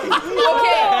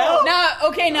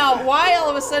 Now, why all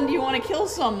of a sudden do you want to kill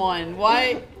someone?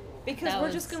 Why? Because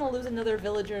we're just gonna lose another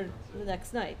villager the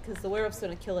next night, because the werewolf's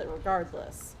gonna kill it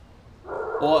regardless.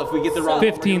 Well, if we get the wrong.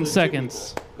 15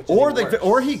 seconds.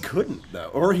 Or he couldn't though,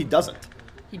 or he doesn't.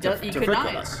 He does. He to could frick not.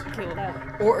 with us. Kill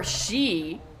that. Or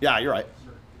she. Yeah, you're right.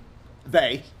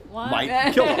 They Why?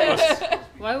 might kill us.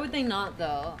 Why would they not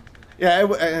though? Yeah.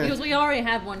 Because we already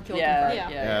had one kill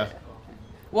confirmed. Yeah.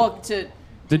 Well,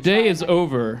 The day is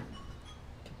over,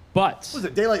 but... Was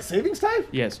it daylight savings time?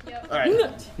 Yes. All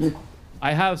right.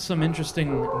 I have some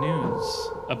interesting news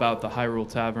about the Hyrule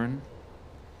Tavern.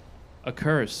 A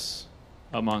curse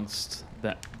amongst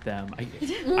them.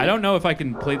 I don't know if I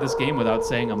can play this game without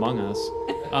saying Among Us.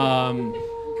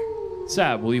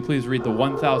 Sab, will you please read the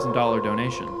 $1,000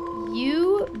 donation?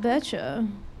 You betcha.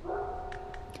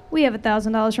 We have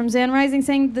 $1,000 from Zan Rising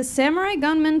saying, "The samurai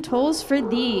gunman tolls for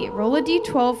thee. Roll a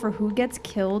d12 for who gets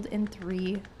killed in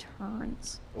 3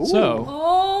 turns.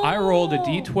 So, I rolled a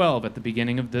d12 at the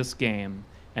beginning of this game,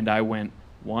 and I went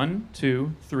 1,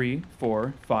 2, 3,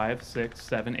 4, 5, 6,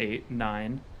 7, 8,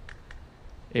 9.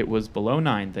 It was below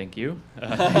 9, thank you.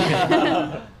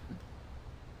 I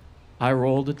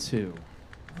rolled a 2.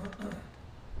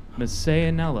 Miss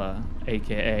Sayanella,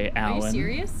 aka Alan, Are you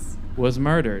serious? was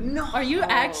murdered. No. Are you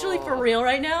actually for real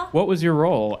right now? What was your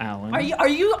role, Alan? Are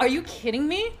you kidding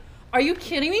me? Are you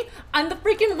kidding me? I'm the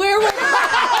freaking werewolf.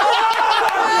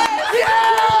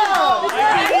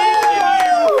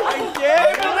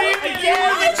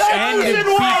 And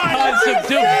because of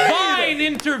divine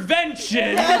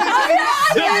intervention,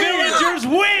 the villagers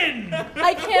win!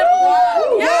 I can't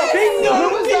believe Who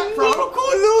was that from?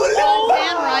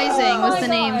 Zan Rising was the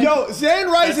name. Yo, Zan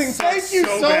Rising, thank you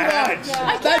so bad.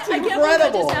 much. That's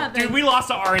incredible. Dude, we lost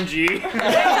to RNG.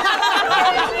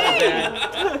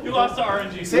 You lost to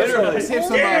RNG. Save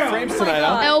some frames tonight,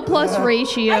 huh? L plus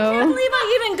ratio. I can't believe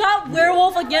I even got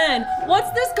werewolf again.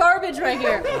 What's this garbage right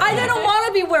here? I didn't want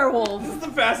to be werewolf. This is the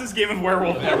fastest game of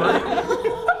werewolf ever.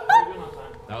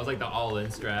 That was like the all-in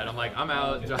strat. I'm like, I'm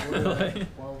out.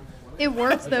 It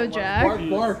works though, Jack.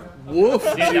 Bark. Woof,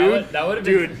 dude. That would have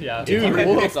been, yeah. Dude,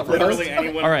 woof. Literally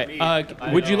anyone. All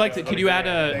right, would you like to, could you add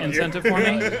an incentive for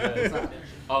me?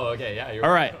 Oh, okay, yeah. You're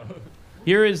All right.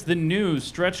 Here is the new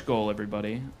stretch goal,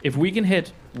 everybody. If we can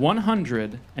hit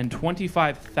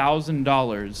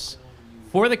 $125,000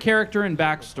 for the character and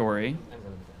backstory,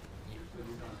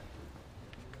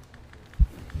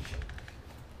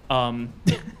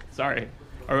 sorry.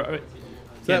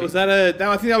 So was that a?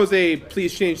 I think that was a.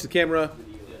 Please change the camera.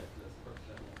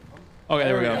 Okay,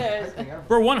 there we go.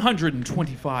 For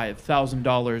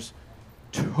 $125,000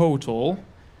 total,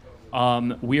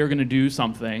 we are going to do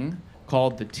something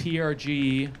called the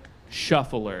TRG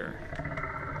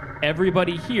Shuffler.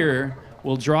 Everybody here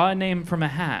will draw a name from a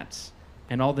hat,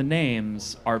 and all the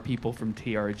names are people from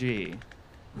TRG,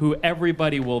 who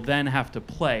everybody will then have to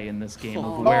play in this game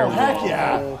of Werewolf. Heck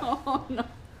yeah. Oh, no.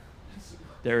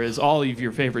 There is all of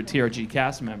your favorite TRG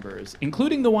cast members,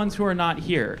 including the ones who are not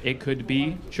here. It could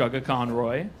be Chugga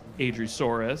Conroy,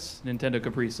 Adrisaurus, Nintendo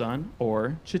Capri Sun,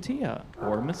 or Chatia,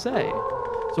 or Masay.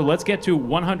 So let's get to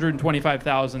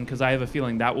 125,000 because I have a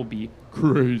feeling that will be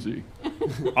crazy.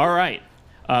 All right,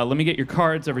 let me get your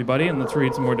cards, everybody, and let's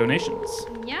read some more donations.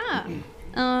 Yeah.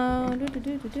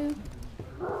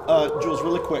 Jules,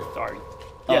 really quick. Sorry.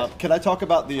 Can I talk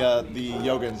about the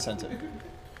yoga incentive?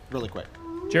 Really quick.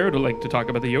 Jared would like to talk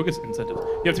about the yoga incentive.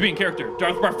 You have to be in character.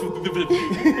 Darth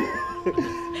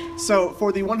So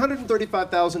for the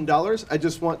 $135,000, I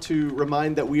just want to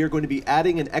remind that we are going to be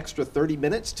adding an extra 30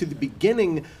 minutes to the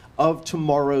beginning of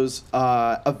tomorrow's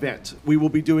event. We will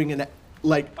be doing an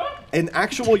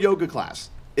actual yoga class.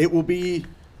 It will be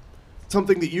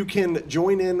something that you can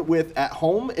join in with at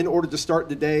home in order to start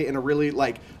the day in a really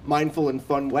mindful and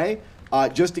fun way.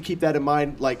 Just to keep that in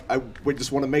mind, I would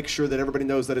just want to make sure that everybody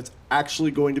knows that it's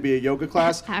actually going to be a yoga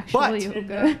class.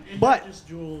 Yoga. But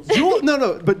Jules,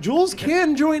 but Jules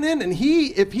can join in, and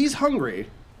if he's hungry,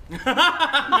 y'all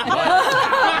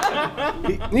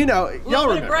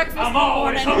remember. Breakfast I'm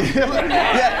always hungry.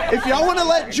 Yeah, if y'all want to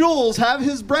let Jules have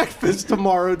his breakfast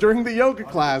tomorrow during the yoga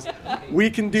class, we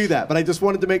can do that. But I just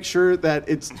wanted to make sure that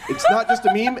it's not just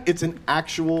a meme; it's an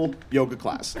actual yoga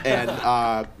class, and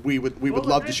we would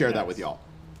love to share that with y'all.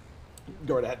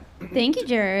 Go right ahead. Thank you,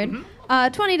 Jared.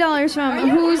 $20 from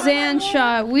Who's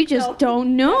Ansha. We just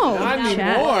don't know. Not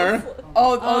Chat. anymore.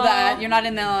 Oh, that. You're not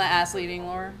in the ass leading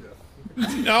lore?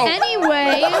 No.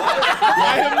 Anyway.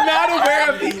 I am not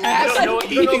aware of the ass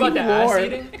eating lore.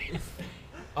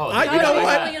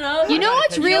 You know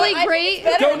what's really great?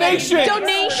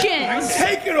 Donations.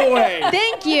 Take it away.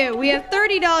 Thank you. We have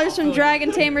 $30 from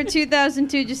Dragon Tamer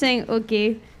 2002 just saying,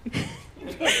 okay.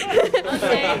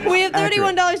 We have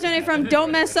 $31 donated from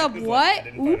Don't Mess Up What?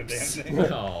 Oops.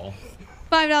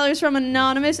 $5 from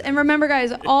Anonymous. And remember,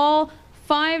 guys, all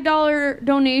 $5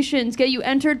 donations get you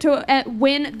entered to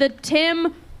win the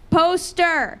Tim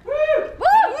poster.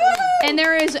 And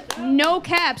there is no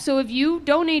cap. So if you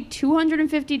donate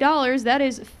 $250, that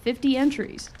is 50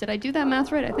 entries. Did I do that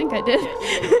math right? I think I did.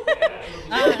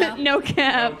 No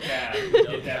cap.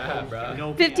 No cap,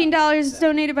 bro. $15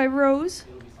 donated by Rose.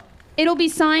 It'll be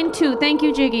signed too. Thank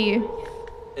you, Jiggy.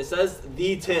 It says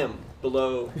the Tim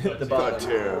below the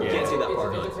bottom. You can't see that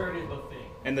part.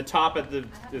 And the top at the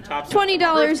top.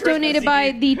 $20 donated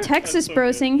by the Texas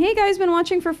Bro saying, hey guys, been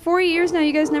watching for 4 years now.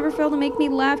 You guys never fail to make me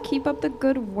laugh. Keep up the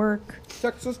good work.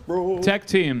 Texas Bro. Tech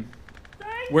team,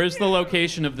 where's the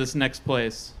location of this next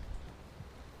place?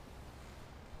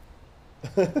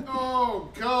 Oh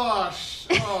gosh.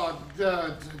 Oh,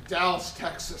 Dallas,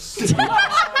 Texas.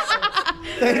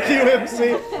 Thank you, MC.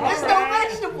 There's no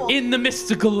vegetable. In the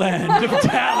mystical land of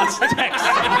Dallas, Texas.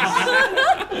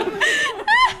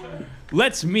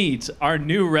 Let's meet our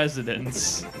new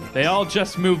residents. They all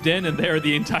just moved in, and they're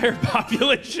the entire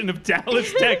population of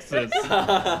Dallas, Texas.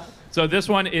 So this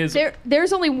one is.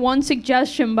 There's only one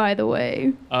suggestion, by the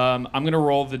way. I'm gonna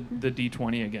roll the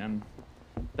d20 again.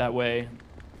 That way.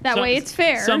 That way it's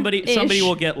fair. Somebody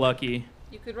will get lucky.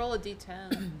 You could roll a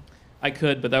d10. I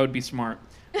could, but that would be smart.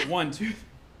 1, 2,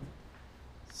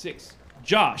 6.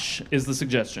 Josh is the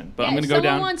suggestion, but I'm gonna go someone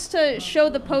down. wants to show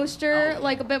the poster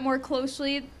like a bit more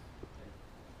closely.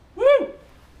 Woo!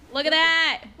 Look at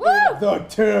that! Woo! The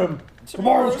Tim.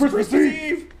 Tomorrow's Christmas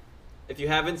Eve. If you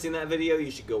haven't seen that video, you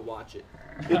should go watch it.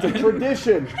 It's a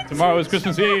tradition. Tomorrow is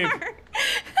Christmas Eve.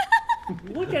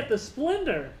 Look at the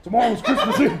splendor. Tomorrow's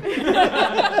Christmas Eve.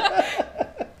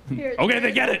 Okay,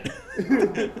 they get it.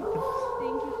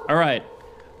 All right.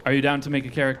 Are you down to make a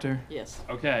character? Yes.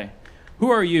 Okay. Who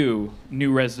are you,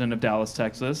 new resident of Dallas,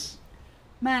 Texas?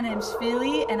 My name's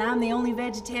Philly, and I'm the only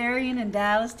vegetarian in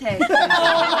Dallas, Texas. Oh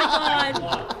my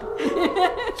god.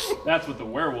 That's what the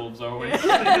werewolves always.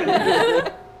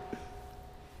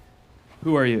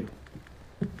 Who are you?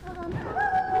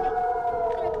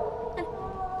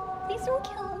 Please don't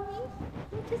kill me.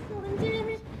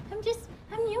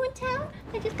 I'm new in town.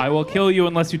 I will kill you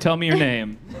unless you tell me your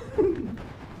name.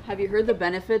 Have you heard the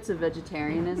benefits of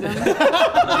vegetarianism? I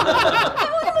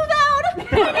want to move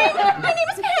out. My name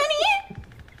is Penny.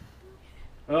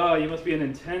 Oh, you must be a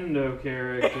Nintendo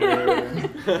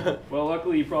character. Well,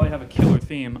 luckily you probably have a killer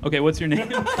theme. Okay, what's your name?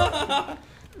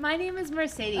 My name is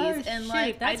Mercedes, Oh, and shoot,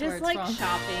 I that's where just it's like from.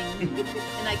 shopping,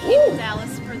 and I came to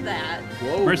Dallas for that.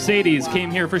 Mercedes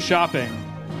came here for shopping.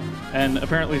 And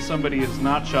apparently somebody is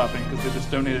not shopping because they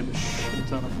just donated a shit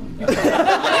ton of money.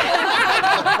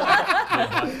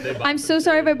 I'm so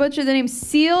sorry if I butchered the name.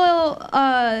 Seal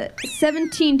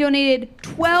 17 donated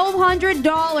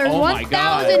 $1,200. Oh my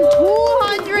God.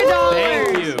 $1,200.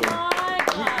 Thank you.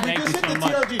 Thank you so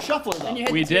much. TRG Shuffler,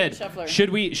 though. We did. Should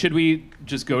we should we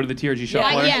go to the TRG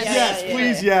Shuffler? Yes,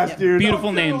 please, yes, dude.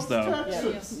 Beautiful names though.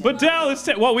 But Dallas,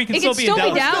 well, we can It still can be in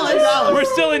still be Dallas. Dallas. We're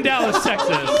still in Dallas,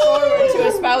 Texas. To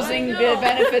espousing the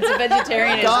benefits of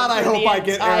vegetarianism. God, I for hope the I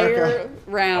get entire Erica.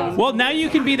 round. Well, now you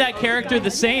can be that character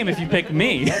the same if you pick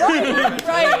me.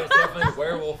 Right. Definitely a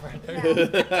werewolf right there.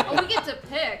 Oh, we get to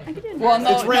pick. Well,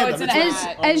 no, It's random. it's an It's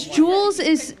ad. As Jules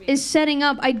is setting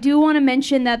up, I do want to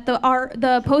mention that the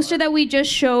poster that we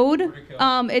just showed,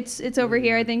 it's over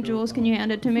here. I think Jules, can you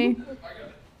hand it to me?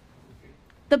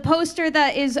 The poster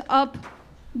that is up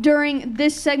during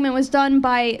this segment was done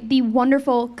by the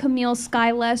wonderful Camille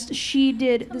Skylest. She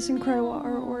did this incredible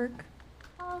artwork.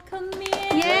 Oh, Camille.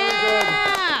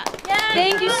 Yeah!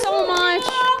 Thank you so much.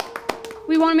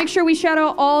 We want to make sure we shout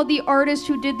out all the artists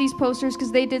who did these posters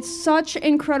because they did such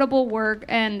incredible work,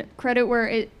 and credit where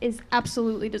it is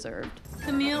absolutely deserved.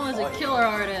 Camille is a killer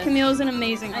artist. Camille is an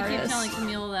amazing I keep artist. telling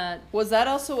Camille that. Was that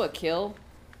also a kill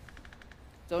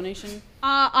donation?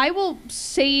 I will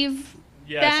save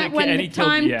Yes, that when the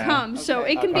time comes, so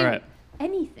it can be All right.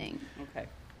 anything. Okay.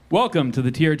 Welcome to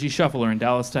the TRG Shuffler in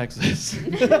Dallas, Texas.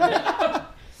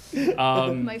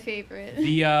 My favorite.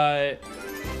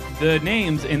 The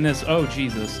names in this, oh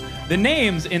Jesus. The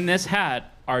names in this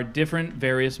hat are different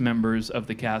various members of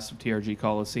the cast of TRG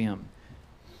Colosseum.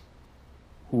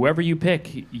 Whoever you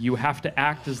pick, you have to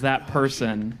act as that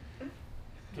person.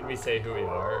 Can we say who we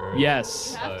are? Or?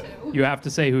 Yes. You have to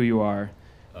say who you are.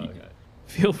 Okay.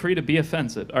 Feel free to be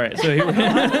offensive. All right, so here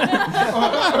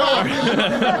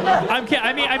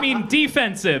I mean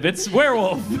defensive. It's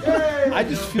werewolf. I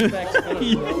just feel like I don't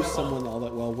know someone all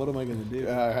that well. What am I gonna do?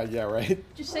 Yeah, right.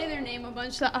 Just say their name a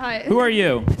bunch. Who are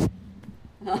you?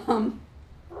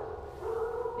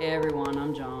 Hey everyone,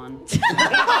 I'm John.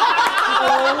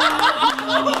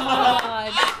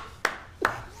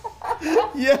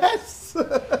 Yes.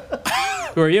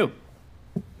 Who are you?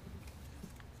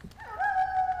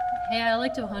 Hey, I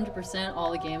like to 100%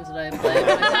 all the games that I play.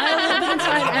 But I a little bit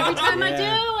inside every time I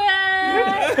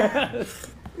do it.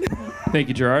 Thank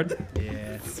you, Gerard.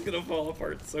 Yeah. It's gonna fall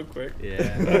apart so quick. Yeah.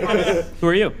 Who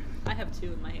are you? I have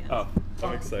two in my hand. Oh,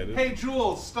 I'm excited. Hey,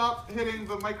 Jules, stop hitting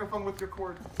the microphone with your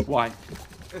cord. Why?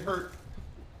 It hurt.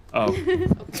 Oh.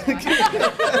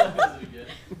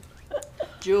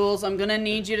 Jules, I'm gonna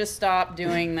need you to stop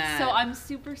doing that. So I'm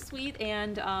super sweet,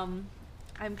 and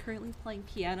I'm currently playing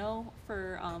piano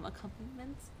for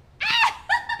accompaniments.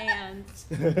 And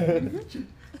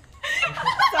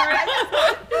sorry,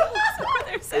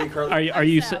 Are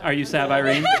you Sab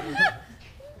Irene?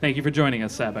 Thank you for joining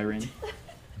us, Sab Irene.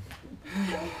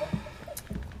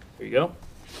 you go.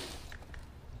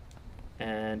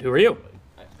 And who are you?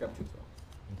 I grabbed two as well.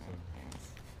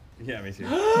 Yeah, me too.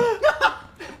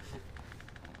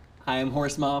 I am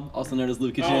Horse Mob, also known as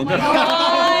Lucas. Oh my God.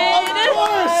 Of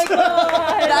course!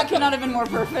 That could not have been more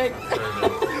perfect.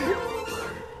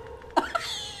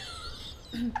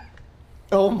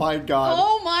 Oh my god.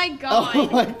 Oh my god. Oh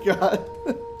my god.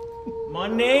 My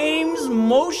name's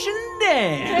Motion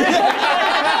Dan.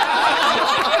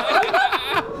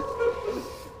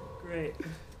 Great.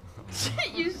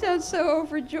 You sound so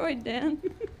overjoyed, Dan.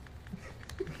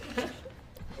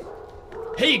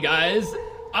 Hey guys,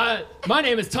 my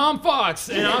name is Tom Fox,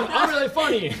 and I'm really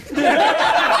funny.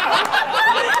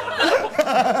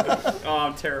 Oh,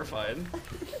 I'm terrified.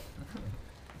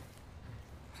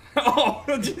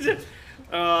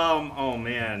 Oh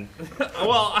man.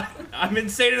 Well, I'm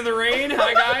insane in the rain.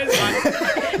 Hi guys.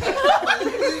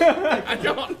 I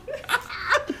don't.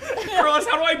 Carlos,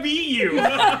 how do I beat you?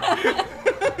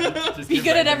 Be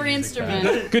good at every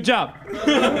instrument. Good job.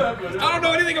 I don't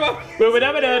know anything about. There you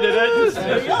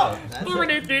go.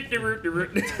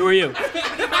 Who are you?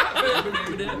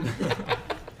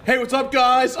 Hey, what's up,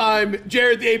 guys? I'm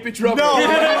Jared, the 8-bit drummer. No.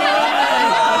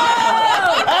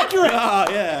 Accurate.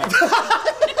 Yeah.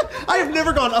 I have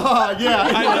never gone, yeah.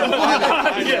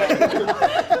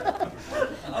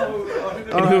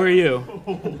 And who are you?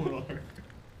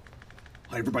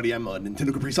 Hi, everybody. I'm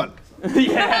Nintendo Capri Sun.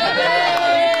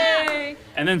 Yeah.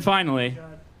 And then finally.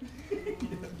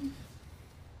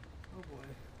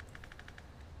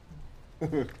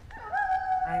 I'm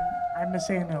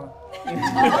Masano.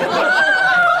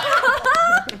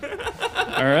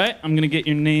 All right, I'm gonna get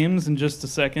your names in just a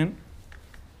second.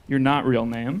 You're not real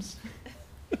names.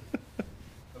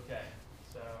 Okay,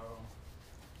 so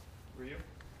who are you?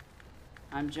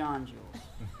 I'm John Jules.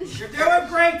 You're doing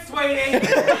great, sweetie.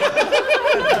 Very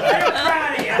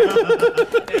proud of you.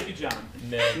 Thank you, John.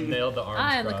 Nailed the I arms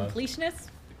am the crossed. completionist.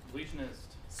 Completionist.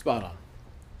 Spot on.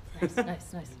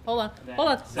 Nice. Hold on.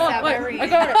 Wait, I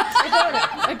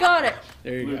got it.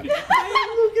 There you go.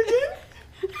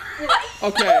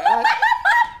 Okay.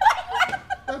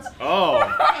 Oh.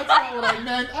 That's not what I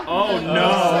meant. Oh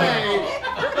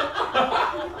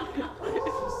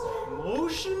no.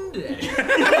 Motion Dan.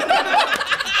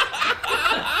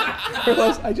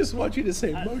 Carlos, I just want you to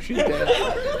say Motion Dan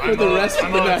for the rest of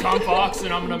I'm the night. Tom Fox,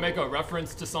 and I'm gonna make a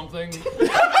reference to something.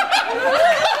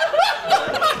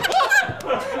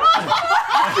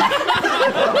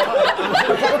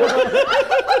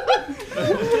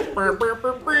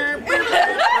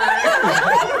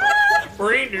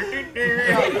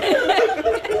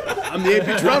 I'm the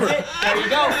 8-bit drummer. There you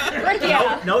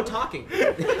go. No talking.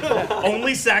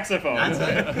 Only saxophone. That's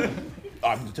it.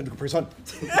 I'm Nintendo Capri Sun.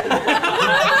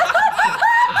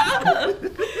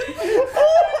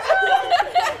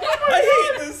 I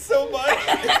hate this so much.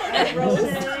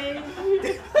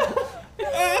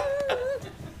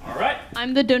 All right.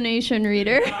 I'm the donation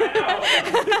reader. Thank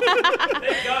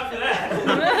God for that.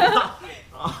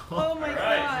 Oh my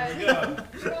God. Here we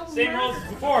go. Same rules as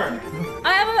before. I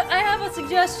have a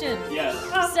suggestion. Yes.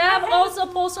 Sab also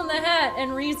pulls from the hat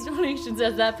and reads donations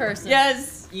as that person.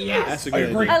 Yes. That's a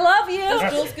good idea. I love you.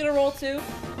 Does Jules get a roll too?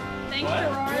 Thanks, What?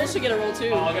 Gerard. Jules should get a roll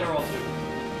too. Oh, I'll get a roll too.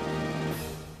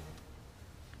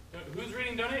 Who's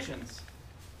reading donations?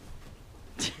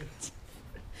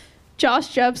 Josh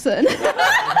Jepson.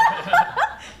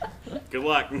 Good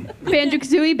luck.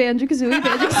 Banjo-Kazooie, Banjo-Kazooie,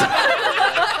 Banjo-Kazooie.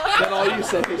 Is that all you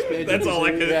said? That's all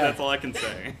I can. That's all I can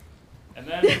say. And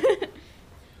then.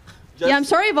 Yeah, I'm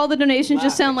sorry if all the donations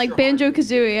just sound like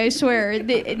Banjo-Kazooie, I swear.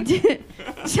 It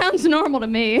sounds normal to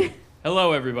me.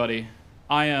 Hello, everybody.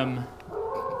 I am.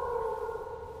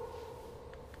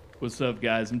 What's up,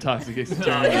 guys? I'm Toxic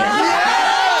Externity.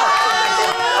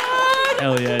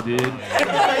 Hell yeah, dude.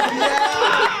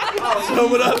 Let's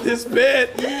open up this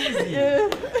bit.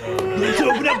 Let's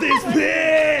open up this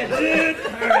bit, dude.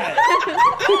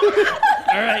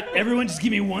 All right, everyone, just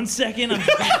give me 1 second. I'm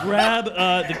just gonna grab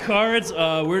the cards.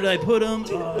 Where did I put them?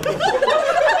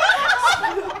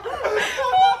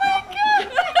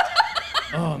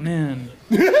 Oh man.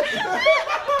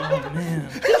 Oh man.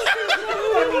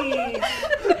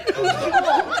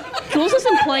 Jules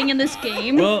isn't playing in this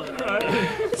game. Well,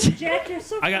 Jack, you're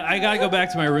so I gotta go back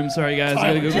to my room. Sorry, guys. I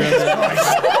gotta go grab that.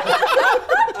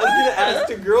 I was gonna ask,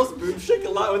 do girls boob shake a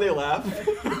lot when they laugh?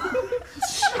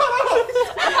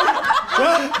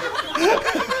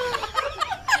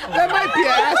 That might be a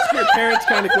ask your parents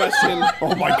kind of question.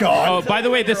 Oh my god. Oh, by the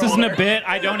way, this isn't a bit.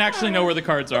 I don't actually know where the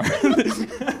cards are.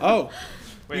 Oh.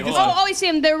 Wait, Oh, I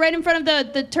see them. They're right in front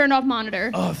of the turned off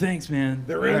monitor. Oh, thanks, man.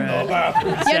 They're in the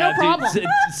bathroom. Yeah, no problem. Dude,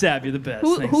 Sab, you're the best.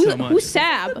 Thanks so much. Who's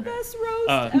Sab?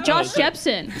 Josh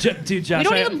Jepson. Dude, Josh. We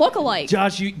don't even look alike.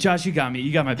 Josh, you got me.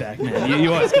 You got my back, man.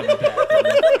 You always got my back.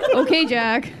 Okay,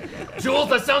 Jack. Jules,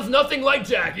 that sounds nothing like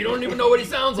Jack. You don't even know what he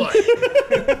sounds like.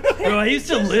 Bro, I used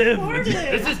to live.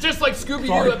 This is just like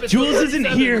Scooby-Doo episode Jules isn't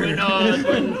 37 here.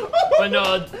 When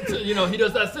you know, he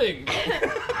does that thing.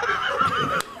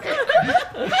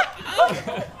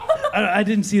 I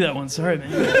didn't see that one. Sorry, man.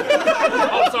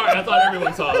 Oh, sorry. I thought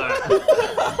everyone saw that.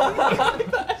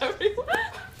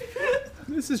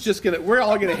 This is just gonna. We're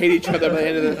all gonna hate each other by the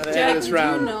end of, Jack, this did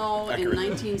round. you know in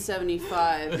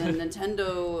 1975 the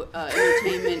Nintendo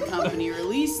Entertainment Company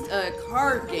released a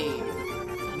card game?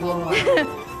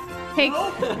 Hey,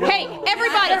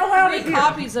 everybody! I have 3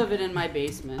 copies of it in my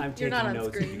basement. I'm taking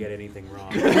notes if you get anything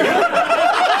wrong.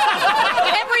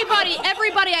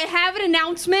 Everybody, I have an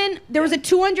announcement. There was a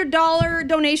 $200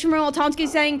 donation from Altomsky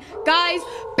saying, guys,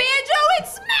 Banjo and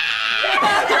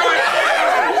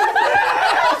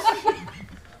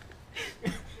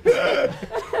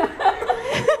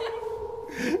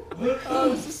Oh,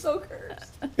 this is so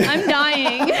cursed. I'm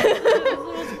dying. This is the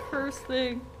most cursed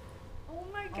thing. Oh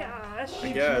my gosh.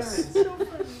 I guess. It's so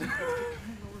funny.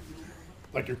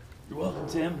 Thank you. You're welcome,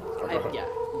 Tim. Yeah.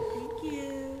 Thank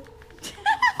you.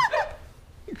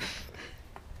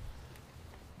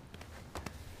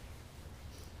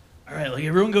 All right, like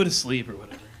everyone go to sleep or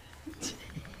whatever.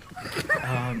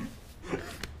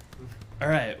 All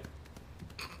right.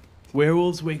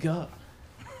 Werewolves wake up.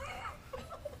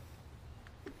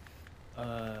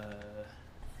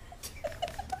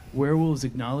 Werewolves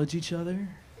acknowledge each other.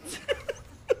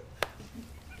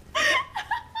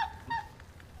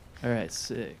 All right,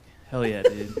 sick. Hell yeah,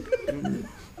 dude.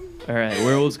 All right,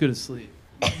 werewolves go to sleep.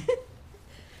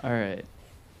 All right,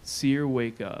 seer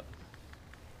wake up.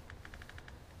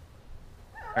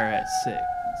 All right, sick.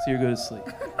 Seer go to sleep.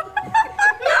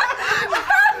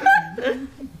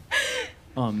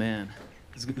 Oh man,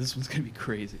 this one's gonna be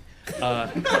crazy.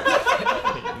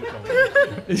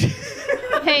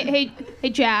 Hey,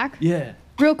 Jack. Yeah.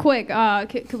 Real quick,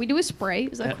 could we do a spray?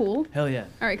 Is that cool? Hell yeah.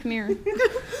 All right, come here.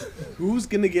 Who's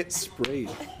gonna get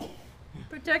sprayed?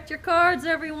 Protect your cards,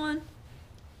 everyone.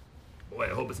 Boy,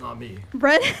 I hope it's not me.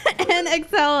 Red and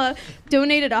Excella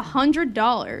donated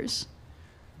 $100.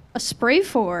 A spray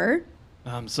for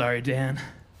I'm sorry, Dan.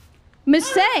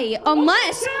 Massey,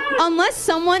 unless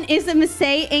someone is a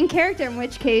Massey in character, in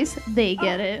which case they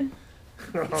get it.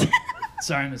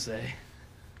 Sorry, Massey.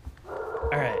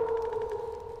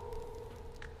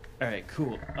 All right,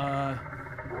 cool.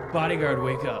 Bodyguard,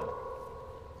 wake up.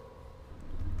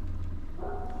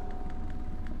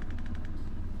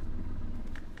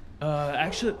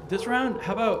 Actually, this round,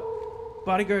 how about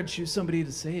Bodyguard choose somebody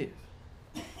to save?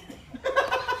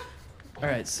 All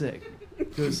right, sick.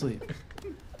 Go to sleep.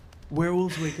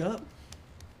 Werewolves wake up.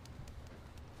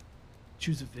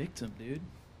 Choose a victim, dude.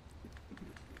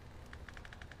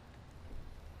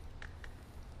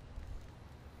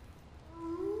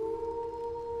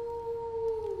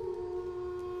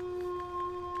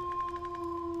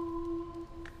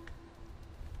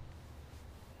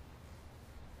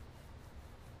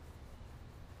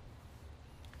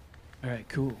 All right,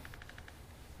 cool.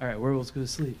 All right, werewolves go to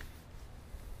sleep.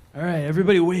 All right,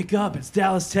 everybody wake up. It's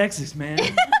Dallas, Texas, man.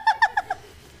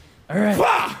 All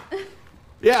right.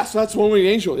 Yeah, so that's One Winged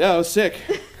Angel. Yeah, that was sick.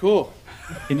 Cool.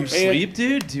 In your sleep,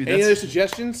 dude? Dude, any that's... other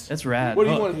suggestions? That's rad. What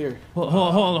do you want to hear? Hold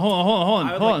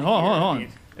on.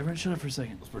 Everyone shut up for a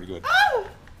second. That's pretty good.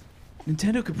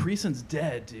 Nintendo Capri Sun's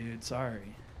dead, dude.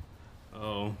 Sorry.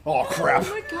 Oh. Oh, crap.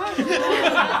 Oh my god.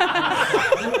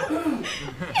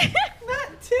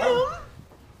 Not Tim.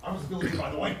 I was Billy,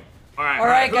 by the way. All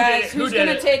right, guys. Who's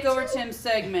gonna take over Tim's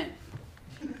segment?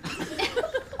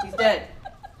 He's dead.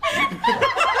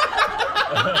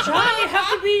 John, you have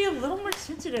to be a little more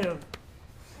sensitive.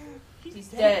 He's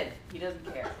dead. He doesn't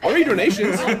care. I'll read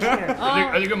donations. I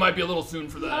think it might be a little soon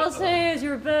for that. I'll say as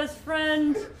your best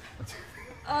friend.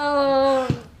 Oh.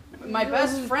 My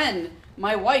best friend.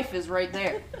 My wife is right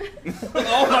there.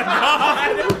 Oh my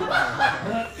god!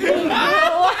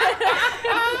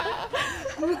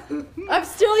 I'm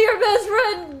still your best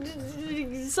friend.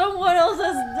 Someone else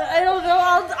has. I don't know.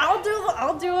 I'll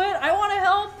do it. I want to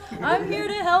help. I'm here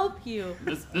to help you.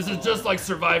 This is just like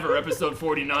Survivor episode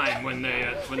 49 when they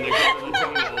go to the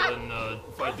jungle and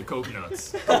fight the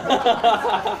coconuts.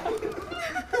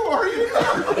 Who are you?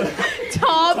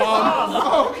 Tom.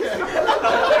 Okay.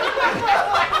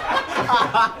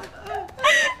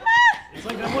 It's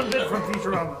like that one bit from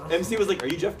Futurama. MC was like, "Are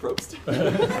you Jeff Probst?"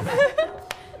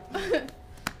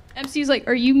 MC's like,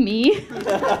 are you me?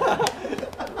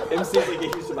 MC's like a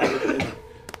huge survivor.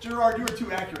 Gerard, you were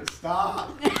too accurate.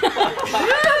 Stop.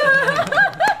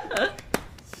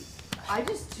 I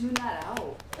just tuned that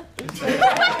out. I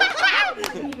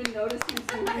didn't even notice he was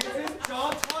doing it.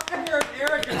 John talking here,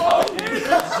 Eric.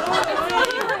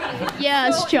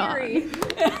 Yes, John.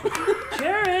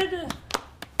 Jared.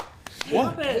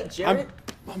 What?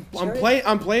 Hey,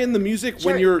 I'm playing the music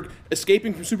when Jared. you're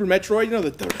escaping from Super Metroid. You know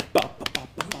the.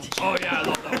 Oh yeah, I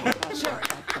love that one.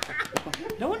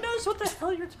 No one knows what the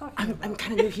hell you're talking about. I'm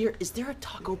kind of new here. Is there a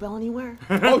Taco Bell anywhere?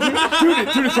 Oh, dude,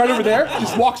 it's right over there.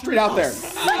 Just walk straight out there.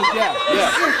 Yeah.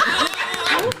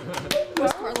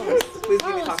 Where's Carlos? Please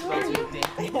give me Taco Bell too.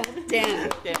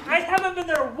 Dan. I haven't been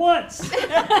there once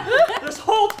this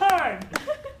whole time.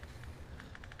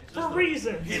 For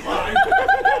reasons.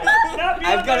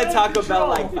 I've got a Taco Bell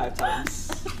like 5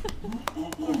 times.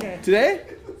 Okay. Today?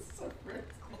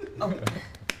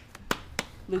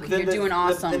 Luke, you're doing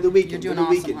awesome. And the weekend. You're doing the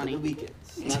awesome, weekend, honey. The weekend.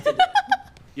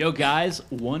 Yo, guys,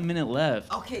 1 minute left.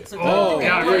 Okay, so Oh,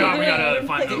 Yeah, we gotta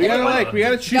find. we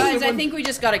gotta choose Guys, someone. I think we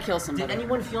just gotta kill somebody. Did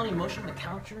anyone feel any emotion on the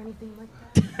couch or anything like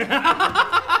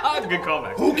that? Good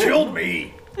callback. Who killed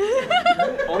me?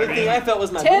 Only thing I felt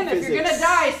was my Tim, bone if you're physics. gonna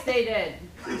die, stay dead.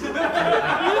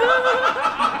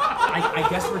 I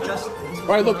guess we're just. All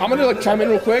right, look, I'm gonna chime in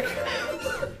real quick.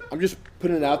 I'm just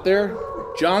putting it out there.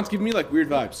 John's giving me weird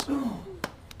vibes.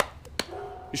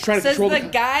 He's trying to Says control the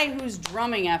guy who's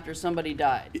drumming after somebody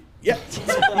died. Yeah.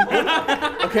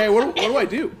 Okay, what do I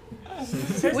do?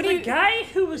 Says the guy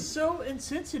who was so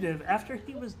insensitive after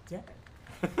he was dead.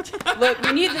 Look,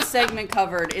 we need this segment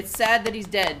covered. It's sad that he's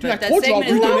dead, Dude, I but that told you I'll segment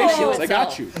do is not going to donations. I itself.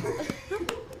 got you.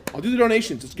 I'll do the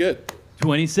donations. It's good.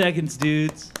 20 seconds,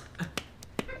 dudes.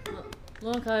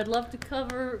 Look, I'd love to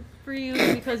cover for you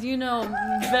because,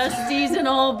 besties and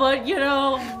all, but,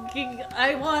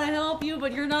 I want to help you,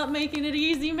 but you're not making it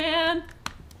easy, man.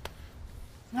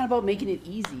 It's not about making it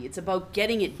easy. It's about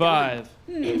getting it 5,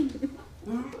 done.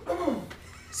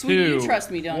 Sweetie, 2, you trust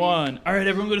me, don't 1. All right,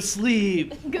 everyone go to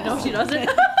sleep. No, she doesn't.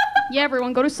 Yeah,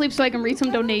 everyone, go to sleep so I can read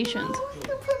some donations.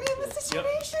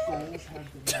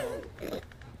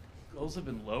 Goals have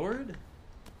been lowered?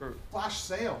 Flash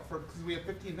sale because we have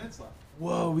 15 minutes left.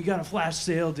 Whoa, we got a flash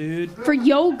sale, dude. For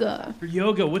yoga, For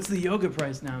yoga, what's the yoga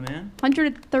price now, man?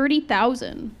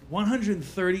 130,000.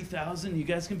 130,000. You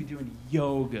guys can be doing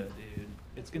yoga, dude.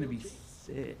 It's gonna be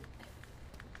sick.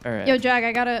 All right. Yo, Jack,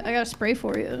 I got a spray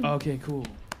for you. Okay, cool.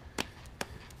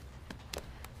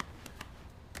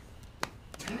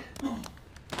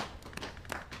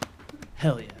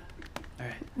 Hell yeah. All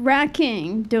right. Rat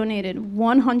King donated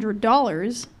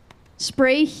 $100.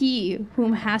 Spray he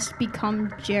whom has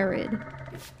become Jared.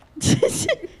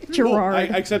 Gerard. I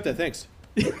accept that. Thanks.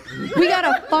 We got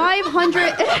a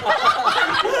 500.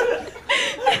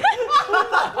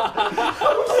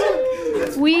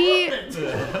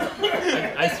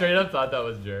 I straight up thought that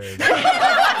was Jared.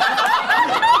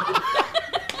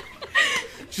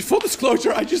 Just full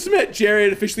disclosure, I just met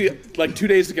Jared officially 2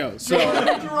 days ago. So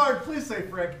Gerard, please say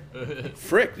frick.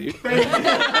 frick, dude. Thank you.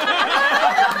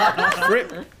 Frick.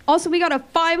 Also, we got a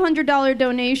 $500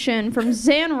 donation from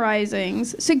Zan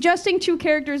Risings, suggesting 2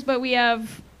 characters, but we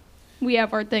have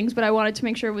our things. But I wanted to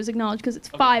make sure it was acknowledged because it's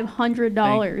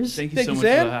 $500. Thank you so much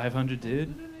Zan. for the 500,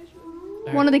 dude.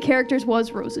 One of the characters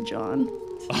was Rosa John.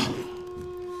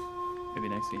 Maybe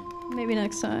next game. Maybe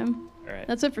next time. All right.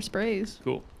 That's it for sprays.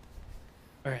 Cool.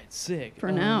 All right, sick.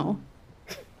 For now.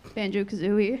 Banjo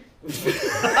Kazooie.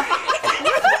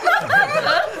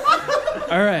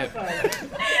 All right.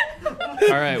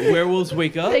 All right, werewolves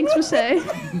wake up. Thanks for saying.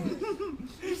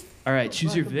 All right,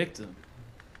 choose your victim.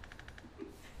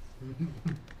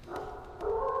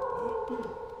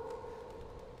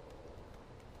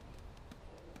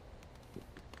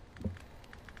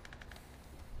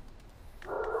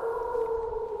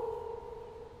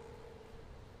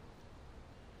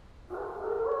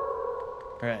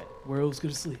 All right, werewolves go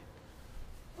to sleep.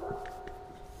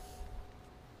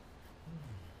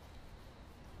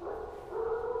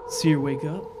 Seer, wake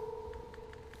up.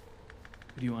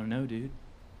 What do you want to know, dude?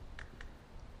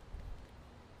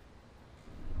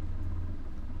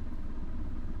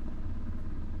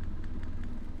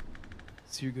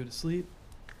 Seer, go to sleep.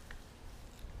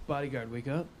 Bodyguard, wake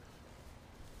up.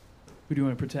 Who do you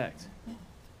want to protect?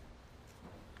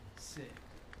 Sick.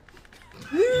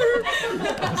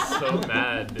 I'm so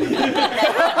mad, dude.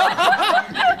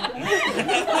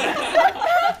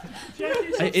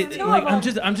 I'm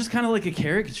just kind of like a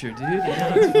caricature, dude.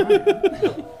 Yeah, it's fine.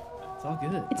 It's all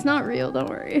good. It's not real, don't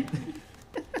worry. Did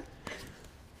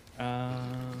I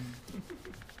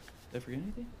forget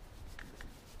anything?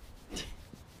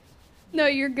 No,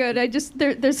 you're good.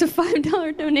 There's a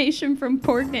 $5 donation from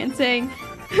Portman saying,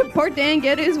 Portman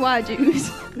get his waju's.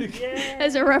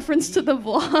 As a reference to the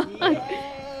vlog.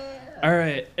 All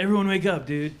right, everyone wake up,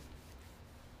 dude.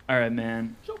 All right,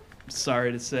 man.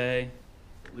 Sorry to say,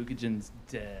 Lucagen's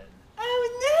dead.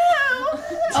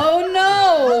 Oh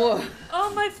no!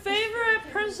 Oh, my favorite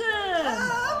person!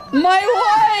 My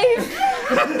wife!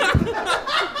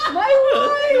 My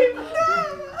wife!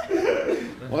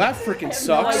 Well, that freaking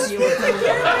sucks. I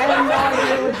have no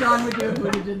idea what John would do if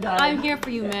Woody did die. I'm here for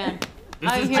you, man.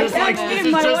 This is just like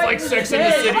Sex in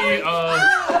the City.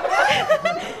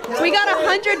 We got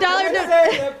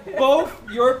 $100 Both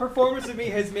your performance of me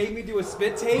has made me do a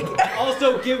spit take, and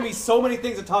also given me so many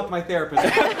things to talk to my therapist.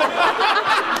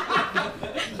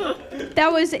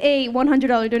 That was a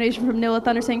 $100 donation from Nilla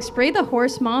Thunder saying, spray the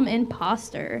horse mom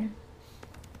imposter.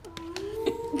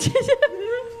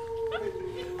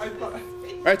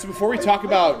 All right, so before we talk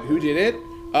about who did it,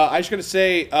 I just gotta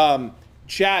say,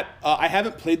 chat, I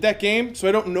haven't played that game, so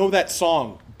I don't know that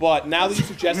song. But now that you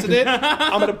suggested it,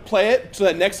 I'm gonna play it so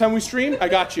that next time we stream, I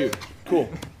got you. Cool.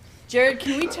 Jared,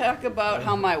 can we talk about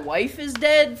how my wife is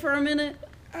dead for a minute?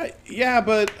 Yeah,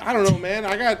 but I don't know, man.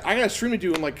 I got a stream to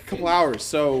do in like a couple hours,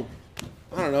 so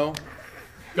I don't know.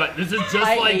 God, this is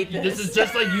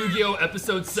just like Yu-Gi-Oh!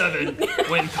 Episode 7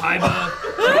 when Kaiba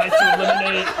tries to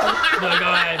eliminate the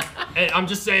guy, and I'm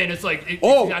just saying it's like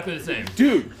exactly the same.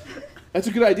 Dude, that's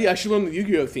a good idea. I should learn the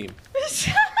Yu-Gi-Oh! Theme.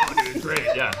 Oh, dude, it's great,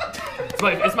 yeah.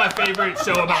 It's my favorite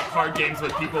show about card games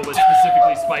with people with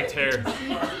specifically spiked hair.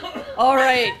 All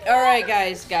right,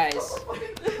 guys.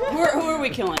 Who are we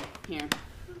killing here?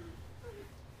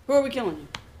 Who are we killing?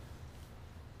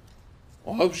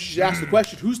 Well, I should ask the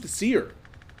question: who's the seer?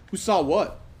 Who saw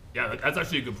what? Yeah, that's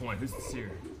actually a good point. Who's the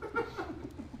seer?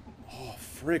 Oh,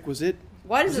 frick, was it?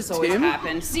 Why does was this it always Tim?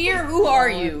 happen? Seer, who are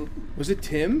you? Was it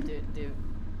Tim? Dude.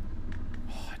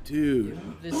 Oh, dude.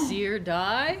 The seer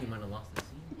die? You might have lost the seer.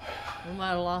 We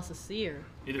might have lost a seer.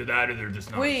 Either that or they're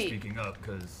just not Wait. speaking up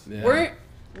because.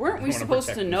 Weren't we supposed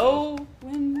to know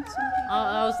when something?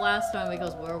 That was last time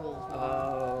because werewolf.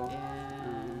 Oh.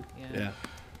 Yeah.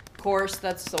 Of course,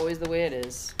 that's always the way it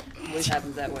is. Always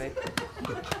happens that way.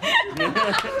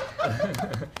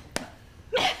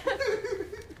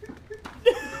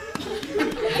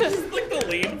 Just like the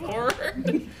lean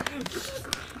forward.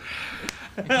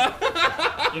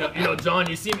 You know, John,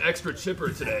 you seem extra chipper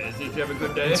today. Did you have a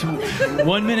good day?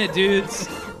 1 minute, dudes.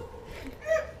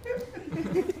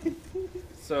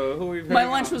 So who are we? My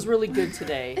lunch was really good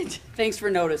today. Thanks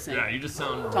for noticing. Yeah, you just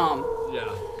sound. Tom.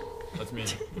 Yeah, that's me.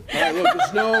 All right,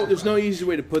 look, there's no easy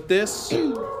way to put this.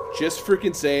 Just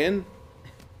freaking saying.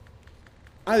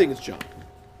 I think it's John.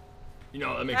 You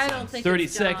know, that makes I sense. don't think 30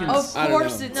 it's John. seconds. Of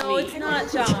course it's No, me. it's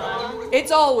not John.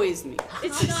 It's always me.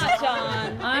 It's not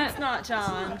John. It's not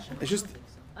John. It's just.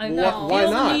 I know. Why Feel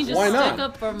the not? need to Why stick not?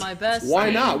 up for my best. Why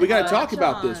not? We gotta but talk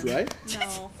about this, John. right?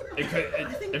 No. It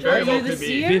very well could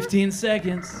be. 15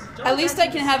 seconds. At least I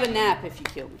can have a nap if you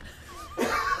kill me.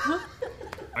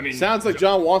 I mean, Sounds like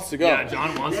John wants to go. Yeah,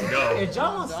 John wants to go.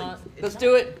 John wants to. Let's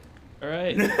do it. All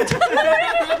right.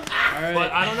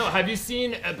 But I don't know. Have you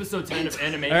seen episode 10 of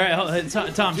Animation? All right, hold on.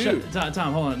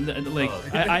 Tom, hold on. Like,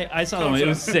 I saw that one. It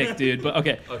was sick, dude. But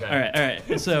okay. All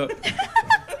right. So,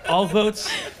 all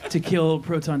votes to kill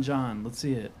Proton John. Let's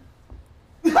see it.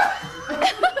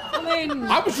 I mean,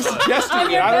 I was just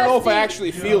suggesting it. I don't know if I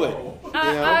actually feel it.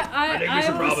 I think we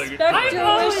should probably. respect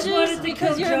your wishes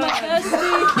because you're my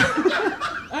bestie.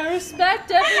 I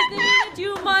respect everything that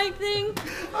you might think.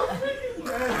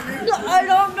 I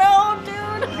don't know,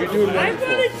 dude. You're doing I've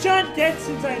wonderful. wanted John dead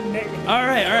since I met him. All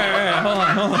right. Hold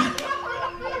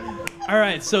on. All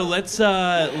right, so let's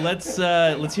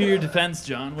hear your defense,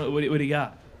 John. What do you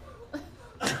got?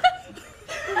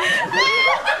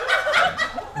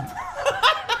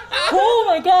 Oh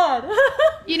my god.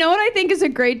 You know what I think is a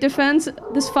great defense?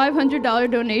 This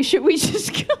 $500 donation we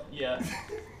just got. Yeah.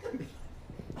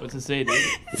 What's it say, dude?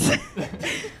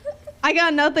 I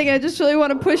got nothing. I just really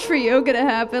want to push for yoga to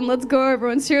happen. Let's go,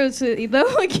 everyone. Seriously,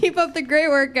 though. Keep up the great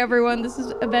work, everyone. This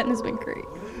event has been great.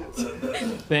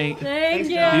 Thank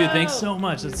you. Dude, thanks so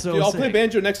much. That's so Dude, I'll sick. play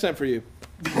banjo next time for you.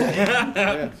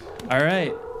 Yeah. All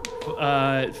right.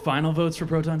 Final votes for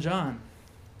Proton John.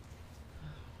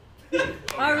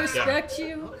 I respect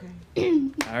you.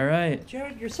 All right.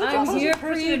 Jared, you're such I'm a here awesome for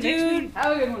person. you, It makes me- dude.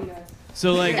 Have a good one, guys.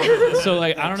 So like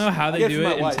I don't know how they Gift do from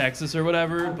my it in wife. Texas or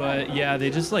whatever, but yeah, they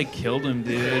just like killed him,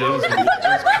 dude. It was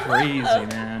crazy,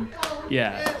 man.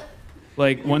 Yeah.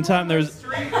 Like one time there's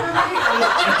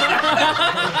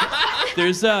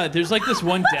There's like this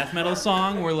one death metal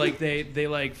song where like they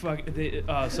like fuck they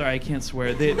sorry I can't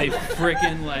swear they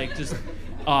frickin' like just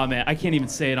oh man I can't even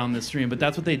say it on the stream but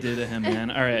that's what they did to him,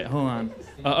 man. All right, hold on.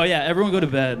 Oh yeah, everyone go to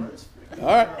bed. All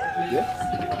right.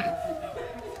 Yeah.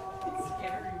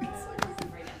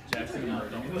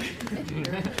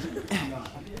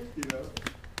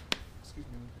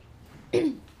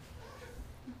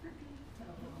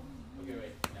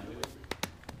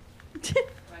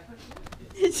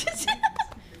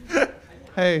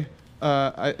 Hey,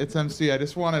 it's MC. I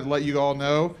just wanted to let you all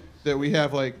know that we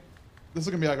have this is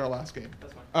gonna be like our last game.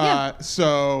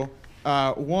 So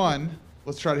one,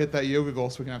 let's try to hit that yoga goal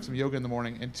so we can have some yoga in the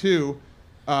morning. And two,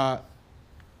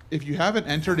 if you haven't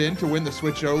entered in to win the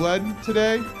Switch OLED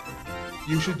today,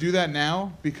 you should do that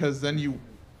now because then you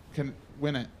can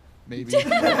win it. Maybe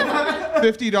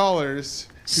 $50.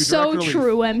 So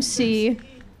true, MC.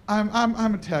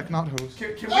 I'm a tech, not host.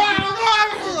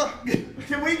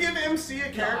 Can we give MC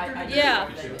a character? Yeah.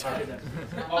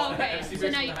 Okay, so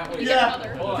now you can get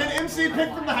another. Can MC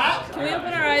pick from the hat? Can we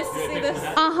open our eyes to see this?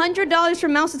 $100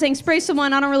 from Mouse saying spray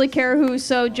someone. I don't really care who.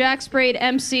 So Jack sprayed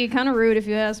MC. Kind of rude if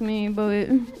you ask me, but.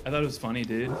 I thought it was funny,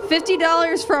 dude.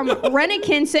 $50 from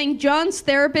Renikin saying John's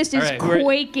therapist is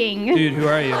quaking. Dude, who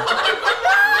are you?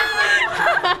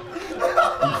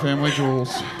 I'm Family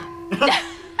Jules.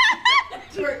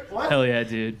 Hell yeah,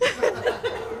 dude.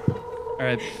 All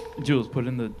right, Jules, put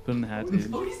in the hat,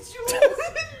 dude.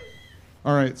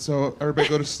 All right, so everybody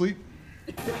go to sleep.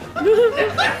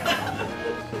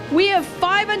 We have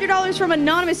 $500 from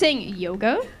Anonymous saying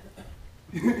yoga.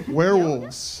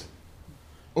 Werewolves.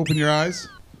 Open your eyes.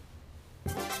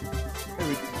 Hey,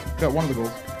 we got one of the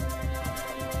goals.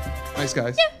 Nice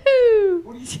guys. Yahoo!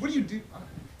 What do you do?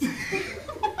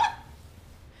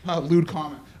 Lewd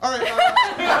comment. All right.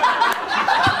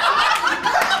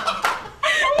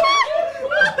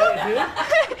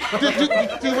 Do the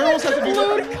werewolves have to do that?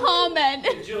 Lewd comment.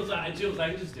 Jules, I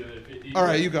can just do it. All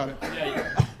right, you got it.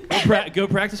 Yeah, go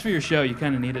practice for your show. You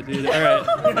kind of need it, dude. All right.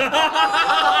 All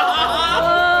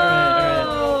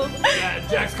right. Yeah,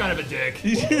 Jack's kind of a dick. I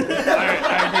agree with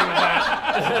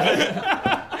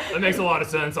that. That makes a lot of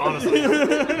sense, honestly.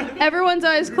 Everyone's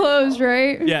eyes closed,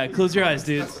 right? Yeah, close your eyes,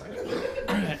 dudes.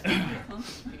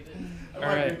 All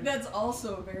right. That's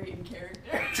also very in character.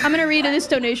 I'm gonna read this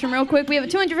donation real quick. We have a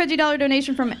 $250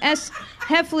 donation from S.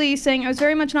 Heffley saying, I was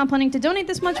very much not planning to donate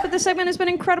this much, but this segment has been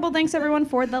incredible. Thanks everyone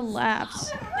for the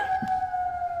laughs. All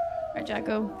right,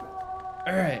 Jacko.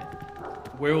 All right.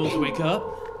 Werewolves wake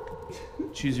up.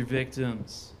 Choose your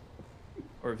victims.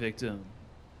 Or victim.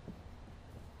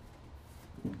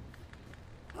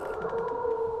 All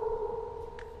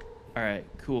right,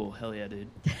 cool. Hell yeah, dude.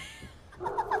 All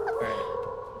right.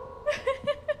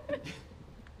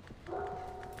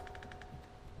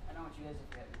 I know what you guys are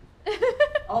getting.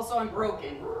 Also, I'm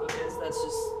broken because that's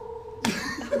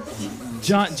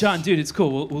just. John, dude, it's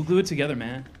cool. We'll glue it together,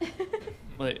 man.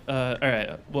 Like, all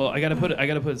right. Well, I gotta put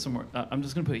it somewhere. I'm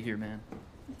just gonna put it here, man.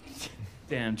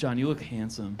 Damn, John, you look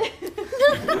handsome.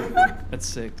 That's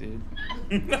sick, dude.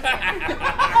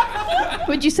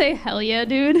 Would you say hell yeah,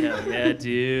 dude? Hell yeah,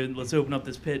 dude. Let's open up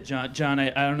this pit, John. John, I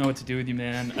don't know what to do with you,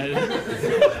 man.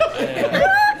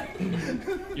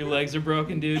 Your legs are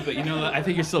broken, dude, but you know what? I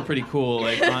think you're still pretty cool,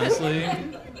 like, honestly.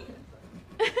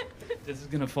 This is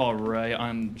gonna fall right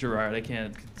on Gerard. I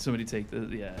can't. Could somebody take this?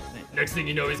 Yeah. Next thing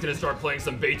you know, he's gonna start playing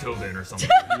some Beethoven or something.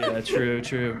 Yeah, true.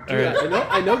 All Yeah, right.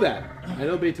 I know that. I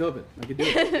know Beethoven. I can do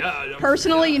it. Yeah,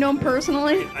 Personally, you know him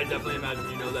personally? I definitely imagine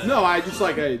you know that. No, I just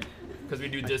because we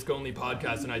do disc-only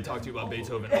podcasts, and I talk to you about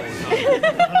Beethoven all the time.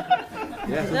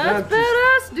 Yeah, That's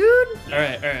badass, dude. All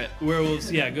right.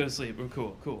 Werewolves, yeah, go to sleep. We're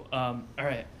cool. All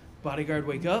right. Bodyguard,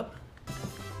 wake up.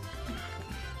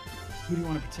 Who do you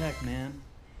want to protect, man?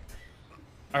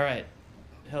 All right.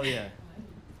 Hell yeah.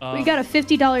 We got a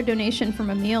 $50 donation from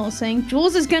Emil saying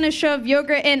Jules is gonna shove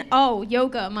yoga in. Oh,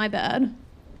 yoga, my bad.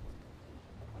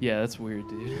 Yeah, that's weird,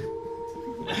 dude.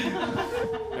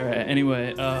 All right.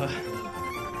 Anyway,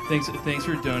 thanks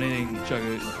for donating,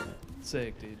 Chugga.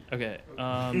 Sick, dude. Okay.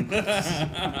 All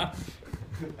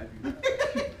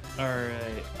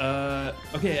right.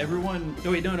 Okay, everyone.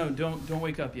 No, wait. No. Don't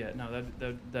wake up yet. No,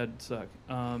 that'd suck.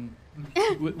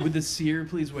 Would the seer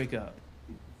please wake up?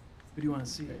 Who do you want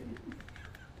to see?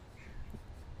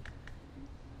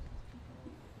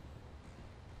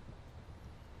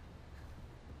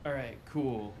 All right,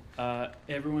 cool.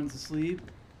 Everyone's asleep.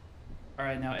 All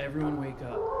right, now everyone wake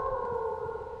up.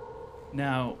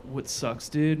 Now, what sucks,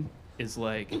 dude, is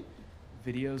like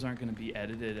videos aren't gonna be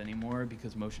edited anymore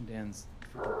because Motion Dan's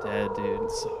freaking dead, dude.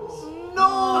 It sucks.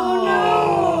 No!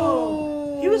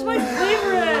 He was my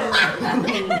favorite.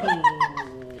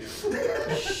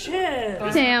 Shit.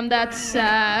 Damn, that's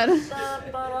sad.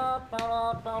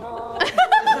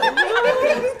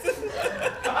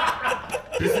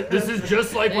 This is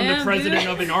just like when the president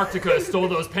of Antarctica stole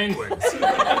those penguins.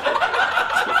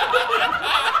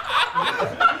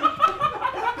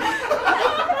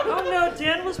 Oh no,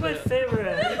 Dan was my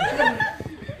favorite.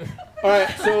 All right,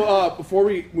 so before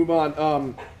we move on,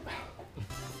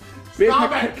 babe,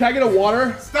 can I get a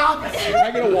water? Stop it! Can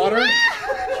I get a water?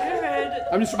 Jared.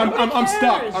 I'm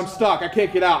stuck. I'm stuck. I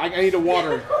can't get out. I need a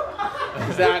water.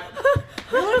 Is that?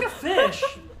 You're like a fish.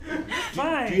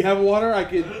 Fine. Do you have water? I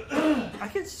could. I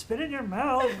can spit in your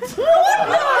mouth.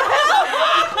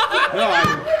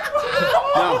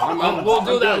 We'll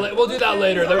do that. We'll do that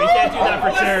later. We can't do that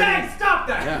for charity. Stop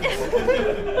that!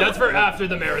 Yeah. That's for after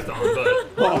the marathon.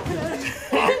 But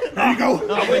there you go.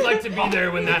 I would like to be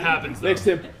there when that happens. Though. Thanks,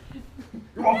 Tim.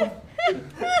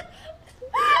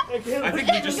 I think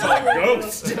we just saw a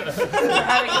ghost. We're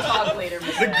having a talk later,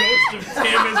 Mr. The ghost of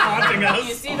Tim is haunting us.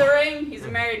 You see the ring? He's a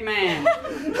married man. All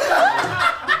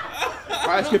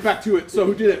right, let's get back to it. So,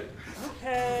 who did it?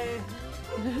 Okay.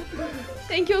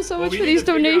 Thank you so much we for need these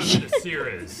to figure out who donations. the seer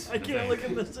is, I can't look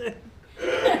at this.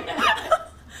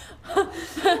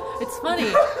 It's funny.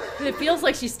 It feels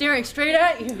like she's staring straight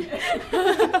at you.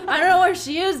 I don't know where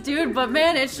she is, dude, but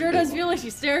man, it sure does feel like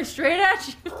she's staring straight at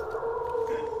you.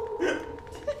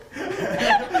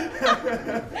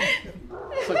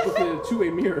 It's like looking in a two-way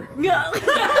mirror.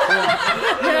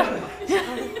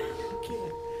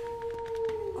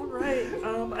 All right.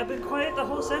 I've been quiet the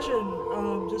whole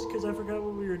session, just because I forgot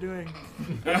what we were doing.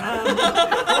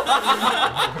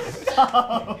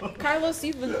 Carlos,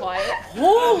 you've been quiet.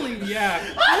 Holy yeah.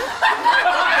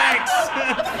 Thanks.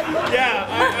 Yeah.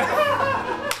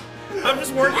 I'm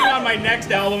just working on my next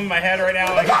album in my head right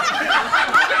now. Like,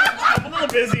 I'm a little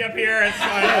busy up here. It's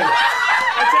fine.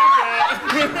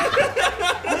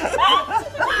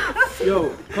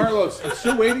 Yo, Carlos, I'm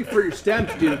still waiting for your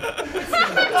stems, dude. I'm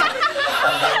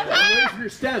waiting for your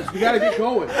stems. We gotta get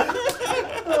going.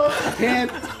 I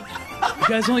can't. You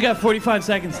guys only got 45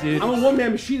 seconds, dude. I'm a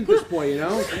one-man machine at this point, you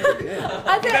know? I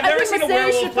think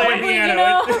Maseo should probably, you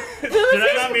know.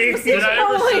 Did I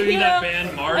ever show you that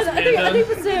band Mars Panda? I think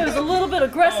Maseo was a little bit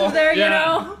aggressive there, you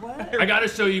know. I gotta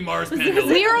show you Mars Panda.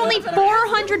 We are only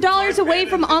 $400 away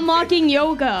from unlocking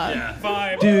yoga. Yeah.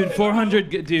 5. Dude,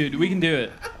 400. Dude, we can do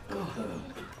it.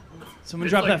 Someone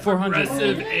drop like that 400.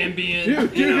 Progressive,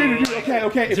 ambient, Dude.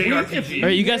 Okay. If JRPG. All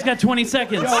right, you guys got 20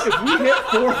 seconds. Yo,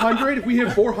 if we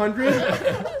hit 400,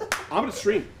 I'm gonna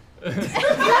stream.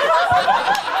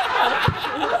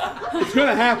 It's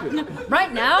gonna happen.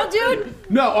 Right now, dude?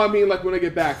 No, I mean like when I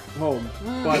get back home.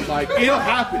 But like, it'll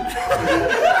happen.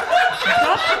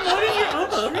 Stop promoting your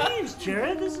own streams,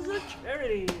 Jared. This is a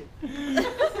charity.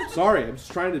 Sorry, I'm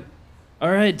just trying to. All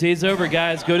right, day's over,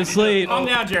 guys. Go to sleep. Calm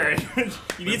down, Jared.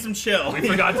 You need some chill. We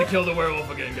forgot to kill the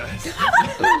werewolf again, guys. He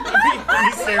serenades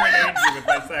you with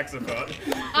that saxophone.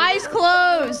 Eyes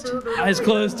closed. Eyes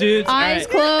closed, dudes. Eyes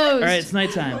closed. All right, it's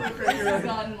nighttime.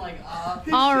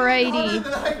 Alrighty.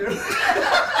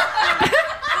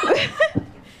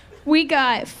 We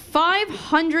got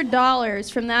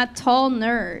 $500 from that tall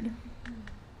nerd.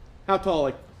 How tall?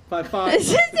 Like 5'5",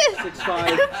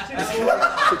 6'5",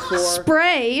 6'4".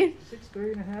 Spray.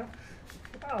 6'3.5".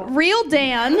 Wow. Real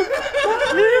Dan.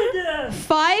 Real Dan.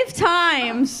 5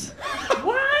 times.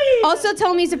 Why? Also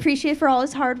tell him he's appreciated for all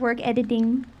his hard work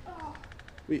editing.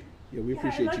 We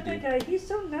appreciate I like you, dude. that guy. He's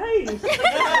so nice.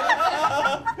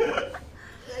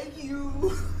 Thank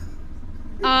you.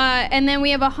 And then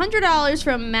we have $100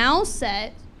 from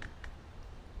Malset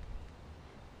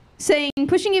saying,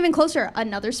 pushing even closer,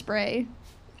 another spray.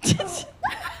 What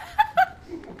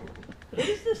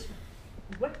is this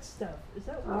wet stuff? Is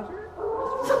that water?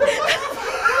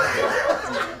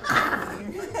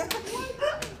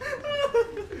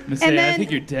 Maseo, I think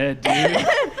you're dead, dude.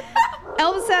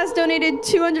 Elvis has donated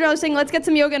 $200 saying, let's get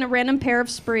some yoga and a random pair of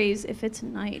sprays if it's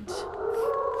night.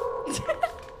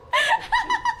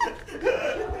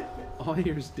 All I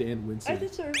hear is Dan wincing. I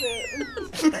deserve it.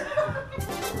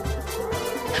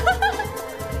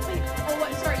 Oh,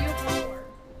 what? Sorry, you have one more.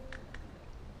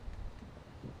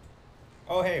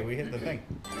 Oh, hey, we hit the thing.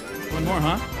 One more,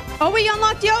 huh? Oh, we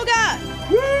unlocked yoga!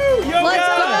 Woo! Yoga!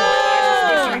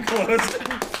 Let's go!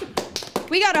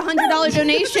 We got a $100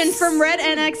 donation from Red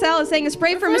NXL saying a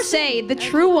spray for Masay, the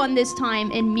true one this time,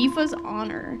 in Mifa's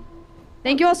honor.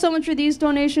 Thank you all so much for these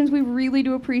donations. We really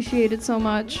do appreciate it so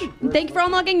much. And thank you for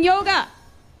unlocking yoga.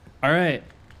 All right.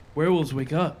 Werewolves,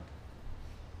 wake up.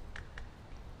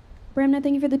 Bramna,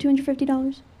 thank you for the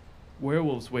 $250.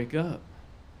 Werewolves, wake up.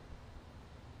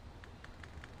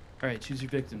 All right, choose your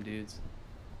victim, dudes.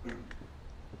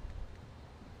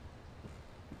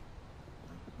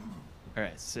 All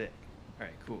right, sick. All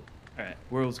right, cool. All right,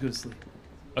 werewolves go to sleep.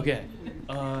 Okay.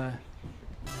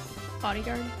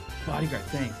 Bodyguard. Bodyguard.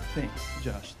 Thanks,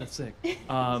 Josh. That's sick.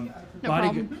 No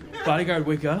problem. Bodyguard,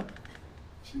 wake up.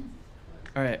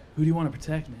 All right, who do you want to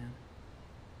protect, man?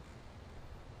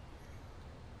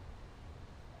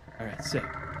 All right, sick.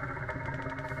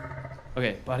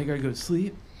 Okay, bodyguard, go to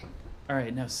sleep. All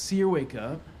right, now Seer, wake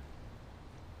up.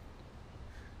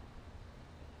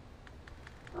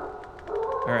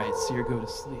 All right, Seer, go to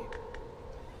sleep.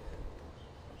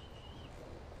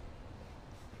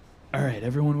 All right,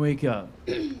 everyone wake up.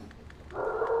 Dude,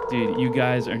 you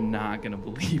guys are not gonna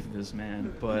believe this,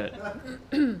 man, but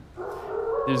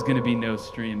there's gonna be no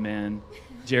stream, man.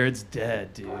 Jared's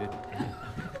dead, dude.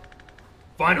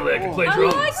 Finally, I can play I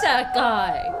drums. like that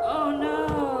guy. Oh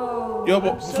no. Yo,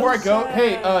 but before I go,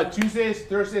 hey, Tuesdays,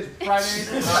 Thursdays, Fridays.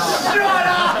 Shut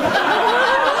up!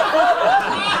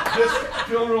 Just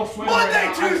feeling real swing.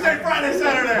 Monday, Tuesday, Friday,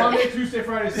 Saturday. Monday, Tuesday,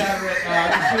 Friday, Saturday.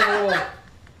 Just feeling a little.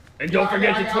 And don't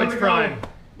forget to Twitch Prime.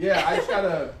 Yeah, I just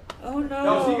gotta. Oh no.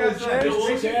 No, see you guys tonight. Jared's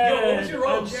What was dead. what was your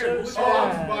role, I'm Jared? so Oh,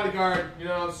 I'm sad. bodyguard. You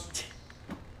know,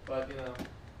 but you know,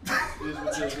 it is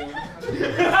what it is.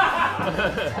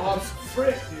 Oh, I'm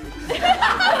frick, dude.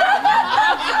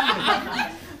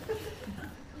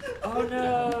 Oh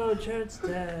no, Jared's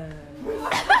dead.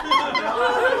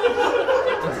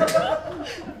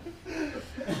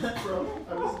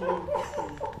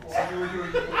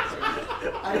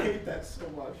 I hate that so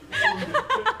much.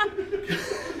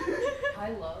 I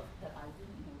love that I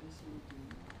didn't notice you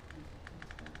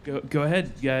would do. Go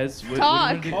ahead, guys. What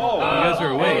Talk. are you gonna do? Oh, you guys are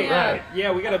awake. Right.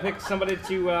 Yeah, we gotta pick somebody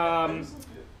to. I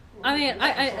mean,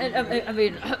 I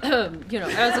mean, you know,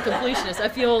 as a completionist, I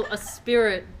feel a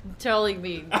spirit telling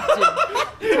me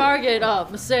to target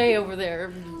Masay over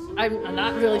there. I'm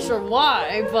not really sure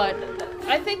why, but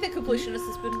I think the completionist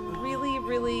has been really,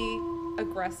 really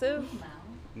aggressive.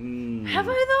 have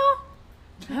I though?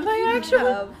 Have I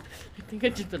actually? I think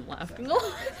I've just been laughing a lot.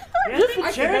 Yeah, I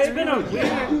think Jared's been a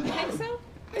weird. You think so?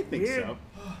 I think so.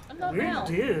 I'm not Weird now.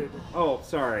 dude. Oh,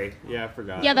 sorry. Yeah, I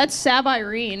forgot. Yeah, that's Sab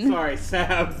Irene. Sorry,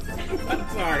 Sab. I'm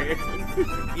sorry.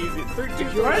 Easy.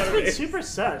 Jared's been super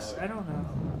sus. I don't know.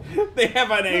 They have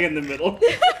an A in the middle.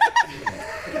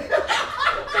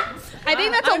 I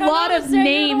think that's a lot of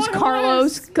names,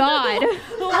 Carlos. God.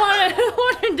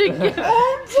 wanted to get.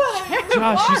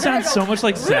 Josh, you sound so much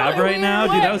like Sab right now,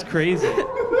 dude. That was crazy.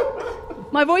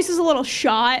 My voice is a little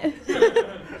shot.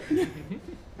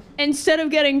 Instead of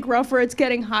getting gruffer, it's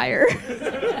getting higher.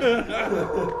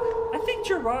 I think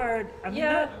Gerard. I mean,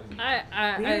 Yeah,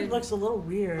 weird looks a little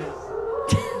weird.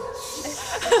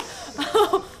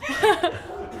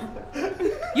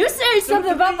 You say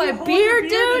something about my beard,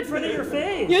 dude? In front of your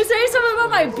face. You say something about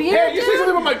my beard, Hey, you say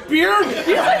something about my beard? You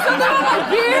say something about my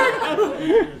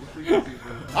beard?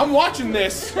 I'm watching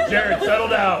this. Jared, settle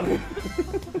down.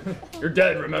 You're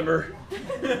dead, remember?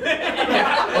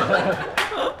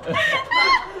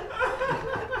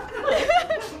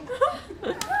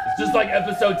 It's just like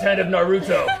episode 10 of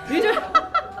Naruto.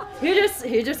 He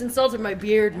just insulted my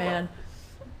beard, man.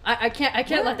 I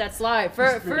can't let that slide.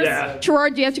 First, Yeah.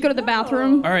 Gerard, do you have to go to the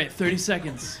bathroom? All right, 30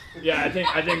 seconds. Yeah, I think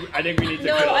we need to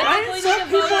No, kill. I think we need to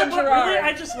vote on Really, Gerard.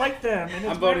 I just like them. And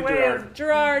it's I'm voting my way Gerard. of-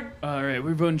 Gerard. All right,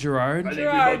 we're voting Gerard. I think we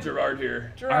vote Gerard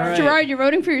here. All right. Gerard, you're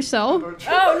voting for yourself?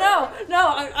 Oh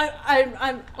no,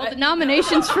 I'm. Well, the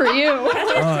nomination's for you.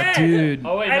 Oh, dude.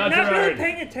 Oh wait, I'm not not really Gerard.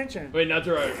 paying attention. Wait, not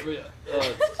Gerard. Wait,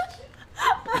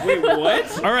 Wait,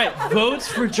 what? All right, votes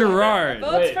for Gerard.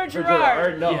 Votes wait, for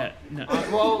Gerard. No. Yeah, no.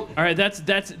 Well, All right, that's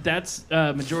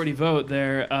majority vote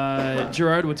there.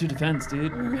 Gerard, what's your defense,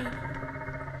 dude?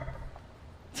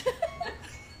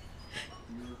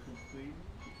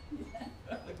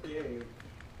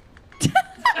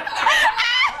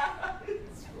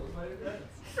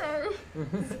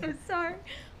 So sorry.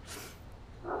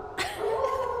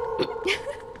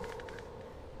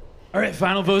 All right,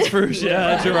 final votes for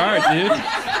Gerard, dude.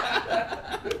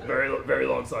 very, very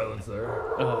long silence there.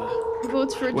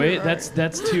 Votes for Wait, Gerard.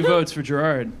 that's 2 votes for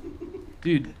Gerard.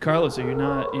 Dude, Carlos, are you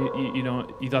not?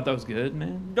 You thought that was good,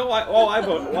 man? No, I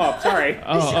vote. Oh, sorry.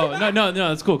 No,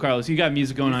 that's cool, Carlos. You got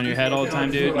music going on in your head all the time,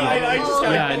 dude. I just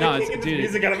got Yeah, no, it's kicking dude.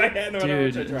 music out of my head. No,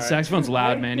 I Dude, try. saxophone's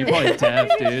loud, man. You're probably deaf,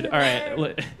 dude. All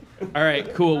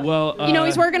right, cool. Well, You know,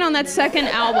 he's working on that second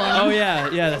album. Oh yeah,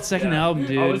 that second album,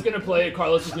 dude. I was gonna play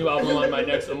Carlos's new album on my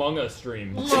next Among Us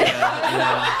stream.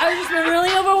 I've just been really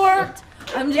overworked.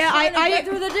 I'm just trying to get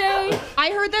through the day.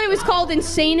 I heard that it was called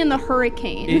Insane in the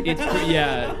Hurricane.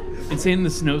 Yeah, Insane in the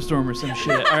Snowstorm or some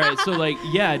shit. All right, so like,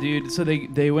 yeah, dude. So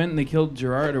they went and they killed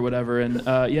Gerard or whatever, and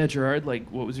yeah, Gerard, like,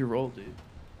 what was your role, dude?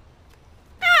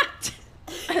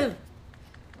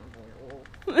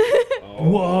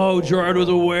 Whoa, Gerard was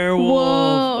a werewolf.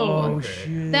 Whoa. Oh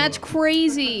shit. That's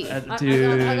crazy.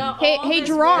 Dude. Hey,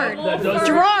 Gerard. That does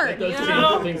Gerard.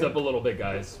 change things up a little bit,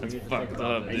 guys. That's fucked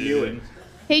up, dude.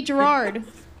 Hey, Gerard.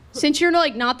 Since you're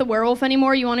like not the werewolf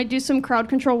anymore, you want to do some crowd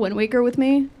control Wind Waker with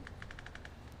me?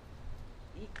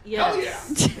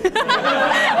 Yes.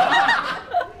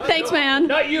 Thanks, man.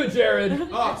 Not you, Jared.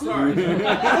 Oh, sorry. Wait,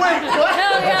 what?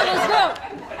 Hell yeah, let's go.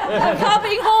 I'm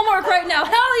copying homework right now.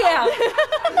 Hell yeah.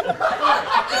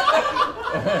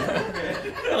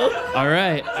 All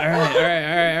right.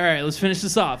 Let's finish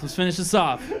this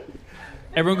off.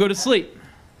 Everyone go to sleep.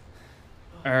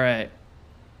 All right.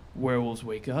 Werewolves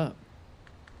wake up.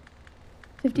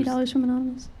 $50 from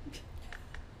Anonymous.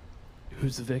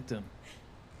 Who's the victim?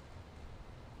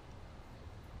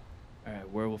 All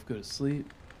right, werewolf go to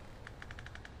sleep.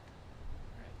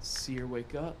 All right, seer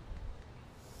wake up.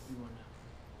 You wanna...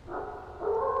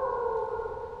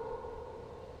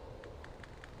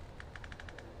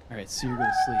 All right, seer go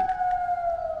to sleep.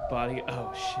 Body.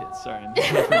 Oh shit! Sorry,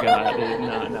 I forgot.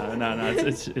 No.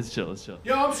 It's chill.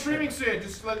 Yo, I'm streaming soon.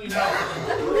 Just letting you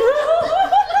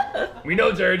know. We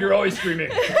know, Jared. You're always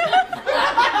screaming.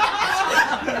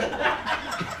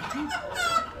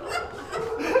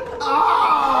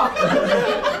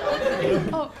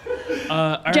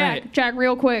 All Jack, right. Jack,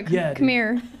 real quick. Yeah, Come dude.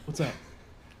 here. What's up?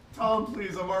 Tom,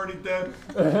 please, I'm already dead.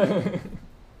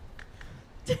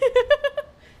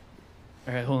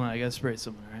 All right, hold on. I gotta spray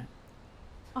someone. All right.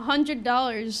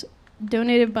 $100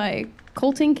 donated by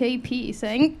Colton KP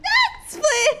saying,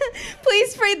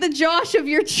 please spray the Josh of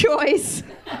your choice.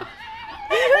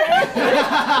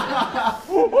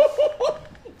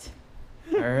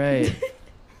 All right.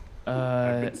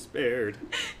 I've been spared.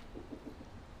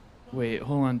 Wait,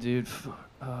 hold on, dude.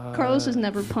 Carlos is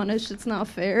never punished. It's not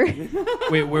fair.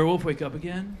 Wait, werewolf wake up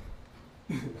again?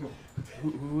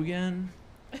 Who again?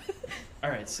 All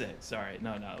right, 6. All right,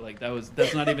 no, like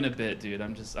that's not even a bit, dude.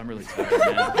 I'm really tired,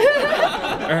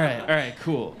 man. All right,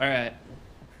 cool. All right,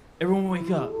 everyone wake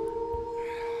up.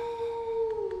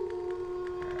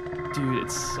 Dude,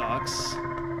 it sucks,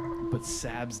 but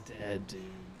Sab's dead, dude.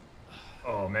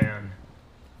 Oh man,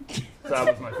 that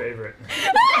was my favorite.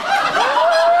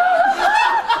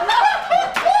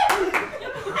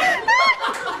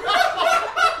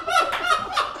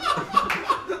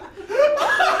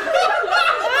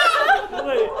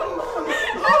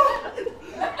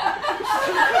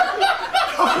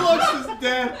 Carlos is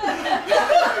dead.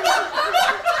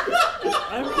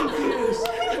 I'm confused.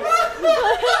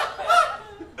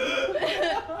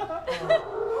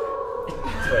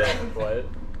 What?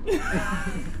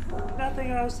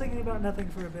 Nothing. I was thinking about nothing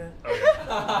for a bit.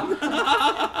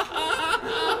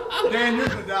 Dan, you're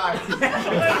gonna die.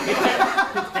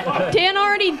 Dan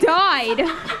already died.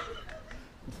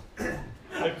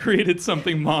 I created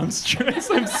something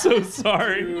monstrous. I'm so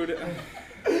sorry. Dude.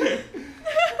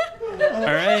 All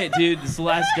right, dude. This is the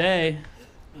last day.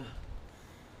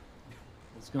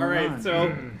 What's going All right,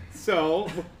 on? so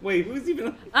wait, who's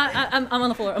even? I'm on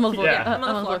the floor. I'm on the floor. Yeah. I'm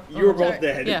on the floor. You were both Sorry.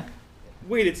 dead. Yeah.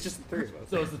 Wait, it's just the three of us.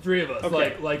 So it's the three of us.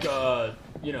 Okay. Like the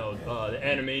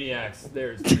Animaniacs.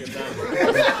 There's 3 of them.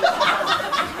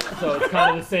 So it's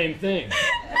kind of the same thing.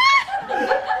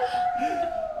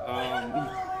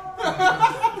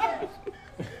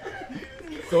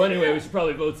 So anyway, we should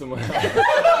probably vote someone else.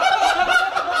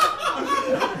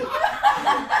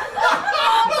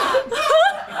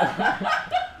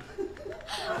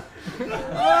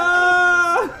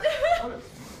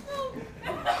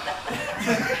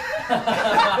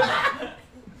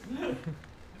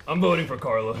 I'm voting for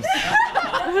Carlos.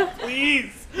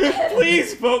 Please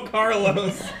vote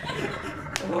Carlos.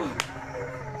 All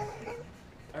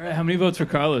right, how many votes for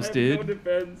Carlos, No dude?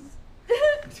 defense. I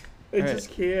All right.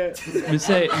 just can't. Miss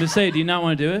A, do you not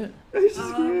want to do it? I just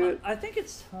can't. I think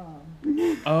it's Tom.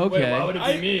 Oh, okay. Wait, why would it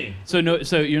be me? So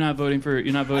you're not voting for I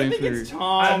think it's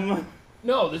Tom.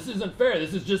 No, this isn't fair.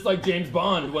 This is just like James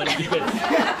Bond when he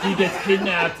gets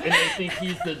kidnapped and they think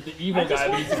he's the evil guy,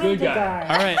 but he's a good guy.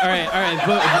 All right.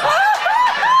 Vote.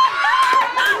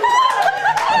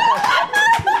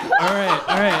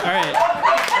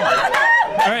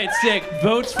 All right, sick.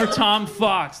 Votes for Tom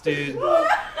Fox, dude.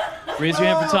 Raise your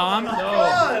hand for Tom.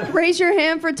 No. Raise your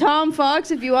hand for Tom Fox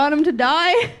if you want him to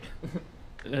die.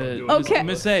 Okay.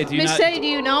 Miss A, do you Miss not? A, do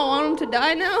you not want him to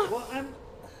die now? Well,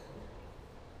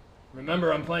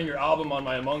 Remember, I'm playing your album on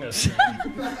my Among Us.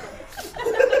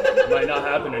 Might not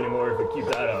happen anymore if we keep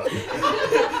that up.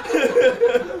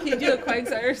 Can you do a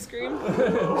Quagsire scream?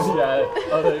 Yeah.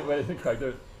 Oh, wait,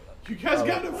 Quagsire. You guys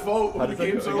got to vote when the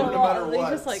game's over, no matter Like, what.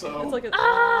 just like, so. it's like a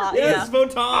Yes, vote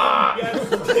Tom.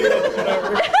 Yes,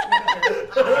 whatever.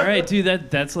 All right, dude.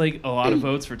 That's like a lot of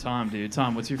votes for Tom, dude.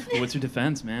 Tom, what's your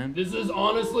defense, man? This is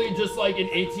honestly just like in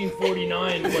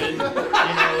 1849 when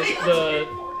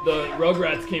the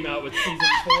Rugrats came out with season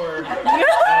 4.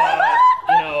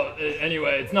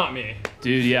 Anyway, it's not me.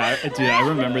 Dude, yeah, I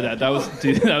remember that. That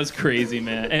was crazy,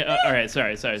 man. All right,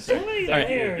 sorry. All right,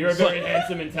 You're a very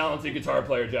handsome and talented guitar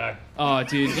player, Jack. Oh,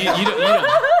 dude, you don't.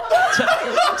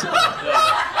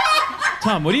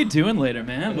 Tom, what are you doing later,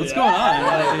 man? What's going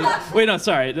on? Wait, no,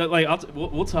 sorry.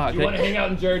 We'll talk. You want to hang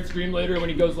out in Jared's stream later when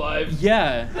he goes live?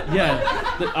 Yeah.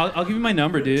 I'll give you my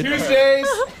number, dude. Tuesdays,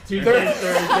 Thursdays.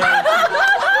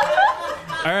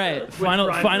 All right,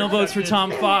 final votes for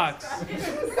Tom Fox.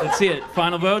 Let's see it.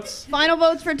 Final votes. Final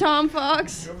votes for Tom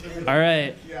Fox. All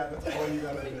right. Yeah, that's all you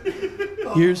gotta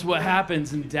do. Here's what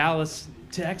happens in Dallas,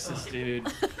 Texas, dude.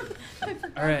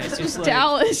 All right, it's just like,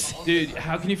 Dallas. Dude,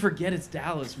 how can you forget it's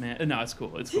Dallas, man? No, it's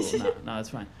cool. It's cool. No, it's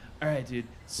fine. All right, dude.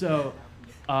 So,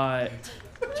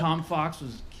 Tom Fox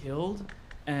was killed,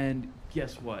 and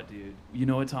guess what, dude? You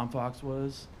know what Tom Fox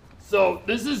was? So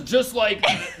this is just like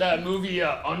that movie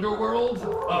Underworld,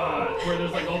 where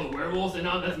there's like all the werewolves, and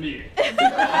now that's me.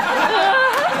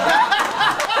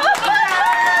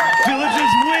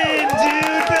 Villagers win,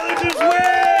 dude. Villagers win.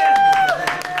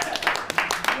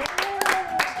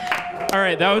 All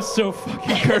right, that was so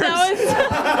fucking cursed.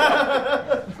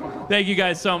 Thank you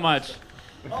guys so much.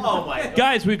 Oh my God.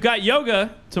 Guys, we've got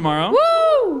yoga tomorrow.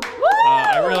 Woo!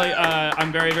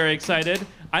 I'm very, very excited.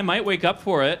 I might wake up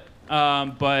for it.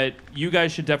 But you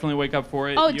guys should definitely wake up for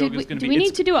it. Oh, do we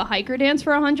need to do a hiker dance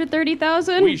for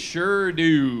 130,000? We sure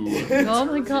do. Oh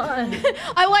my God.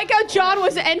 I like how John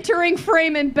was entering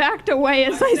frame and backed away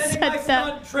as I said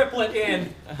that. Triplet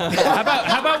in.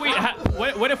 How about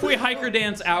what if we hiker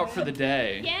dance out for the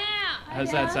day? Yeah.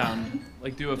 How's that sound?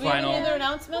 Like do a Do we have final. any other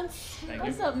announcements? Thank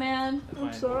What's you. up, man?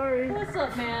 I'm sorry. What's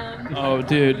up, man? Oh,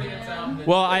 dude.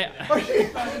 Well,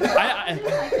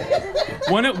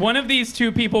 one of these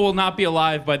two people will not be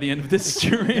alive by the end of this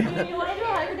stream. You want to do a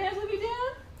hiker dance with me,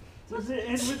 Dan? Does it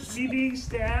end with me being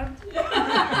stabbed?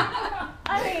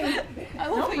 I mean, I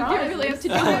love that you didn't really have to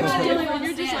do much different.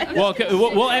 You're just like. Well, okay,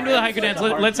 we'll end with a hiker dance.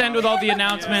 Let's end with all the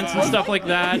announcements and stuff like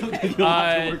that.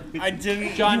 I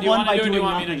didn't. John, do you want to do it or do you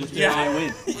want me to just do it? Yeah. I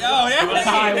win. Oh,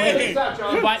 yeah. Hey.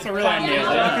 It's a real idea.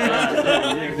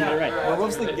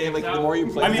 Werewolf's the game, like, the more you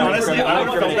play, I mean, honestly, I would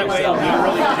have felt that way.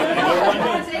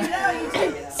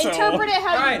 Interpret it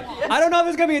how All right. I don't know if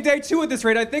there's going to be a day 2 at this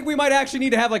rate. I think we might actually need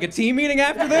to have like a team meeting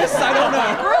after this. I don't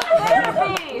know. Group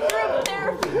therapy.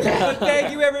 But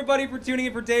thank you everybody for tuning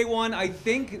in for day 1. I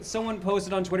think someone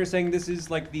posted on Twitter saying this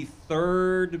is like the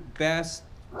 3rd best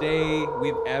day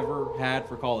we've ever had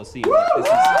for Colosseum. This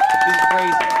is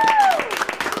crazy.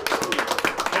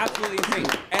 Absolutely insane.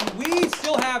 And we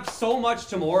still have so much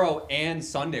tomorrow and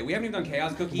Sunday. We haven't even done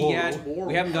Chaos Cookie yet.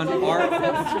 We haven't done art.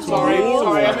 Sorry,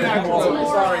 I'm an actor.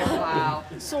 Sorry. Wow.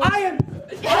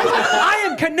 I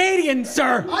am Canadian,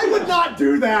 sir. I would not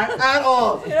do that at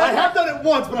all. I have done it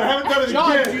once, but I haven't done it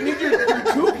John, again. do you need your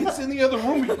tube? It's in the other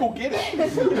room. We can go get it.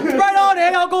 Right on,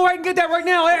 Ed. I'll go right and get that right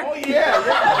now. There. Oh,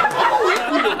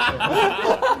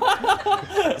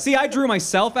 yeah. See, I drew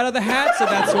myself out of the hat, so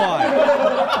that's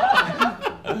why.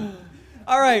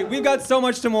 All right, we've got so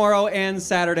much tomorrow and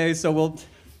Saturday, so we'll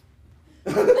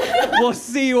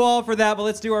see you all for that. But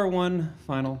let's do our one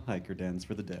final hiker dance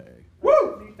for the day.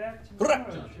 Woo! Be back tomorrow,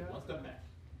 Joe.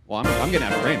 Well, I'm getting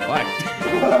out of frame. Bye.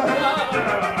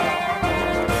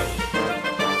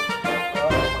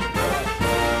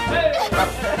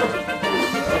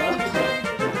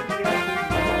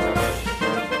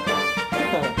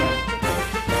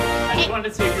 I just wanted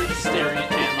to see if you were just staring at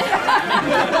him.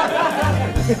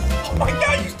 Oh my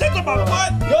God, you stepped on my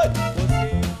butt. Good.